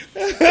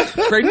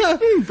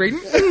 Braden.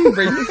 Braden's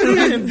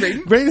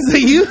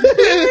that you?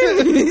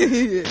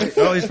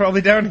 Oh, he's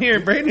probably down here.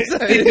 Braden's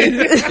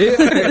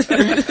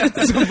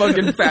Some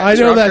fucking fat I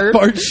know trucker. that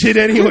fart shit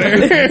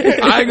anywhere.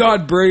 I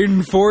got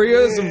Braden for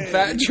you, some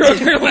fat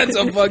trucker. That's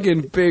a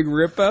fucking big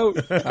rip out.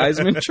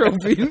 Heisman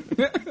Trophy.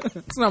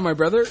 It's not my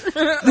brother.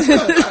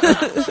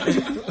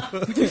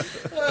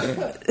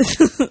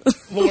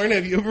 Lauren,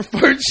 have you ever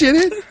fart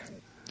shitted?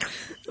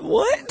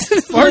 What?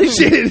 Fart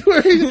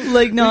shitted?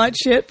 Like not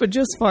shit, but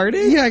just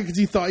farted? Yeah, because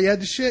you thought you had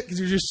to shit because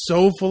you're just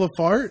so full of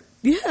fart.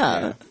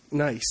 Yeah.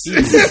 Nice.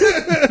 I think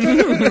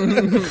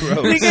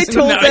I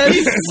told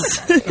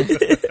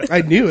that.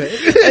 I knew it.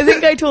 I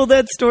think I told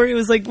that story. It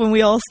was like when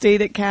we all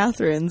stayed at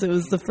Catherine's. It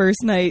was the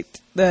first night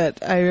that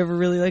I ever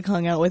really like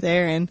hung out with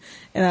Aaron,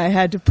 and I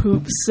had to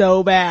poop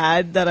so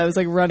bad that I was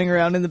like running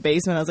around in the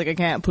basement. I was like, I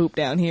can't poop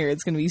down here.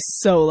 It's going to be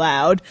so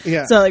loud.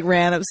 Yeah. So I like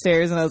ran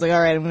upstairs and I was like,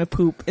 all right, I'm going to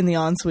poop in the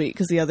ensuite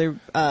because the other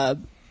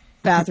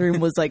bathroom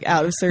was like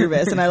out of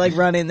service, and I like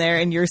run in there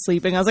and you're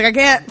sleeping. I was like, I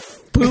can't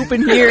poop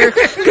in here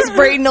because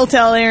Brayden will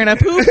tell Aaron I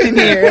pooped in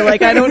here.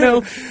 Like, I don't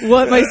know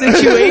what my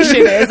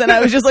situation is, and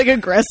I was just like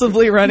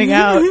aggressively running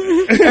out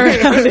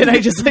around it. I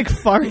just like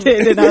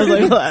farted, and I was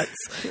like, well,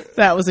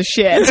 that was a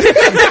shit.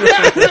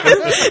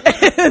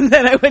 And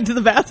then I went to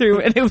the bathroom,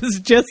 and it was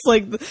just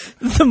like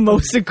the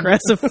most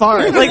aggressive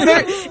fart. Like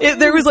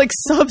there was like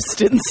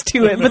substance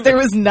to it, but there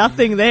was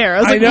nothing there. I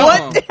was like, know.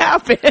 what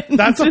happened?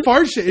 That's a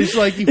fart shit. It's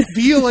like you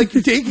feel like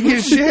you're taking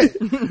a shit,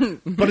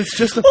 but it's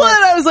just a Well, fart.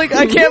 and I was like,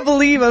 I can't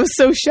believe I was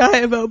so shy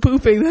about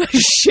pooping that I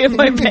shit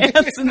my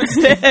pants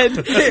instead.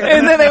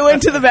 And then I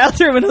went to the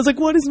bathroom and I was like,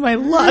 what is my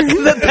luck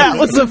that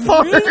was a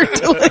fart?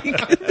 Like,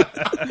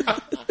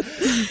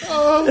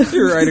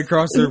 You're right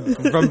across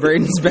from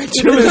Braden's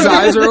bedroom. His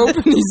eyes are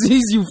open. He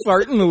sees you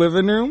fart in the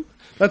living room.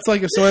 That's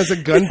like if someone has a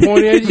gun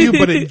pointing at you,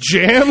 but it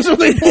jams when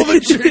they pull the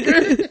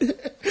trigger.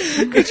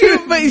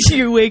 but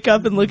you wake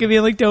up and look at me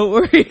and like, don't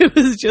worry, it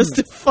was just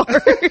a fart.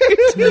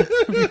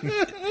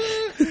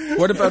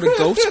 What about a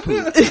ghost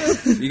poop?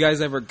 You guys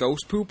ever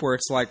ghost poop where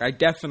it's like, I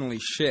definitely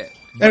shit.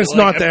 And it's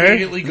not there.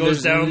 Immediately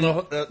goes down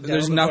the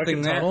There's the nothing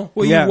fucking there. tunnel.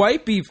 Well, Yeah. you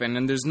wipe even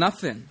and there's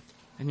nothing.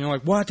 And you're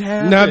like, what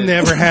happened? No, I've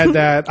never had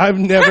that. I've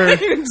never.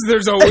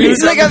 There's always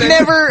It's like something.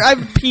 I've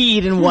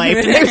peed and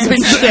wiped. There's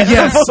been shit.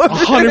 Yes,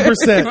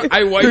 100%.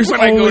 I wipe There's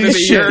when I go to always the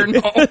shit.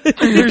 urinal.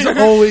 There's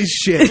always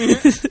shit.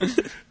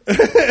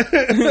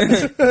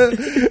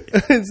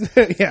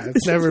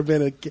 It's never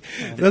been a.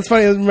 That's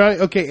funny.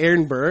 Okay,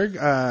 Aaron Berg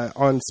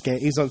on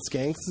he's on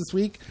Skanks this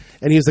week,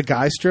 and he's a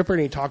guy stripper,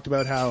 and he talked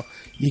about how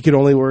you could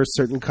only wear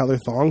certain color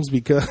thongs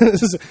because you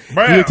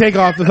would take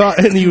off the thong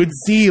and you would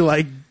see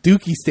like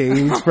dookie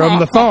stains from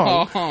the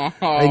thong.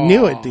 I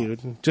knew it, dude.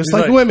 Just He's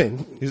like like-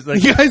 women. he's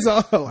like, you guys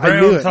all. I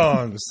knew Brown it.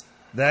 tongs.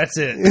 That's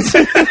it.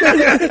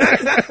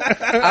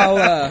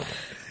 I'll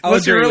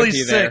Unless you're agree really with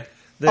you sick. there.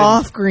 then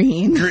Off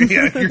green.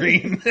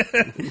 green.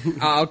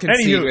 I'll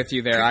concede Anywho. with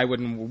you there. I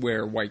wouldn't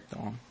wear white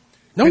thong.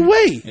 No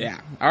way. Yeah.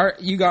 All right,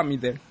 you got me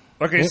there.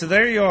 Okay, so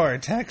there you are,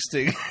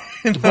 texting.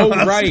 in the Oh,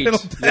 right.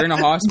 hospital. You're in a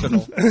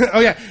hospital. Oh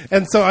yeah,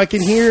 and so I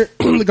can hear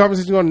the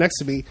conversation going next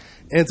to me,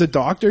 and it's a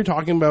doctor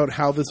talking about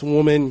how this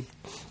woman.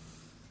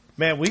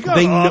 Man, we got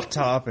They off know-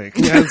 topic.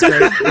 Yeah, that's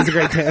great. That's a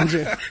great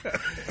tangent.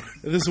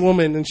 This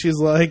woman, and she's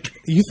like,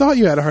 "You thought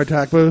you had a heart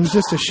attack, but it was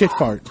just a shit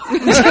fart."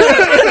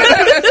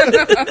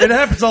 It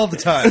happens all the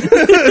time.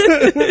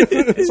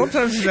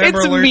 Sometimes you never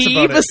It's alerts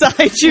me about it.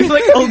 beside you.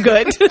 Like, oh,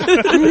 good.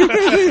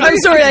 I'm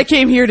sorry I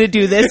came here to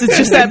do this. It's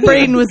just that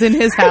Braden was in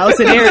his house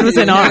and Aaron was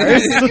in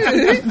ours.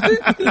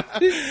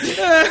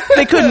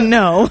 They couldn't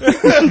know.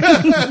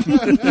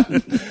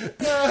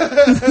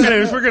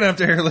 Anyways, we're going to have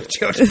to airlift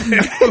you out to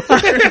Vancouver.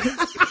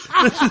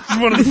 This is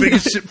one of the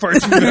biggest shit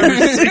parts we've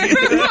ever seen.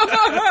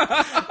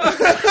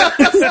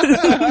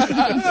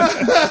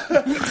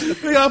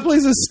 They all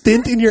place a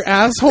stint in your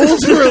asshole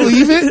to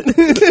relieve it.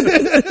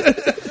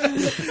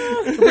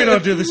 If we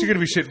don't do this, you're going to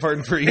be shit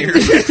farting for a year.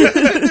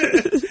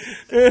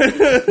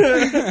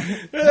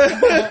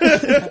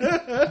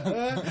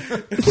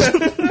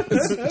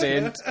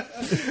 Stint.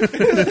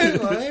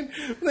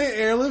 They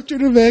airlift her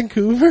to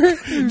Vancouver.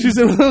 She's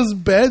in one of those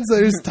beds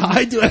that is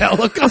tied to a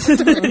helicopter.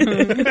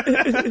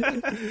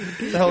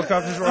 The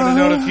helicopter's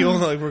running out of fuel,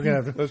 and they're like, we're going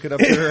to have to hook it up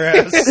to her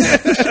ass.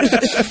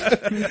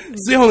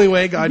 It's the only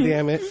way,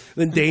 goddammit.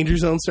 Then Danger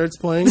Zone starts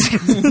playing.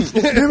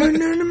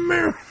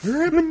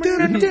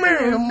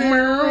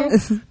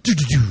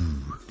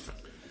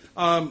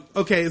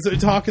 Okay, so they're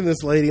talking to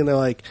this lady, and they're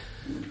like,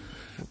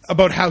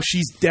 about how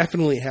she's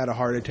definitely had a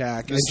heart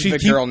attack. This is the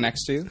girl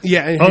next to you?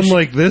 Yeah. And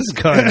Unlike this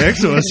guy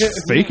next to us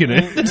faking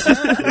it.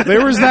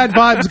 there was that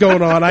vibes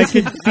going on. I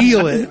could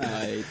feel it.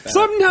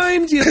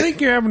 Sometimes you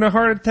think you're having a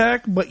heart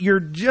attack, but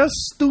you're just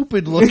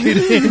stupid looking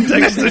in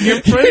texting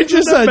your friend. You're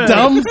just a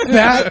dumb,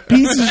 fat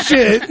piece of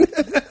shit.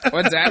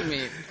 What's that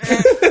mean?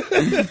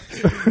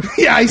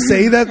 Yeah, I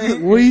say that.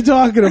 What are you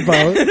talking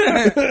about?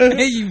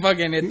 You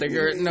fucking hit the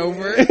curtain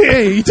over.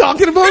 Hey, you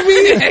talking about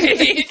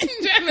me?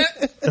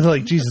 I'm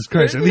like, Jesus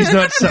Christ, are these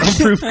not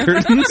soundproof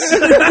curtains?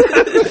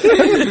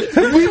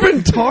 Have we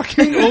been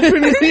talking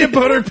openly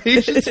about our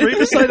patients right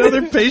beside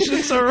other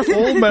patients our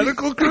whole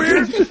medical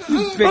career?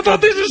 I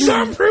thought these were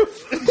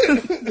soundproof.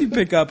 You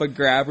pick up a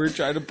grabber,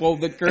 try to pull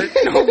the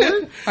curtain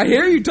over. I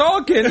hear you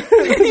talking.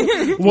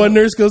 One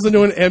nurse goes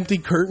into an empty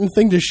curtain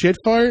thing to shit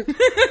fart.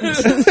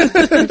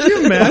 Can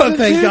you imagine? Oh,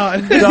 thank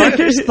God.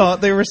 Doctors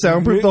thought they were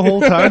soundproof the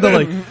whole time.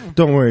 They're like,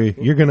 don't worry,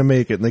 you're going to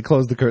make it. And they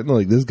close the curtain. They're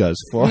like, this guy's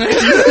fucked.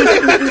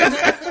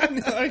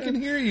 I can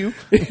hear you.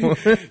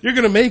 You're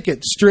going to make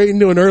it straight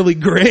into an early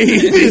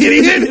grave,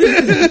 idiot.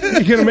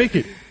 You're going to make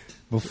it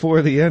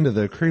before the end of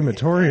the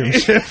crematorium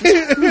shift.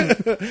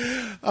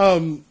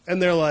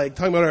 And they're like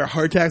talking about our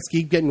heart attacks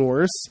keep getting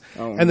worse.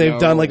 Oh, and they've no.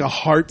 done like a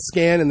heart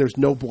scan and there's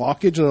no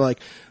blockage. And they're like,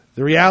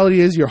 the reality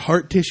is your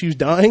heart tissue's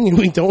dying and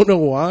we don't know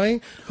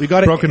why. We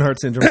got Broken heart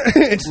syndrome.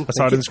 I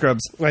saw it in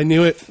Scrubs. I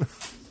knew it.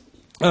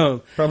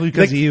 Probably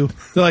because of you.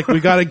 They're like, we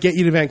got to get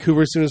you to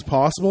Vancouver as soon as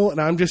possible. And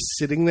I'm just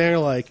sitting there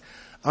like,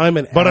 I'm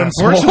an But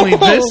asshole. unfortunately,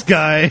 this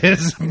guy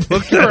has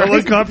booked the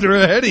helicopter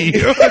ahead of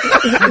you.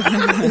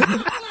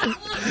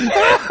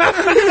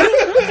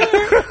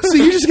 So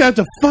you just got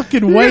to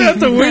fucking We wait. have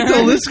to wait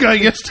till this guy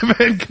gets to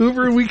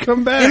Vancouver and we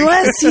come back.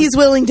 Unless he's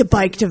willing to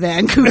bike to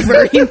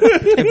Vancouver.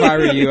 If I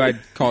were you, I'd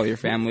call your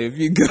family if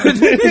you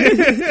could.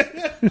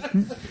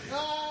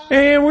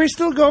 And we're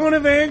still going to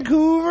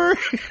Vancouver?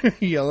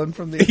 Yelling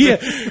from the... Yeah.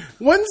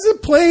 When's the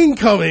plane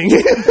coming?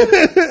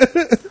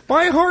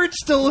 My heart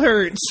still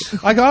hurts.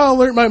 I gotta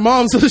alert my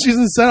mom so she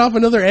doesn't set off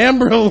another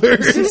Amber Alert.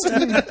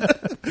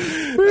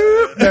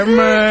 Never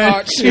mind.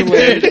 Oh, she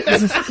would.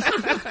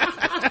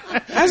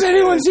 Has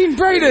anyone seen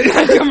Brayden?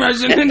 I come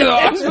rushing into the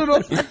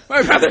hospital.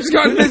 My brother's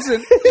gone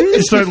missing.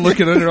 You start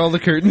looking under all the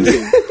curtains.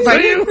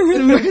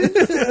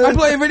 I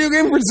play a video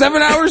game for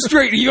 7 hours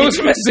straight. He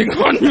goes missing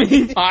on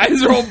me.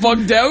 Eyes are all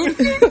bugged out.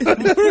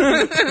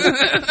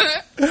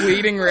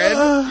 Bleeding red.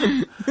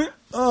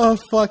 Oh,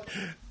 fuck.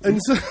 And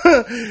so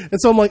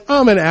I'm like,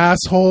 I'm an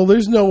asshole.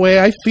 There's no way.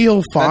 I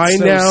feel fine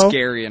That's so now.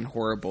 scary and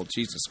horrible.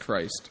 Jesus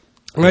Christ.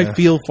 And I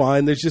feel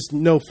fine. There's just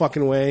no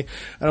fucking way.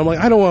 And I'm like,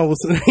 I don't want to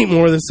listen to any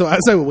more of this. So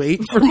as I wait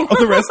for all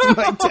the rest of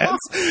my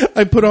tests,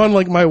 I put on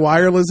like my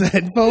wireless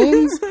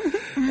headphones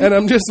and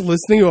I'm just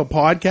listening to a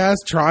podcast,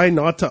 trying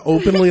not to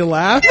openly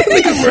laugh in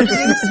the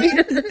emergency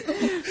room.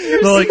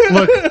 They're like,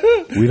 look,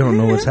 we don't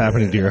know what's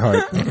happening to your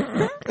heart.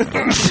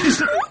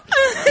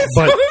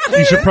 But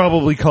you should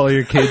probably call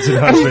your kids and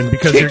husband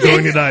because you're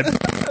going to die.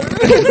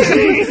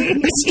 I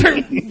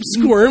start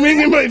squirming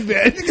in my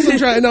bed because I'm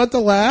trying not to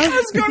laugh. I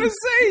was going to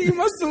say, you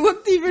must have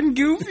looked even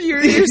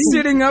goofier. You're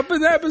sitting up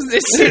in that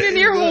position and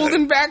you're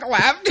holding back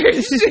laughter.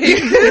 It's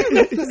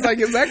like,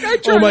 is that guy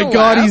trying Oh my to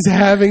God, laugh? he's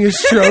having a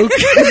stroke.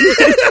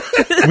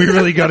 We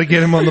really got to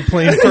get him on the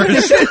plane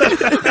first.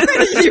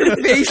 Your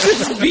face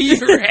is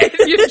beat red.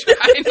 You're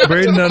trying not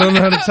Braden, I don't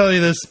know how to tell you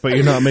this, but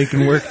you're not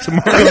making work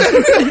tomorrow.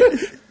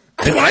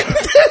 What?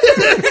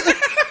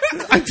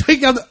 I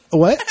take out the...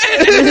 What?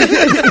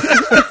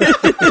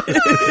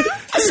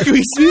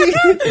 Squeeze me?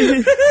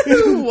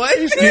 What?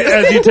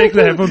 As you take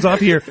the headphones off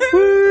here.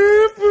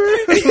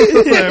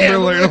 Amber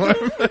Alert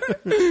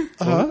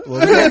alarm. What was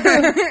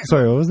that?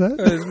 Sorry, what was that?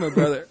 That's my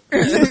brother.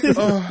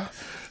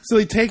 So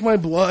they take my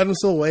blood. I'm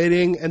still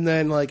waiting. And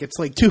then, like, it's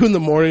like 2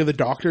 a.m. The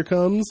doctor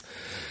comes.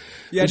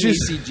 You had Which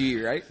is-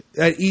 ECG, right?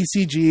 At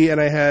ECG,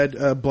 and I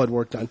had blood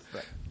work done.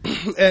 Right.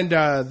 And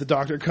the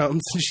doctor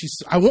comes, and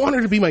I want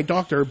her to be my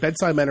doctor. Her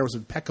bedside manner was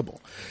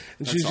impeccable.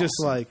 And she's just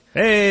like,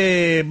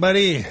 Hey,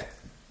 buddy.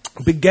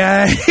 big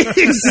guy.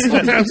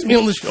 Slaps me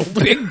on the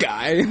shoulder. Big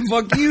guy.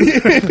 Fuck you.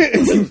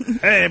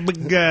 Hey,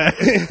 big guy.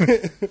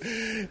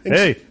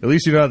 Hey, at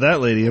least you're not that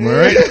lady, am I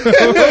right?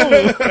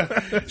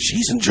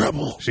 She's in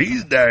trouble.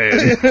 She's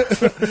dying.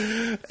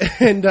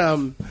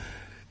 And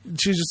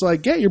she's just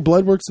like, yeah, your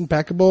blood work's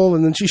impeccable.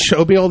 And then she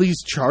showed me all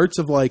these charts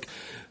of like,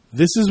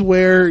 this is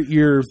where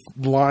your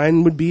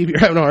line would be if you're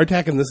having a heart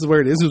attack, and this is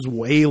where it is. It was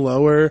way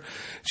lower.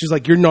 She's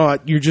like, you're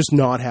just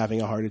not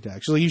having a heart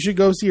attack. She's like, you should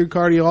go see your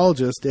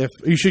cardiologist.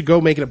 You should go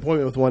make an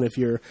appointment with one if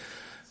you're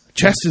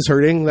chest is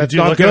hurting. That's Did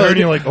you not look good. at her and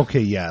you're like, okay,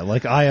 yeah,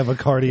 like I have a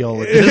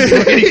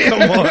cardiologist. Lady,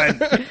 come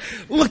on.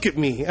 Look at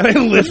me. And I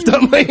lift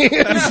up my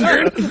hands.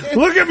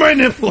 Look at my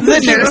nipples. The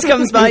nurse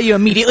comes by, you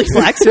immediately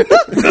flex her. Look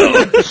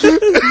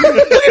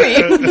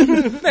at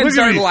me. Then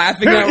start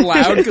laughing out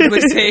loud because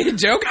they say a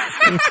joke.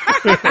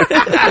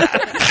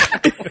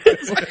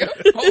 It's like,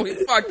 holy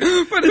fuck.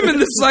 Put him in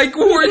the psych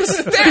ward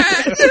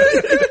stat.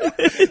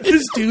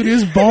 This dude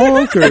is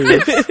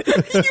bonkers.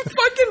 You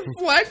fucking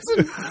flex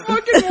and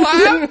fucking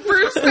laugh,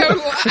 burst out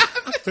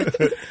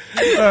laughing.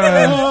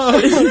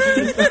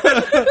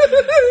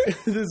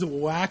 This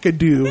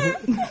wackadoo.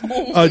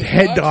 A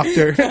head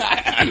doctor.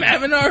 I'm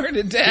having a heart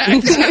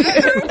attack.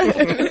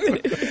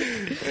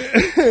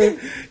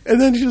 And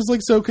then she was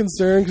like so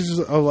concerned because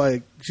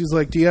she's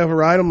like, do you have a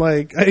ride? I'm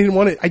like, I didn't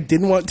want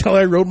to tell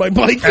her I rode my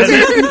bike.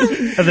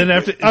 And then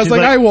after I was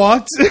like, I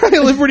walked. I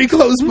live pretty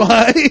close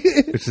by.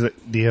 she's like,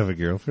 do you have a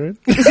girlfriend?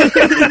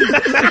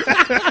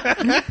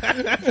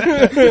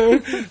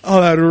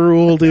 Oh, that'd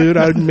rule, dude.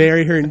 I would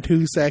marry her in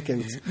 2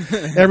 seconds.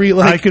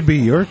 I could be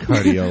your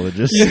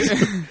cardiologist.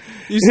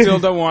 You still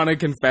don't want to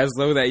confess,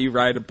 though, that you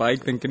ride a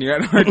bike thinking you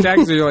had a heart attack,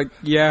 so you're like,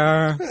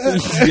 yeah,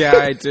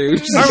 I do.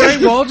 All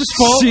right, well, I'll just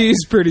follow.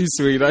 She's pretty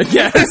sweet, I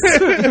guess.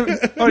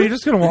 Oh, you're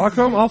just going to walk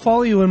home? I'll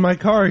follow you in my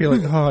car. You're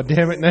like, oh,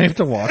 damn it, now I have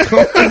to walk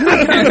home.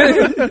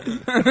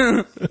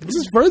 This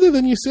is further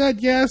than you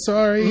said. Yeah,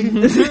 sorry.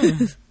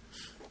 Then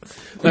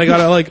I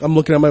gotta I'm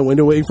looking at my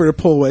window waiting for her to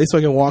pull away so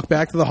I can walk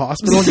back to the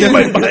hospital and get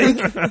my bike.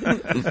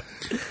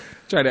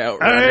 Try to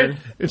outrun her.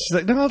 And she's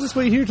like, no, I'll just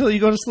wait here till you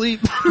go to sleep.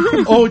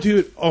 Oh,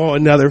 dude. Oh,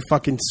 another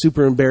fucking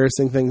super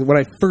embarrassing thing. When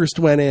I first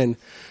went in,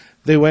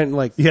 they went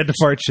and You had to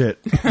fart shit.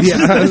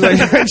 yeah, I was like,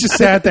 I just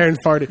sat there and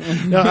farted.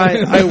 No,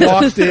 I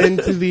walked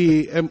into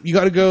the, you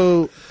gotta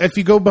go, if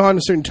you go beyond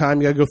a certain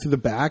time, you gotta go through the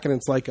back and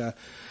it's like you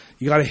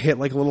gotta hit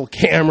like a little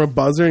camera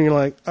buzzer and you're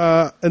like,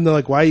 and they're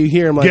like, why are you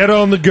here? I'm like, Get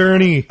on the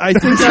gurney. I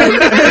think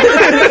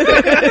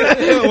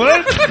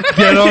What?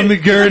 Get on the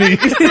gurney.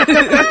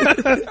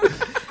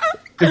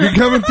 If you're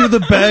coming through the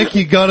back,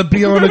 you gotta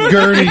be on a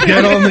gurney.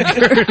 Get on the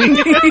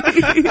gurney.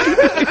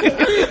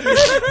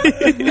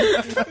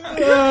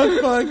 Oh,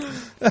 fuck.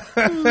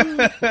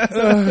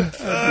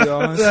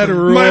 That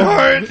rule. My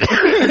heart.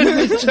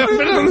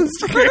 Jumping on the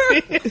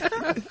screen.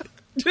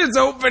 Just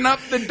open up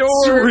the It's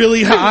door.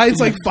 really high. It's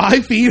like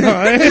 5 feet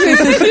high.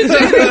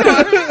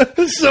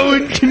 So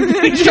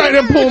inconvenient. Trying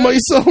to pull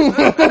myself.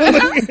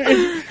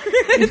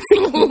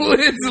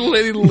 It's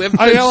literally lifting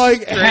I got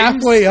like strings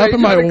halfway up that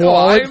and my you gotta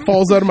wallet climb.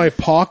 falls out of my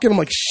pocket. I'm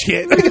like,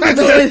 shit. I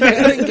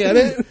didn't get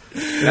it.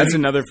 That's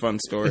another fun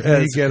story.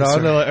 You get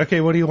on, they're like,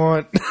 okay, what do you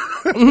want?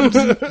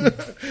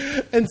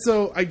 And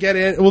so I get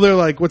in. Well, they're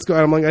like, what's going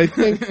on? I'm like, I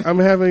think I'm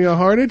having a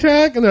heart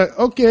attack. And they're like,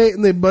 okay.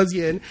 And they buzz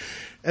you in.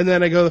 And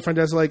then I go to the front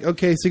desk, like,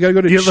 okay, so you got to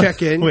go to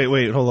check in.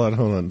 Wait, hold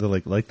on. They're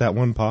like that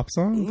one pop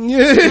song?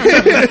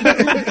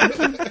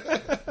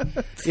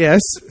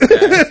 Yes.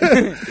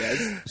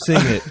 Sing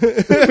it.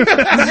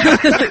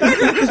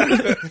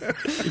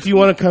 If you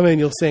want to come in,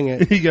 you'll sing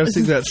it. You gotta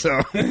sing that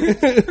song.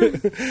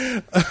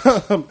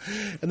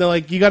 And they're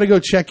like, you got to go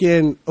check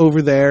in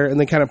over there. And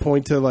they kind of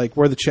point to like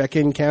where the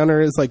check-in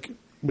counter is, like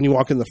when you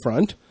walk in the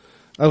front.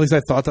 At least I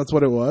thought that's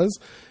what it was.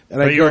 And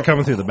But you were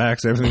coming through the back,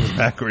 so everything was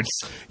backwards.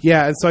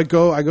 Yeah, and so I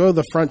go to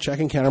the front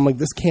check-in counter. I'm like,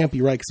 this can't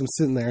be right because I'm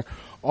sitting there.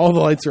 All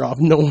the lights are off.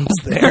 No one's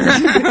there.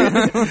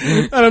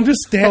 And I'm just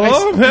standing.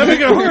 Oh, I'm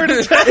having a heart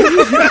attack.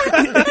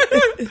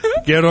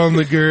 Get on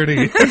the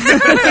gurney.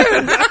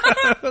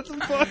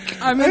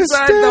 I'm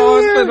inside the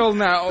hospital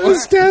now.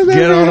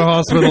 Get on a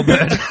hospital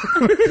bed.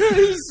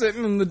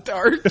 Sitting in the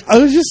dark. I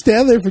was just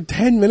standing there for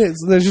 10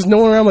 minutes, and there's just no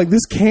one around. I'm like,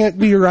 this can't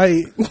be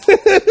right.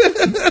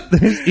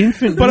 There's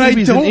infant But I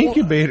babies and don't-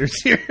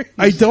 incubators here.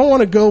 I don't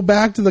want to go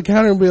back to the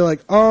counter and be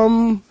like,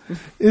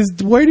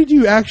 where did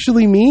you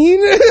actually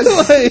mean?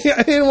 Like,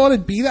 I didn't want to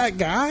be that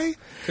guy.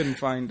 Couldn't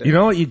find it. You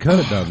know what you could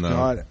have done, though?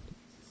 God.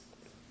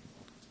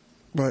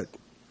 But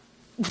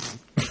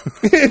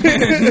You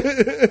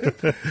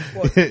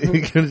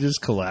could have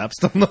just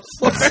collapsed on the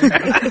floor.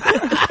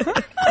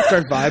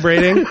 start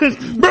vibrating.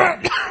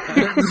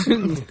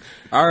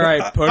 All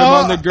right, put him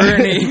on the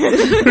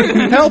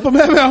gurney. Help, I'm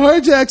having a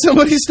heart attack.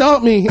 Somebody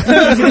stop me.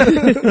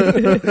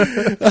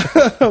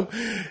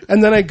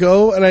 And then I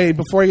go, and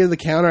before I get to the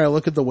counter, I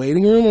look at the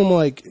waiting room. I'm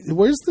like,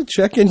 where's the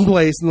check-in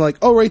place? And they're like,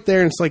 oh, right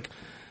there. And it's like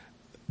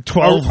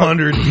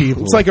 1,200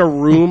 people. it's like a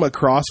room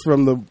across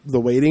from the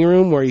waiting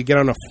room where you get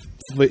on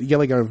you get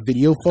like a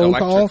video phone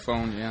call. Electric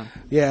phone, yeah.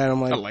 Yeah, and I'm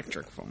like,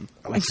 Electric phone.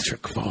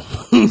 electric phone.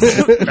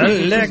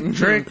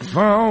 electric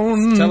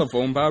phone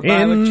Telephone powered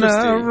by in the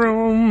electricity.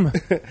 room.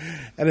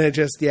 And it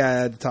just, I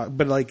had to talk,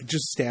 but like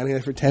just standing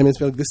there for 10 minutes,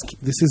 be like, this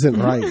isn't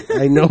right.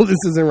 I know this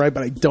isn't right,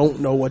 but I don't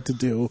know what to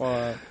do.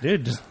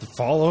 Dude, just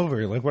fall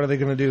over. Like, what are they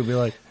going to do? Be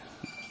like,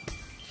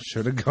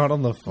 should have got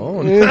on the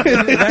phone.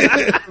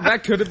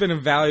 That could have been a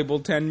valuable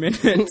 10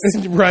 minutes.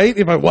 Right?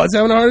 If I was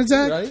having a heart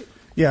attack? Right?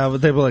 Yeah,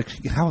 but they were like,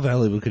 how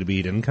valuable could it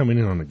be? Didn't come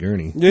in on a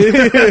gurney.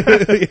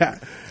 Yeah.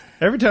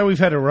 Every time we've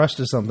had to rush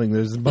to something,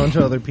 there's a bunch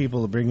of other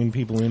people bringing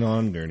people in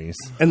on gurneys.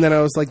 And then I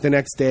was like, the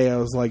next day, I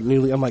was like,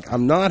 I'm like,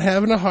 I'm not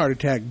having a heart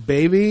attack,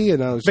 baby.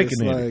 And I was just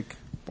Baconator. like,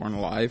 Born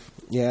alive.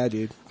 yeah,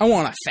 dude. I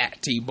want a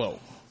fat T-bone.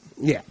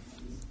 Yeah.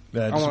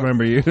 I just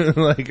remember you,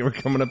 like, we're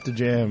coming up to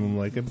jam. I'm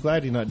like, I'm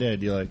glad you're not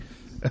dead. You're like,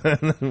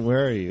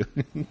 where are you?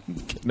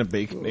 Getting a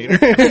Baconator.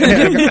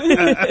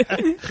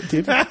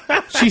 Dude,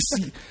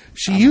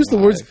 she used the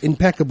words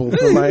impeccable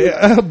for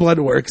my blood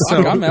work. So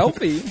Fuck, I'm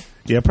healthy.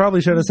 Yeah,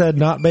 probably should have said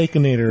not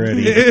Baconator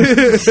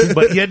ready.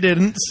 But you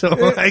didn't,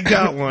 so I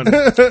got one.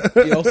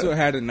 He also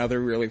had another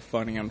really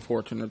funny,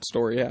 unfortunate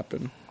story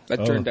happen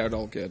that turned out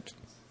all good.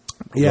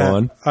 yeah, Go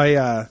on.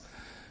 I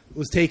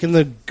was taking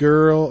the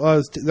girl.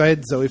 I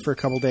had Zoe for a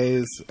couple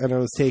days, and I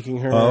was taking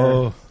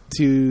her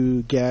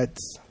to get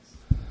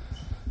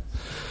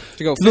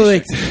To go to the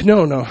lake. fishing.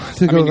 No, to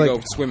I go mean, to like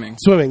go swimming.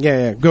 swimming.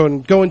 Yeah.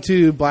 Going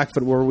to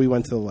Blackfoot where we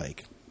went to the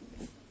lake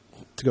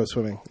to go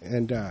swimming,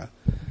 and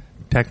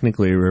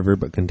Technically a river,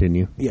 but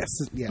continue. yes,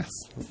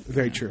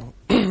 very true.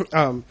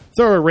 Throw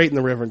her right in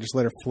the river and just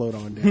let her float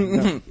on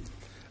down.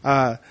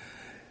 No.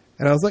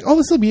 And I was like, oh,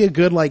 this will be a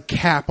good like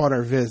cap on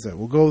our visit.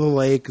 We'll go to the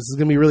lake. This is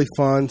gonna be really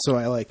fun. So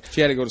I like,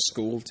 She had to go to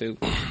school, too.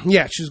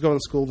 yeah, she's going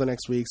to school the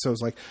next week. So I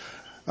was like,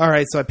 all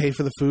right. So I paid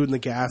for the food and the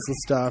gas and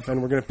stuff,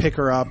 and we're gonna pick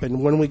her up.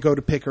 And when we go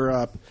to pick her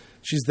up,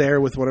 she's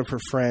there with one of her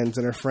friends,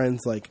 and her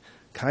friend's like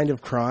kind of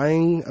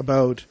crying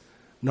about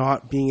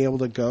not being able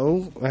to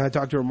go. And I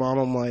talked to her mom.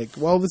 I'm like,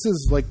 well, this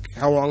is like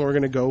how long we're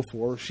gonna go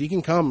for. She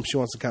can come if she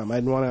wants to come. I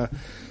didn't want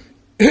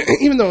to,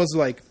 even though it was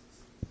like,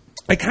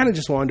 I kind of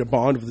just wanted to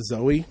bond with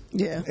Zoe,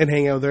 Yeah. and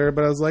hang out there.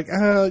 But I was like,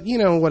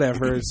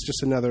 whatever. It's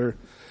just another.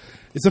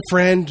 It's a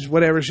friend,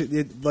 whatever.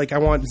 I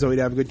want Zoe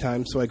to have a good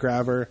time, so I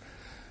grab her,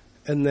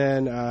 and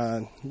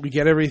then we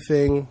get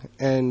everything,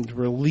 and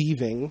we're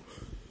leaving.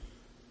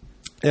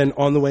 And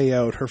on the way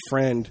out, her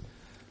friend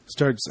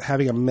starts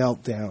having a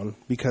meltdown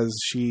because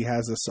she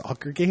has a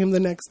soccer game the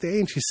next day,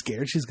 and she's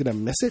scared she's going to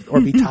miss it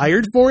or be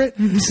tired for it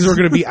because we're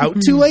going to be out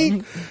too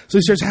late. So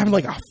she starts having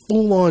like a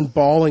full-on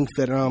bawling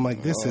fit, and I'm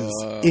like, this is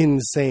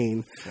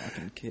insane.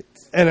 Fucking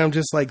kids. And I'm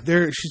just like,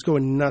 she's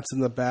going nuts in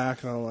the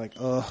back, and I'm like,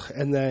 ugh.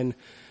 And then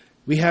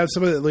we have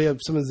some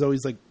of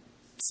Zoe's like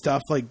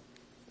stuff like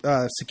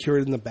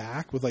secured in the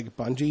back with like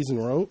bungees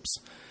and ropes,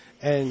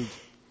 and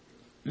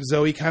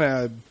Zoe kind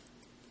of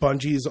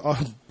bungees on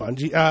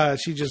bungee.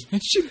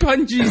 She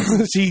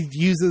bungees. She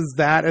uses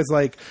that as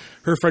like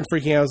her friend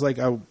freaking out is like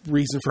a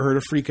reason for her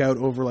to freak out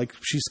over like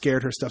she's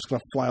scared her stuff's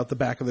gonna fly out the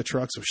back of the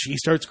truck, so she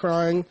starts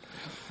crying.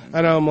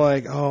 And I'm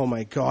like, oh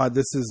my god,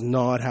 this is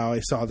not how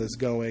I saw this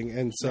going.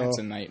 And so That's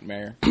a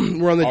nightmare.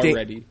 we're on the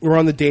already. we're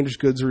on the dangerous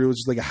goods route, which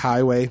is like a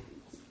highway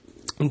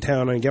in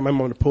town, and I get my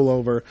mom to pull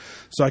over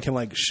so I can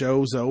like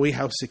show Zoe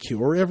how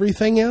secure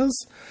everything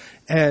is.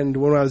 And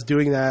when I was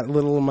doing that,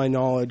 little in my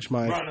knowledge,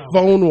 my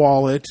phone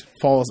wallet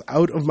falls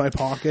out of my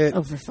pocket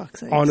Oh, for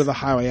fuck's sake. onto the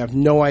highway. I have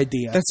no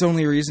idea. That's the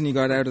only reason you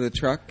got out of the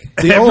truck?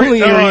 the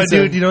only reason.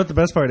 Dude, you know what the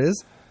best part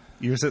is?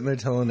 You were sitting there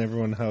telling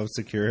everyone how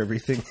secure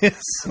everything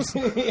is.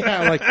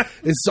 Yeah, like,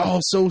 it's all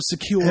so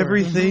secure.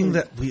 Everything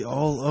that we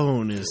all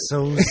own is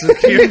so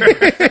secure.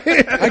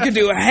 I could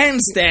do a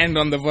handstand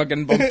on the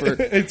fucking bumper.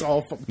 It's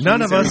all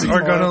None of us keys are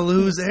and going to all.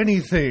 lose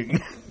anything.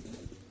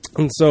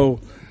 And so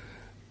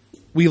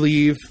we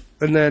leave,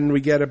 and then we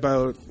get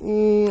about, I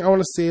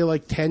want to say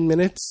like 10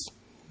 minutes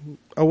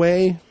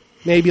away,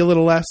 maybe a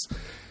little less.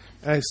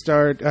 I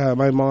start,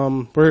 my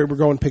mom, we're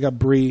going to pick up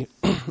Bree,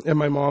 and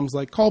my mom's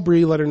like, call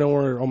Bree, let her know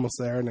we're almost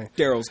there. And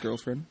Daryl's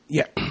girlfriend.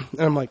 yeah,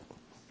 and I'm like,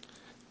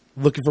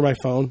 looking for my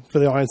phone. For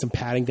the audience, I'm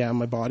patting down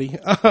my body.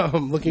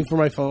 Looking for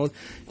my phone,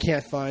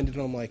 can't find it,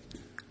 and I'm like,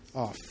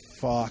 oh,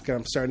 fuck. And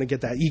I'm starting to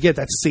get that, you get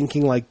that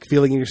sinking, like,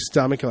 feeling in your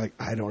stomach. You're like,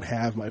 I don't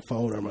have my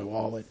phone or my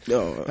wallet.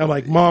 Oh. I'm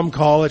like, Mom,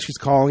 call it. She's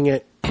calling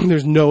it.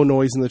 There's no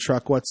noise in the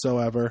truck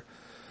whatsoever.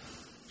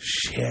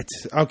 Shit.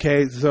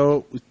 Okay,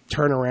 so we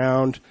turn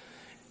around,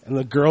 and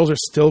the girls are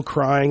still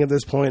crying at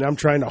this point. I'm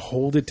trying to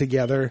hold it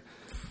together.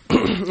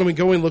 And we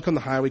go and look on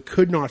the highway.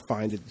 Could not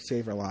find it to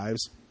save our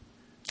lives.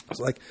 I was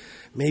like,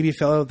 maybe it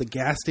fell out at the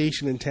gas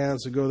station in town,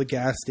 so go to the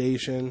gas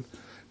station.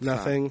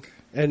 Nothing.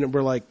 And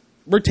we're like,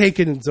 we're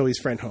taking Zoe's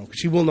friend home because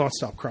she will not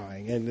stop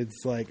crying. And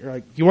it's like, we're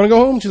like, you want to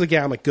go home? She's like,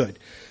 yeah. I'm like, good.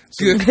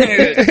 So,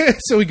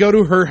 so we go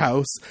to her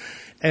house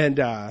and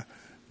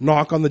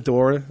knock on the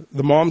door.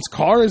 The mom's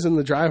car is in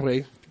the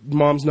driveway.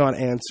 Mom's not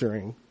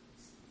answering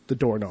the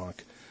door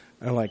knock.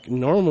 I'm like,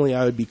 normally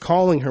I would be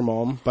calling her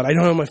mom, but I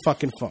don't have my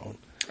fucking phone.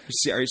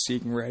 Are you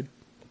seeing red?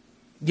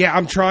 Yeah,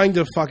 I'm trying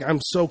to I'm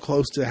so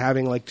close to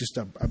having like just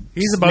a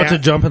He's about to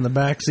jump in the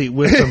backseat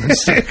with them and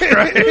start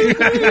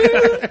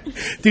crying.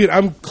 Dude,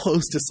 I'm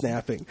close to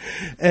snapping.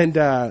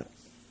 And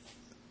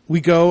we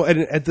go,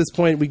 and at this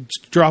point, we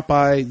drop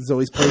by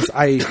Zoe's place.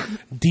 I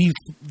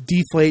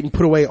deflate and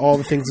put away all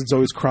the things that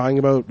Zoe's crying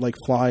about, like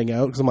flying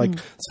out, because I'm like,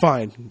 it's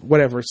fine,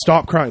 whatever,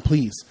 stop crying,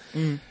 please.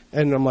 And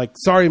I'm like,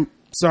 sorry,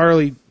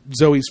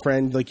 Zoe's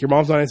friend, like, your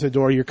mom's not answering the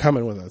door, you're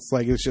coming with us.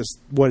 Like, it's just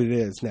what it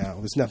is now.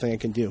 There's nothing I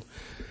can do.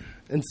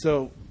 And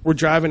so we're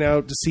driving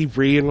out to see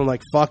Bree, and I'm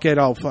like, fuck it,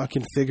 I'll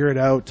fucking figure it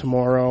out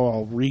tomorrow.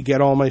 I'll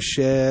re-get all my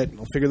shit.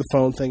 I'll figure the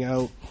phone thing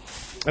out.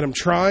 And I'm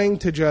trying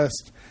to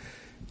just,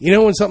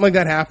 when something like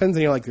that happens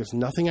and you're like, there's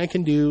nothing I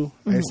can do.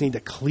 I just need to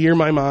clear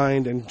my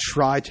mind and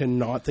try to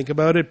not think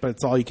about it, but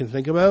it's all you can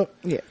think about.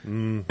 Yeah.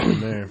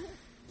 There.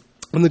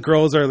 When the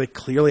girls are like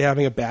clearly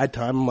having a bad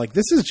time, I'm like,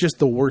 this is just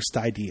the worst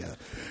idea.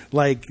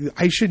 Like,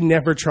 I should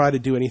never try to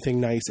do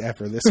anything nice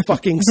ever. This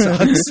fucking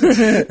sucks.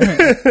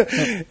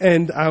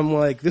 And I'm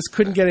like, this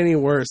couldn't get any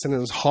worse. And it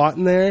was hot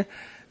in there.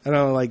 And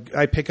I'm like,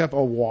 I pick up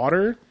a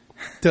water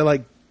to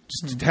like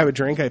just to have a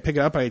drink. I pick it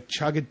up, I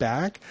chug it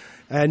back.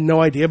 I had no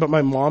idea, but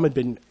my mom had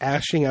been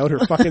ashing out her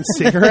fucking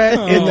cigarette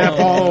in that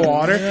ball of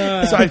water.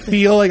 So I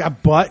feel like a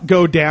butt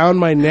go down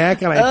my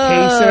neck, and I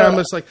taste it. I'm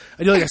just like,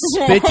 I do like a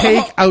spit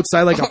take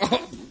outside, like a.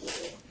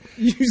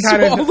 You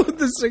swallowed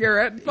the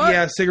cigarette butt?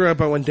 Yeah, cigarette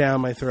butt went down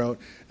my throat.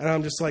 And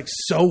I'm just like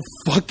so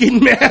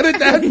fucking mad at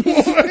that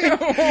point.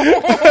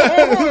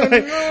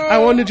 Like, I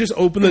wanted to just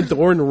open the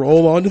door and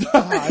roll onto the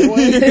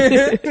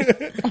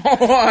highway.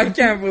 Oh, I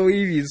can't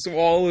believe you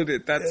swallowed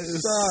it. That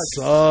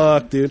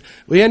sucked, dude.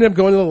 We ended up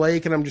going to the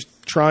lake, and I'm just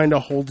trying to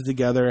hold it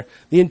together.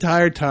 The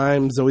entire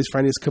time, Zoe's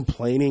friend is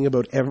complaining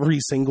about every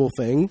single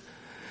thing.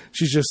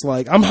 She's just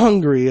like, I'm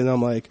hungry. And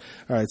I'm like,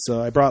 all right, so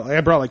I brought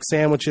like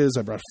sandwiches.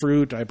 I brought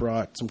fruit. I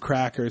brought some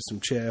crackers, some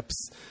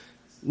chips.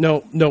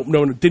 No,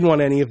 didn't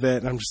want any of it.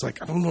 And I'm just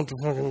like, I don't know what to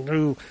fucking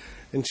do.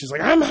 And she's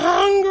like, I'm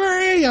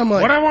hungry. I'm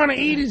like, what I want to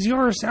eat is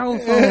your cell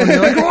phone. And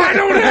you're like, oh, I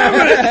don't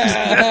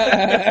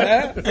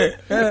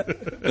have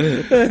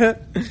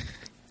it.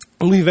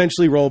 And we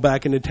eventually roll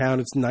back into town.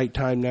 It's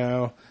nighttime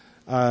now.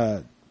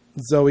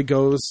 Zoe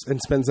goes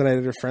and spends the night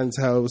at her friend's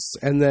house.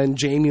 And then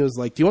Jamie was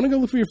like, do you want to go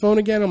look for your phone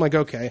again? I'm like,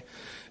 okay.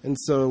 And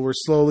so we're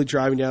slowly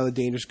driving down the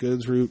dangerous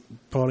goods route,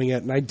 phoning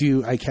it. And I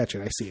catch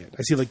it. I see it.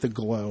 I see like the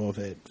glow of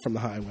it from the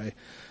highway.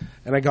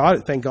 And I got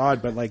it, thank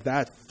God. But like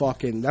I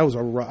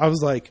was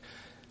like,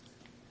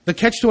 the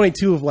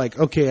catch-22 of like,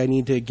 okay, I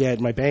need to get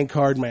my bank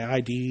card, my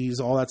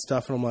IDs, all that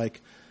stuff. And I'm like,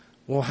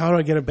 well, how do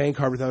I get a bank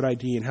card without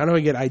ID? And how do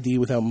I get ID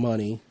without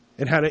money?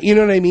 And how do, you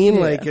know what I mean?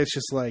 Yeah. Like, it's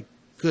just like,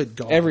 good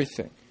God.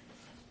 Everything.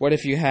 What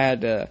if you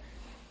had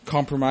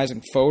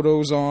compromising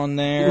photos on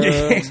there?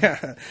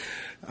 Yeah.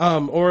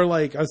 Or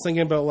like, I was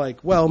thinking about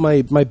like, well,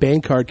 my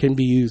bank card can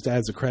be used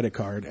as a credit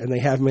card, and they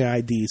have my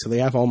ID, so they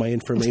have all my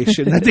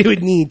information that they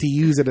would need to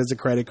use it as a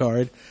credit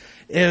card.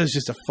 It was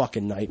just a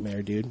fucking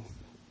nightmare, dude.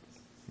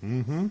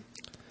 Mm-hmm.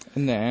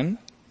 And then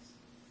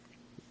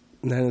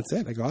that's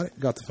it. I got it.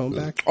 Got the phone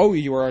back. Oh,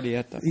 you were already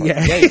at that part.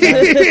 Yeah.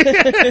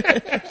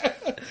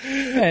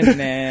 And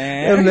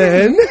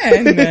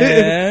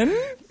then.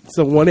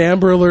 So one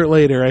Amber Alert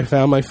later, I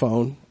found my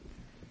phone,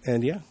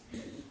 and yeah.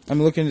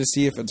 I'm looking to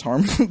see if it's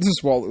harmful to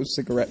swallow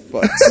cigarette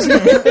butts.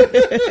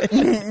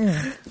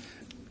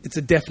 It's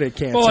a definite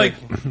cancer. Well, like,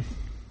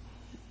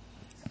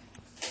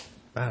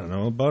 I don't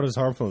know, about as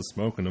harmful as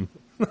smoking them.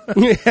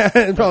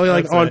 Yeah, probably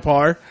like on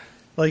par.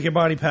 Like, your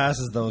body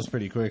passes those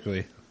pretty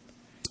quickly.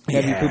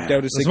 Have you pooped out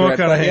a The cigarette smoke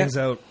kind of butt hangs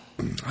yet? out.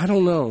 I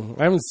don't know.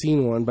 I haven't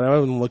seen one, but I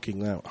haven't been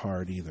looking that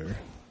hard either.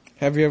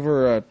 Have you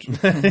ever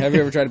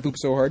tried to poop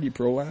so hard you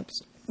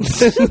prolapsed?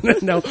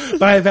 No,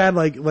 but I've had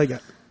like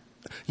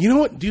you know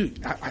what, dude?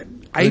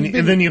 And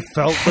then you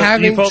felt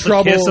having the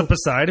trouble- kiss up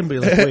beside and be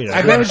like, wait,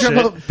 I've had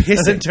trouble pissing.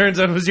 And it turns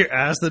out it was your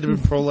ass that had been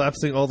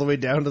prolapsing all the way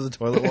down to the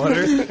toilet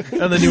water.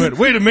 And then you went,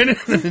 wait a minute,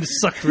 and then it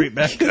sucked right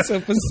back up. It's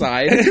up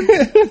aside.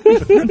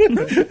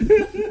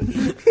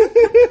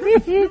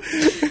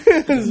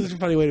 This is a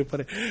funny way to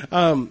put it.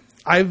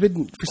 I've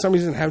been, for some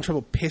reason, having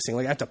trouble pissing.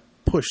 Like, I have to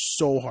push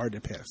so hard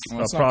to piss. Well,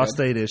 that's not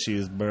Prostate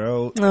issues,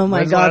 bro. Oh my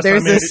When's the God, last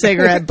there's time you- this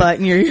cigarette butt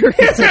in your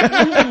urethra.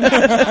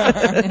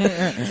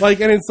 Like,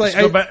 and it's like,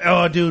 Go back,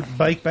 oh, dude,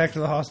 bike back to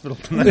the hospital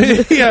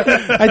tonight.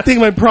 yeah, I think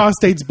my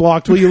prostate's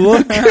blocked. Will you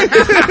look? All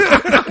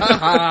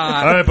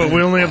right, but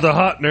we only have the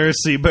hot nurse,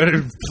 so you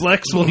better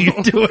flex while you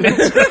do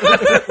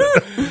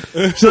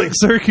it. She's like,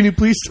 sir, can you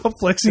please stop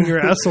flexing your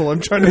asshole? I'm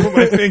trying to put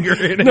my finger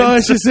in it. No,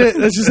 that's just it.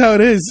 That's just how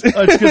it is.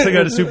 Oh, it's because I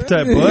got a super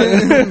tight butt.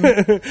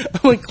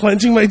 I'm like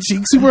clenching my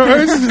cheeks super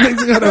hard. She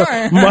thinks I got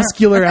a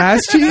muscular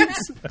ass cheeks.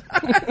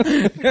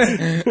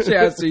 She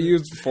has to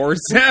use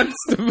forceps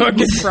to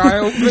fucking pry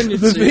open your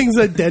The cheek. things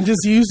that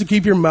dentists use to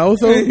keep your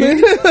mouth open.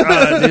 Dude,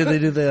 they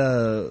do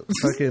the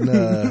fucking...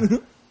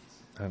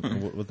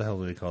 what the hell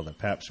do they call that?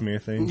 Pap smear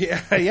thing?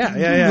 Yeah.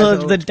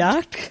 The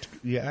duck.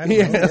 Yeah, I don't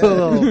Yeah,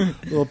 know.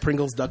 little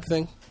Pringles duck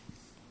thing.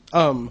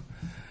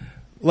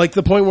 Like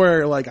the point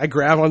where like I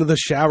grab onto the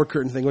shower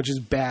curtain thing, which is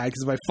bad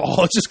because if I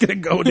fall, it's just gonna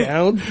go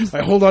down.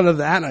 I hold onto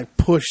that and I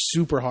push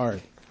super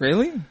hard.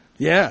 Really?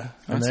 Yeah,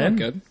 That's then?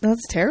 not good.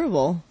 That's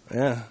terrible.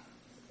 yeah.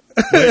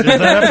 Wait,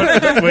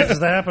 does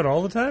that happen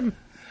all the time?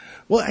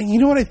 Well, you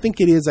know what I think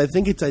it is? I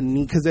think it's a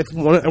neat because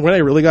when I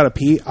really got to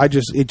pee,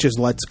 it just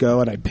lets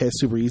go and I piss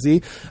super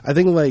easy. I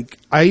think like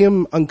I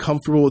am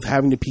uncomfortable with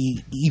having to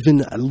pee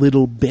even a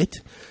little bit.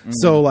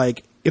 So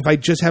like if I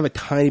just have a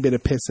tiny bit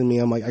of piss in me,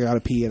 I'm like, I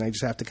gotta pee, and I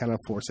just have to kind of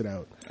force it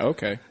out.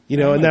 Okay. You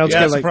know, and now it's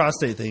Yeah, kind it's of a like,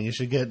 prostate thing. You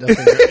should get a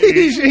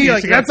finger. you're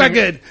like, that's not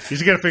good. You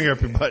should get a finger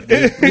up your butt,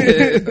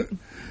 dude.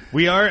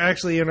 We are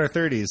actually in our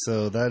 30s,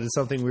 so that is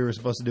something we were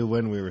supposed to do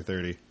when we were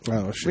 30.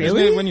 Oh shit! Isn't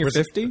it when you're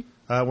 50?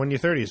 When you're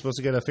 30, you're supposed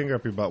to get a finger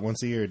up your butt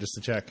once a year just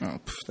to check. Oh,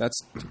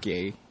 that's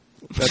gay.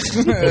 That's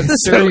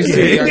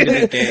seriously younger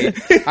than gay.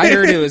 I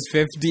heard it was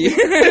 50.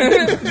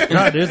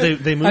 No, dude,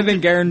 they moved. I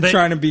think Aaron's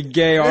trying to be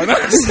gay on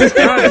us.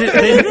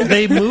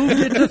 they moved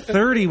it to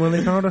 30 when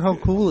they found out how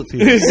cool it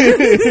feels.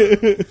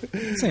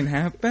 This ain't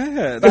half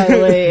bad. By the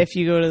way, if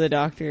you go to the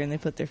doctor and they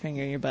put their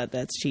finger in your butt,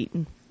 that's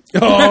cheating.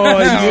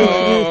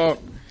 Oh,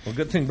 Well,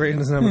 good thing Brayden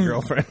doesn't have a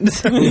girlfriend.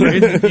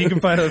 You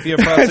can find out if you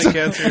have prostate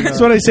cancer. That's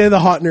what I say to the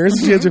hot nurse.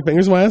 She has her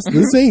fingers in my ass.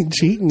 This ain't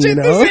cheating, you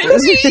know.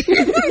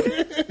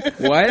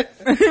 what?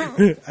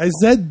 I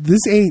said this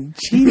ain't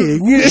cheating.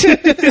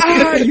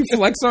 You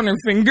flex on her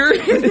finger?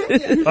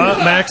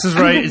 Max is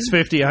right. It's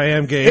 50. I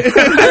am gay.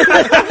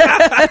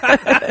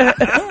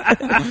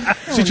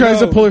 She tries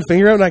to pull her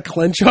finger out, and I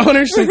clench on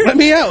her. She's like, "Let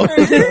me out."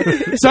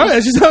 Sorry,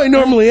 that's just how I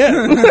normally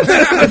am.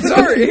 I'm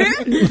sorry.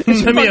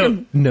 Let me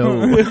out.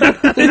 No.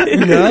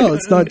 No,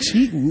 it's not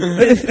cheating.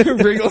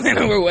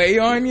 Wriggling away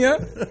on you?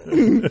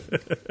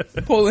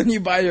 Pulling you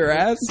by your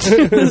ass?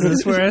 Is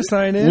this where I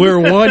sign in? We're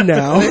one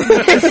now. Get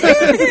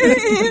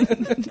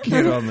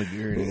on the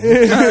gurney.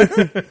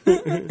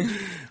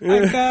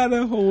 I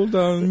gotta hold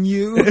on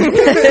you.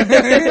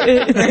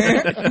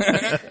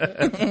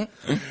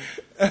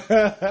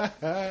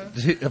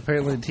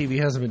 Apparently the TV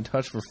hasn't been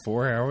touched for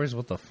 4 hours.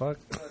 What the fuck?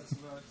 That's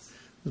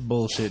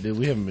bullshit, dude.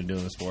 We haven't been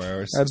doing this 4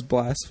 hours. That's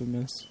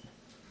blasphemous.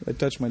 I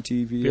touch my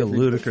TV. Be a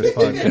ludicrous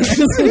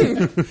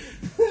podcast.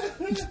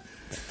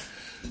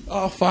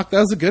 Oh fuck, that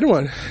was a good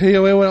one. You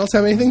know, anyone else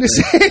have anything to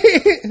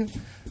say?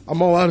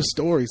 I'm all out of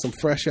stories. I'm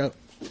fresh out.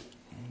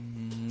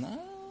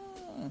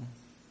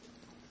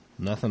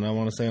 Nothing I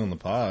want to say on the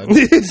pod.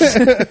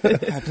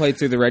 I played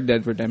through the Red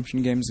Dead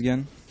Redemption games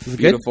again. It was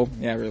good? beautiful.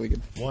 Yeah, really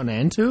good. 1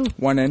 and 2?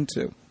 1 and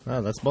 2.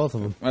 Oh, that's both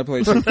of them. I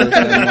played through first and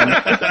 1.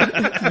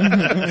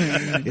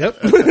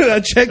 Yep,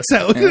 that checks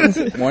out.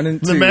 1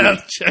 and 2. The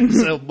math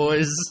checks out,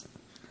 boys.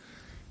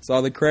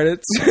 Saw the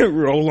credits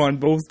roll on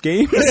both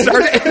games.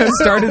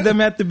 Started them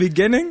at the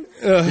beginning.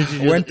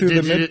 Went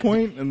through the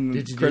midpoint, and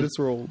the credits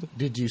rolled.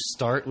 Did you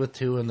start with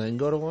 2 and then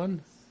go to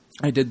 1?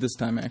 I did this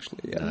time,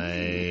 actually. Yeah.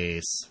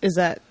 Nice. Is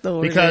that the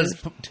order? Because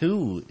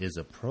 2 is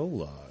a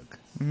prologue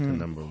to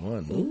number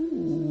 1.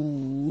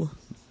 Ooh.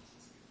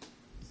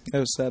 That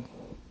was sad.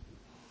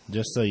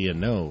 Just so you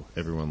know,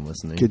 everyone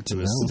listening Good to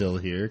who is know. still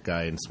here,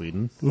 guy in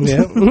Sweden.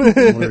 Yep.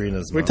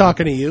 Lorena's We're mom.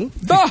 talking to you.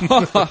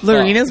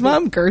 Lorena's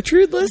mom,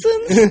 Gertrude,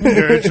 listens?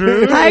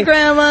 Gertrude. Hi,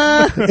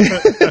 Grandma.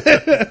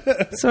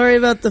 Sorry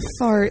about the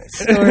fart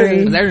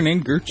story. Is that her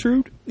name,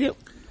 Gertrude? Yep.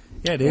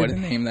 Yeah, dude. What a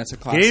name. That's a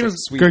classic. Games-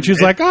 Sweden.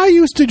 Gertrude's like, I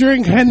used to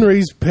drink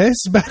Henry's piss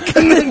back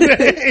in the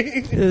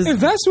day. It was- If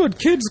that's what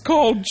kids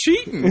called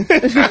cheating.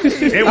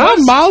 It I'm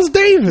was. Miles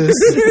Davis.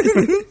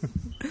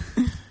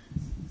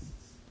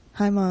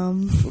 Hi,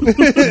 Mom.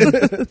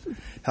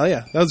 Hell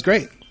yeah, that was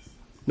great.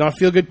 Not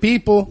feel good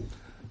people.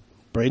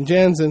 Braden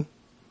Jansen.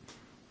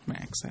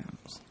 Max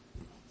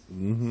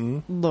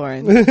Adams.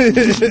 Lauren.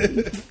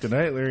 Good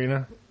night,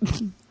 Lorena.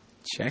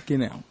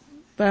 Checking out.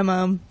 Bye,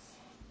 Mom.